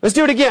 Let's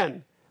do it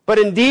again. But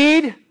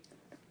indeed,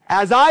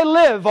 as I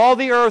live, all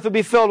the earth will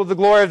be filled with the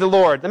glory of the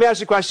Lord. Let me ask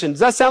you a question.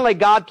 Does that sound like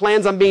God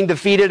plans on being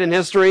defeated in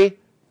history?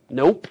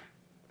 Nope.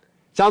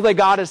 It sounds like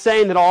God is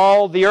saying that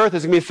all the earth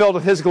is going to be filled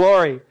with his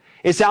glory.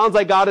 It sounds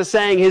like God is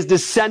saying his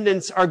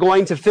descendants are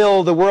going to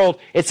fill the world.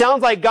 It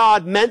sounds like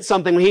God meant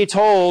something when he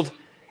told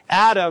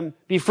Adam,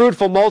 be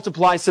fruitful,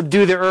 multiply,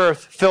 subdue the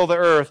earth, fill the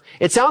earth.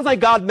 It sounds like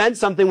God meant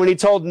something when he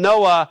told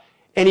Noah,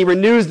 and he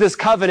renews this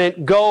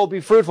covenant, go, be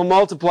fruitful,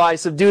 multiply,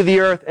 subdue the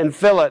earth, and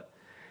fill it.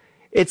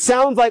 It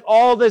sounds like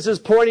all this is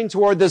pointing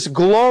toward this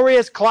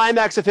glorious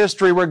climax of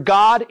history where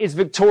God is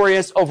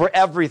victorious over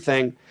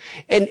everything.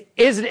 And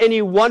isn't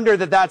any wonder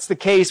that that's the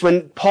case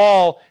when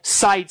Paul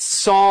cites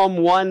Psalm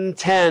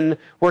 110,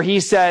 where he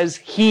says,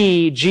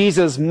 he,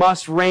 Jesus,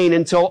 must reign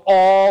until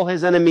all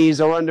his enemies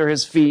are under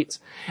his feet.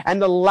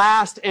 And the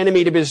last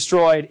enemy to be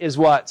destroyed is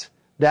what?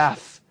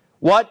 Death.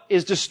 What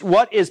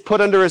is put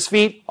under his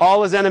feet?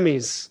 All his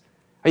enemies.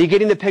 Are you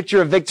getting the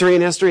picture of victory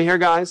in history here,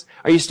 guys?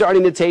 Are you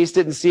starting to taste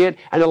it and see it?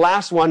 And the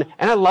last one,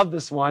 and I love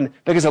this one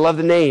because I love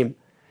the name.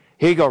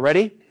 Here you go.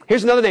 Ready?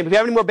 Here's another name. If you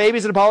have any more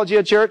babies at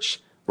Apologia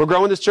Church, we're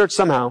growing this church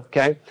somehow,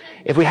 okay?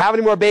 If we have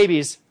any more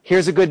babies,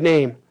 here's a good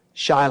name.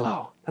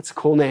 Shiloh. That's a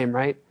cool name,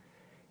 right?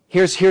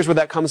 Here's where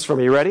that comes from.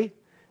 Are you ready?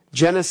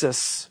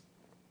 Genesis.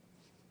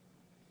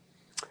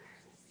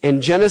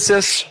 In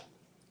Genesis,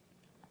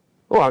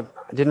 I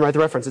didn't write the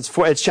reference.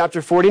 It's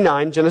chapter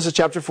 49, Genesis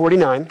chapter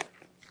 49.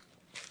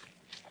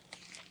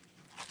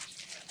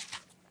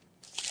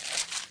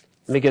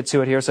 Let me get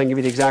to it here so I can give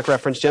you the exact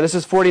reference.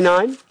 Genesis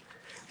 49.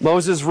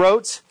 Moses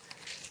wrote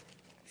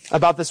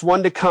about this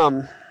one to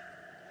come.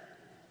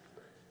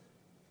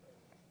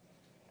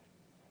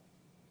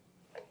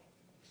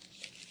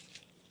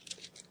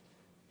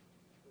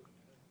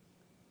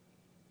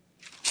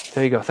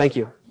 There you go. Thank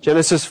you.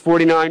 Genesis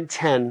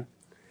 49:10.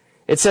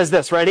 It says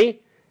this.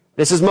 Ready?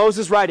 This is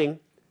Moses writing.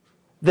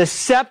 The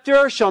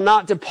scepter shall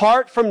not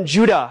depart from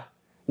Judah,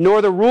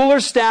 nor the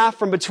ruler's staff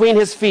from between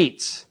his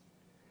feet,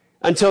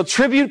 until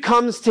tribute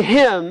comes to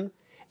him,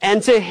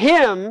 and to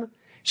him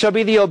shall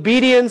be the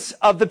obedience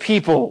of the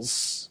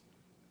peoples.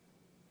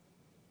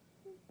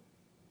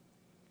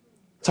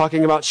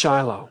 Talking about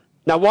Shiloh.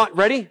 Now what?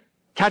 Ready?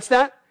 Catch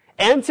that?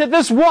 And to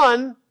this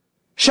one,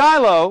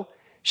 Shiloh,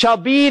 shall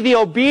be the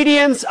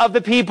obedience of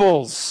the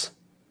peoples.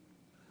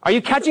 Are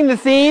you catching the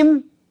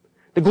theme?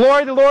 The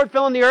glory of the Lord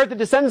filling the earth, the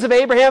descendants of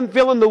Abraham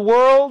filling the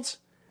world.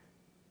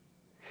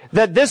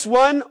 That this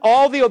one,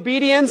 all the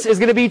obedience is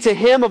going to be to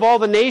him of all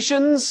the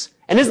nations.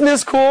 And isn't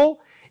this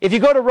cool? If you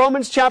go to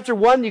Romans chapter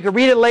 1, you can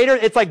read it later.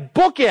 It's like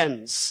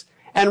bookends.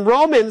 And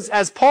Romans,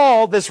 as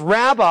Paul, this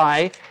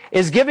rabbi,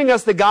 is giving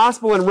us the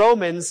gospel in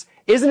Romans,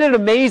 isn't it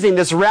amazing?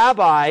 This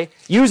rabbi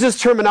uses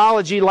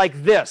terminology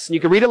like this. And you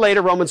can read it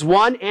later, Romans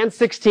 1 and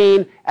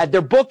 16, at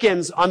their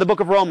bookends on the book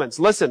of Romans.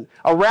 Listen,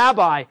 a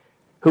rabbi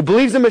who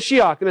believes in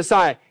Mashiach, the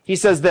Messiah, he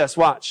says this,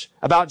 watch,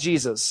 about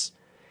Jesus.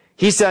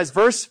 He says,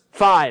 verse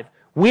 5,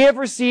 we have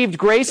received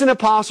grace and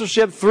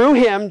apostleship through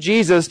him,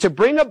 Jesus, to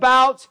bring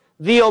about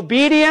the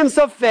obedience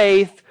of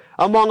faith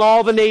among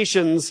all the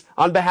nations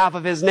on behalf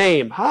of his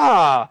name.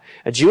 A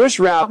Jewish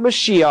rabbi,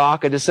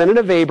 Mashiach, a descendant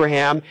of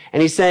Abraham,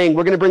 and he's saying,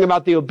 we're going to bring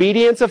about the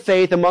obedience of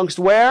faith amongst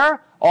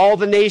where? All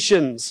the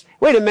nations.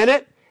 Wait a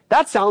minute.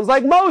 That sounds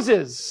like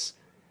Moses.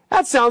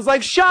 That sounds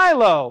like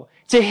Shiloh.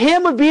 To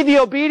him would be the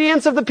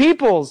obedience of the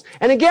peoples.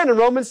 And again, in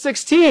Romans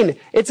 16,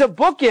 it's a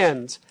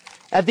bookend.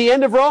 At the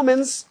end of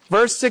Romans,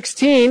 chapter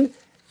 16,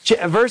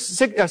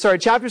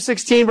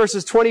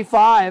 verses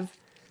 25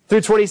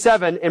 through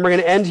 27, and we're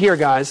going to end here,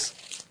 guys.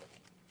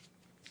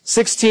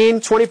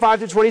 16, 25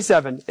 through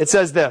 27, it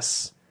says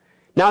this.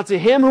 Now to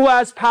him who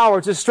has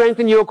power to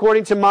strengthen you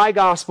according to my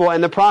gospel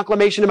and the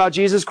proclamation about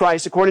Jesus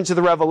Christ according to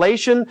the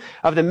revelation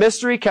of the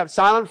mystery kept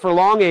silent for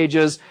long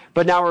ages,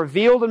 but now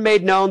revealed and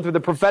made known through the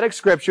prophetic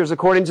scriptures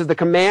according to the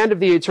command of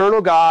the eternal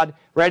God.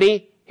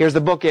 Ready? Here's the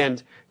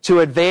bookend. To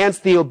advance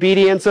the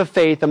obedience of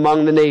faith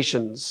among the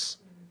nations.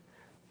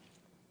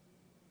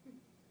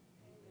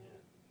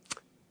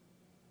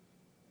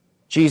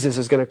 Jesus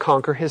is going to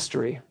conquer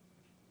history.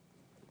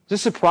 Does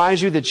it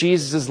surprise you that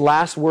Jesus'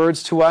 last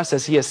words to us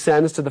as he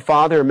ascends to the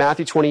Father in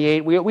Matthew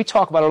 28, we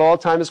talk about it all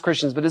the time as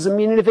Christians, but does it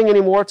mean anything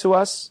anymore to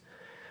us?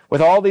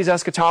 With all these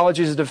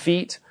eschatologies of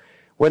defeat,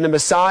 when the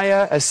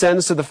Messiah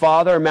ascends to the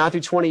Father in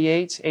Matthew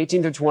 28,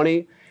 18 through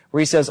 20, where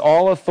he says,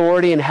 all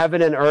authority in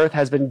heaven and earth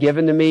has been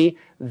given to me,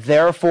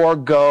 therefore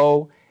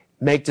go,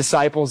 make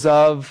disciples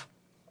of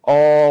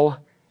all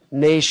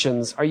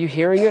nations. Are you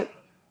hearing it?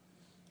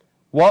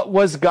 What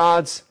was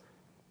God's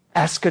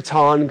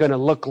Eschaton going to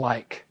look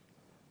like?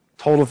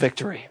 Total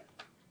victory.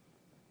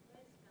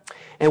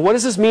 And what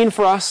does this mean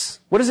for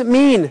us? What does it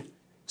mean?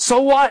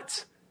 So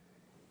what?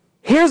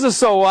 Here's a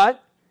so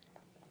what.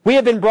 We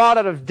have been brought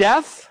out of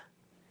death.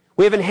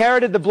 We have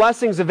inherited the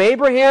blessings of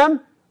Abraham.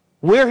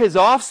 We're his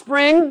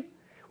offspring.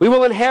 We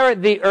will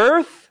inherit the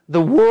earth,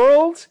 the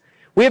world.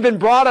 We have been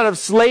brought out of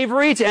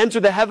slavery to enter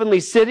the heavenly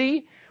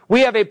city. We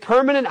have a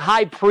permanent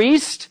high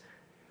priest.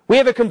 We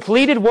have a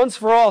completed once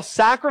for all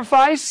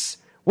sacrifice.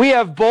 We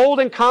have bold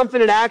and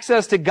confident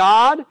access to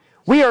God.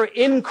 We are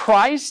in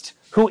Christ,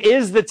 who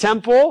is the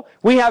temple.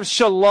 We have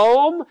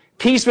shalom,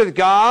 peace with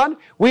God.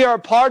 We are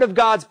part of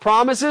God's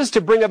promises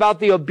to bring about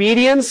the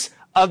obedience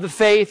of the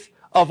faith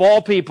of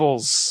all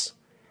peoples.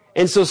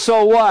 And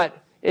so what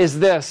is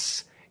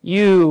this?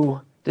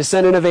 You,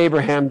 descendant of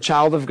Abraham,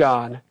 child of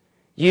God,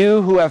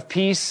 you who have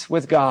peace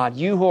with God,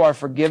 you who are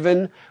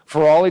forgiven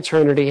for all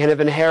eternity and have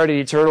inherited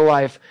eternal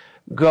life,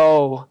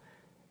 go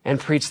and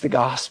preach the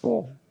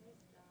gospel.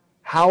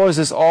 How is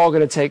this all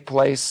going to take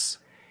place?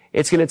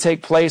 It's going to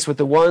take place with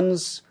the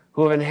ones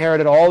who have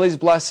inherited all these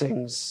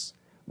blessings,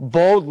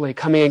 boldly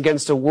coming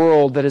against a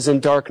world that is in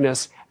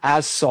darkness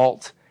as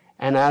salt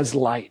and as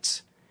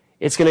light.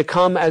 It's going to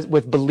come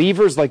with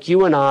believers like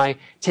you and I,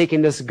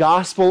 taking this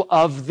gospel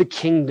of the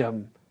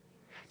kingdom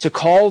to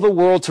call the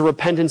world to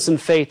repentance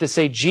and faith, to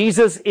say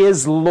Jesus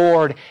is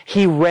Lord.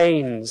 He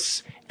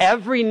reigns.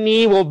 Every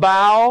knee will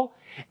bow.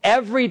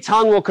 Every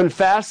tongue will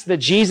confess that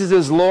Jesus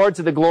is Lord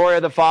to the glory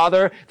of the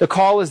Father. The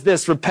call is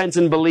this: repent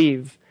and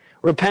believe.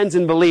 Repent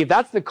and believe.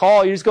 That's the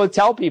call. You just go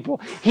tell people.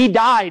 He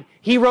died.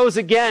 He rose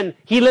again.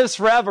 He lives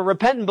forever.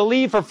 Repent and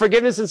believe for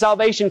forgiveness and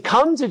salvation.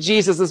 Come to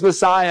Jesus as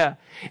Messiah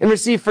and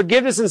receive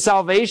forgiveness and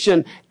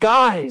salvation.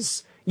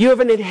 Guys, you have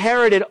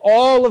inherited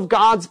all of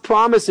God's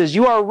promises.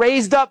 You are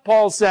raised up,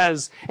 Paul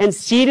says, and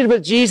seated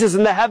with Jesus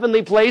in the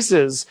heavenly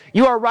places.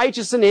 You are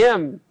righteous in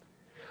Him.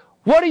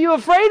 What are you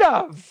afraid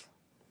of?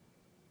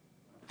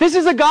 This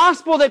is a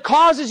gospel that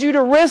causes you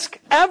to risk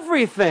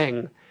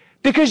everything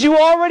because you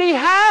already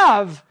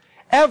have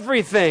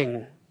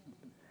everything.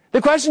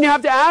 The question you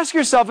have to ask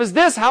yourself is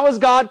this: how is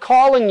God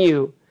calling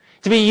you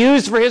to be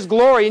used for His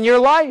glory in your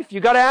life?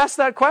 You've got to ask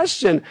that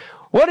question.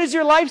 What is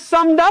your life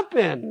summed up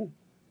in?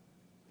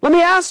 Let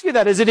me ask you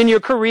that. Is it in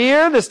your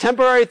career, this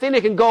temporary thing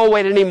that can go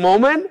away at any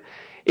moment?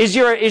 Is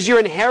your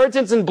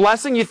inheritance and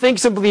blessing, you think,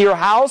 simply your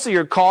house or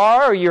your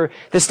car or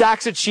the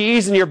stacks of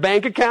cheese in your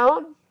bank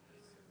account?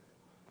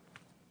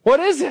 What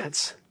is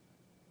it?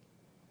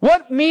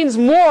 What means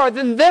more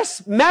than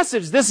this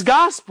message, this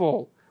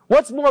gospel?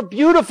 What's more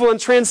beautiful and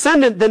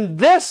transcendent than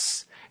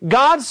this?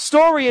 God's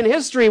story in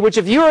history, which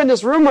if you're in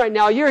this room right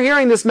now, you're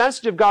hearing this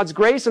message of God's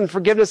grace and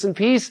forgiveness and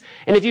peace.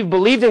 And if you've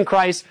believed in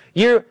Christ,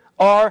 you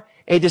are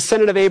a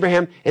descendant of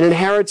Abraham, an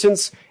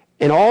inheritance,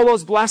 and all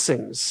those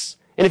blessings.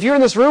 And if you're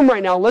in this room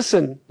right now,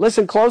 listen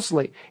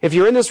closely. If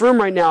you're in this room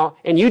right now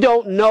and you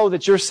don't know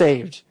that you're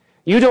saved,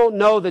 you don't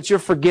know that you're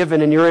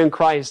forgiven and you're in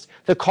Christ,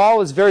 the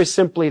call is very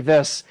simply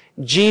this: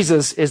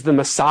 Jesus is the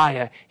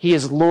Messiah. He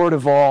is Lord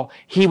of all.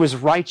 He was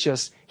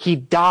righteous. He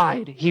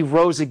died. He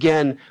rose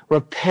again.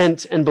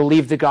 Repent and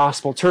believe the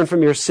gospel. Turn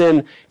from your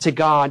sin to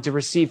God to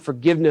receive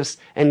forgiveness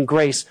and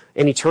grace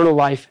and eternal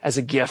life as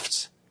a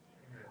gift.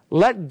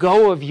 Let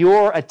go of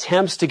your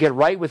attempts to get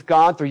right with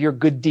God through your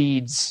good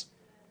deeds.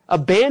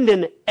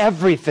 Abandon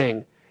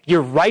everything.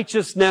 Your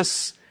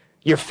righteousness,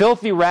 your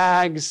filthy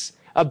rags.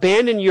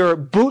 Abandon your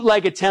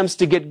bootleg attempts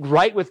to get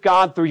right with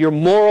God through your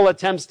moral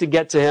attempts to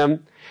get to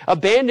Him.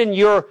 Abandon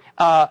your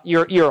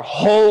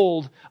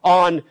hold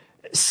on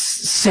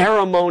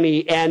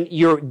ceremony and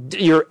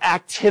your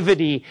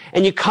activity,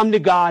 and you come to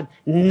God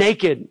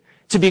naked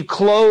to be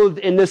clothed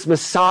in this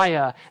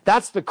Messiah.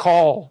 That's the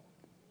call.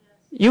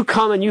 You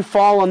come and you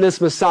fall on this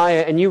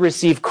Messiah and you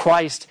receive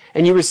Christ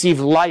and you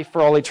receive life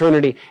for all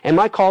eternity. And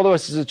my call to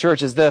us as a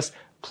church is this: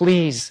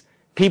 please,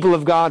 people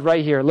of God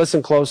right here,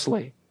 listen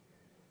closely.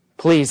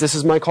 Please, this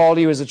is my call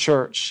to you as a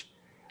church.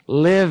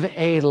 Live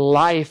a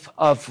life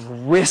of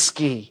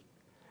risky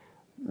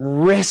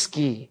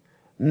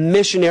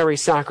missionary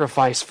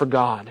sacrifice for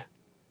God.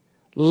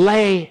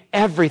 Lay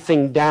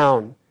everything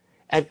down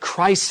at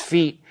Christ's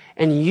feet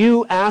and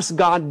you ask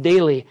God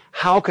daily,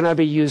 how can I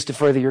be used to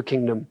further your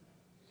kingdom?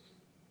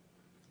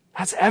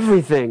 That's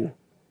everything.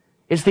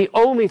 It's the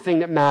only thing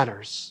that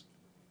matters.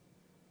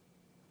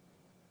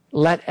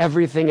 Let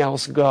everything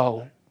else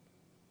go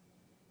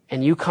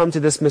and you come to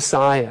this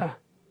Messiah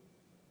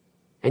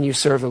and you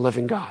serve the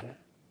living God.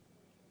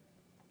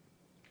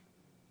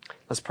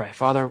 Let's pray.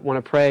 Father, I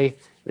want to pray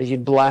that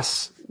you'd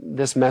bless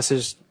this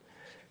message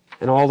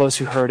and all those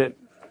who heard it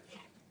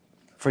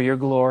for your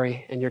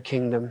glory and your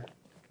kingdom.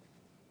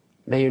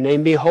 May your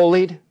name be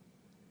holied.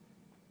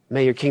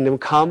 May your kingdom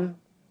come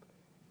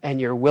and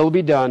your will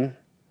be done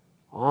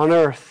on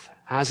earth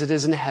as it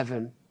is in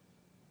heaven.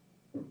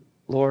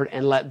 Lord,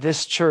 and let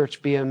this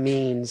church be a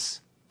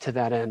means to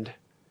that end.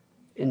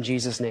 In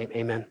Jesus' name,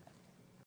 amen.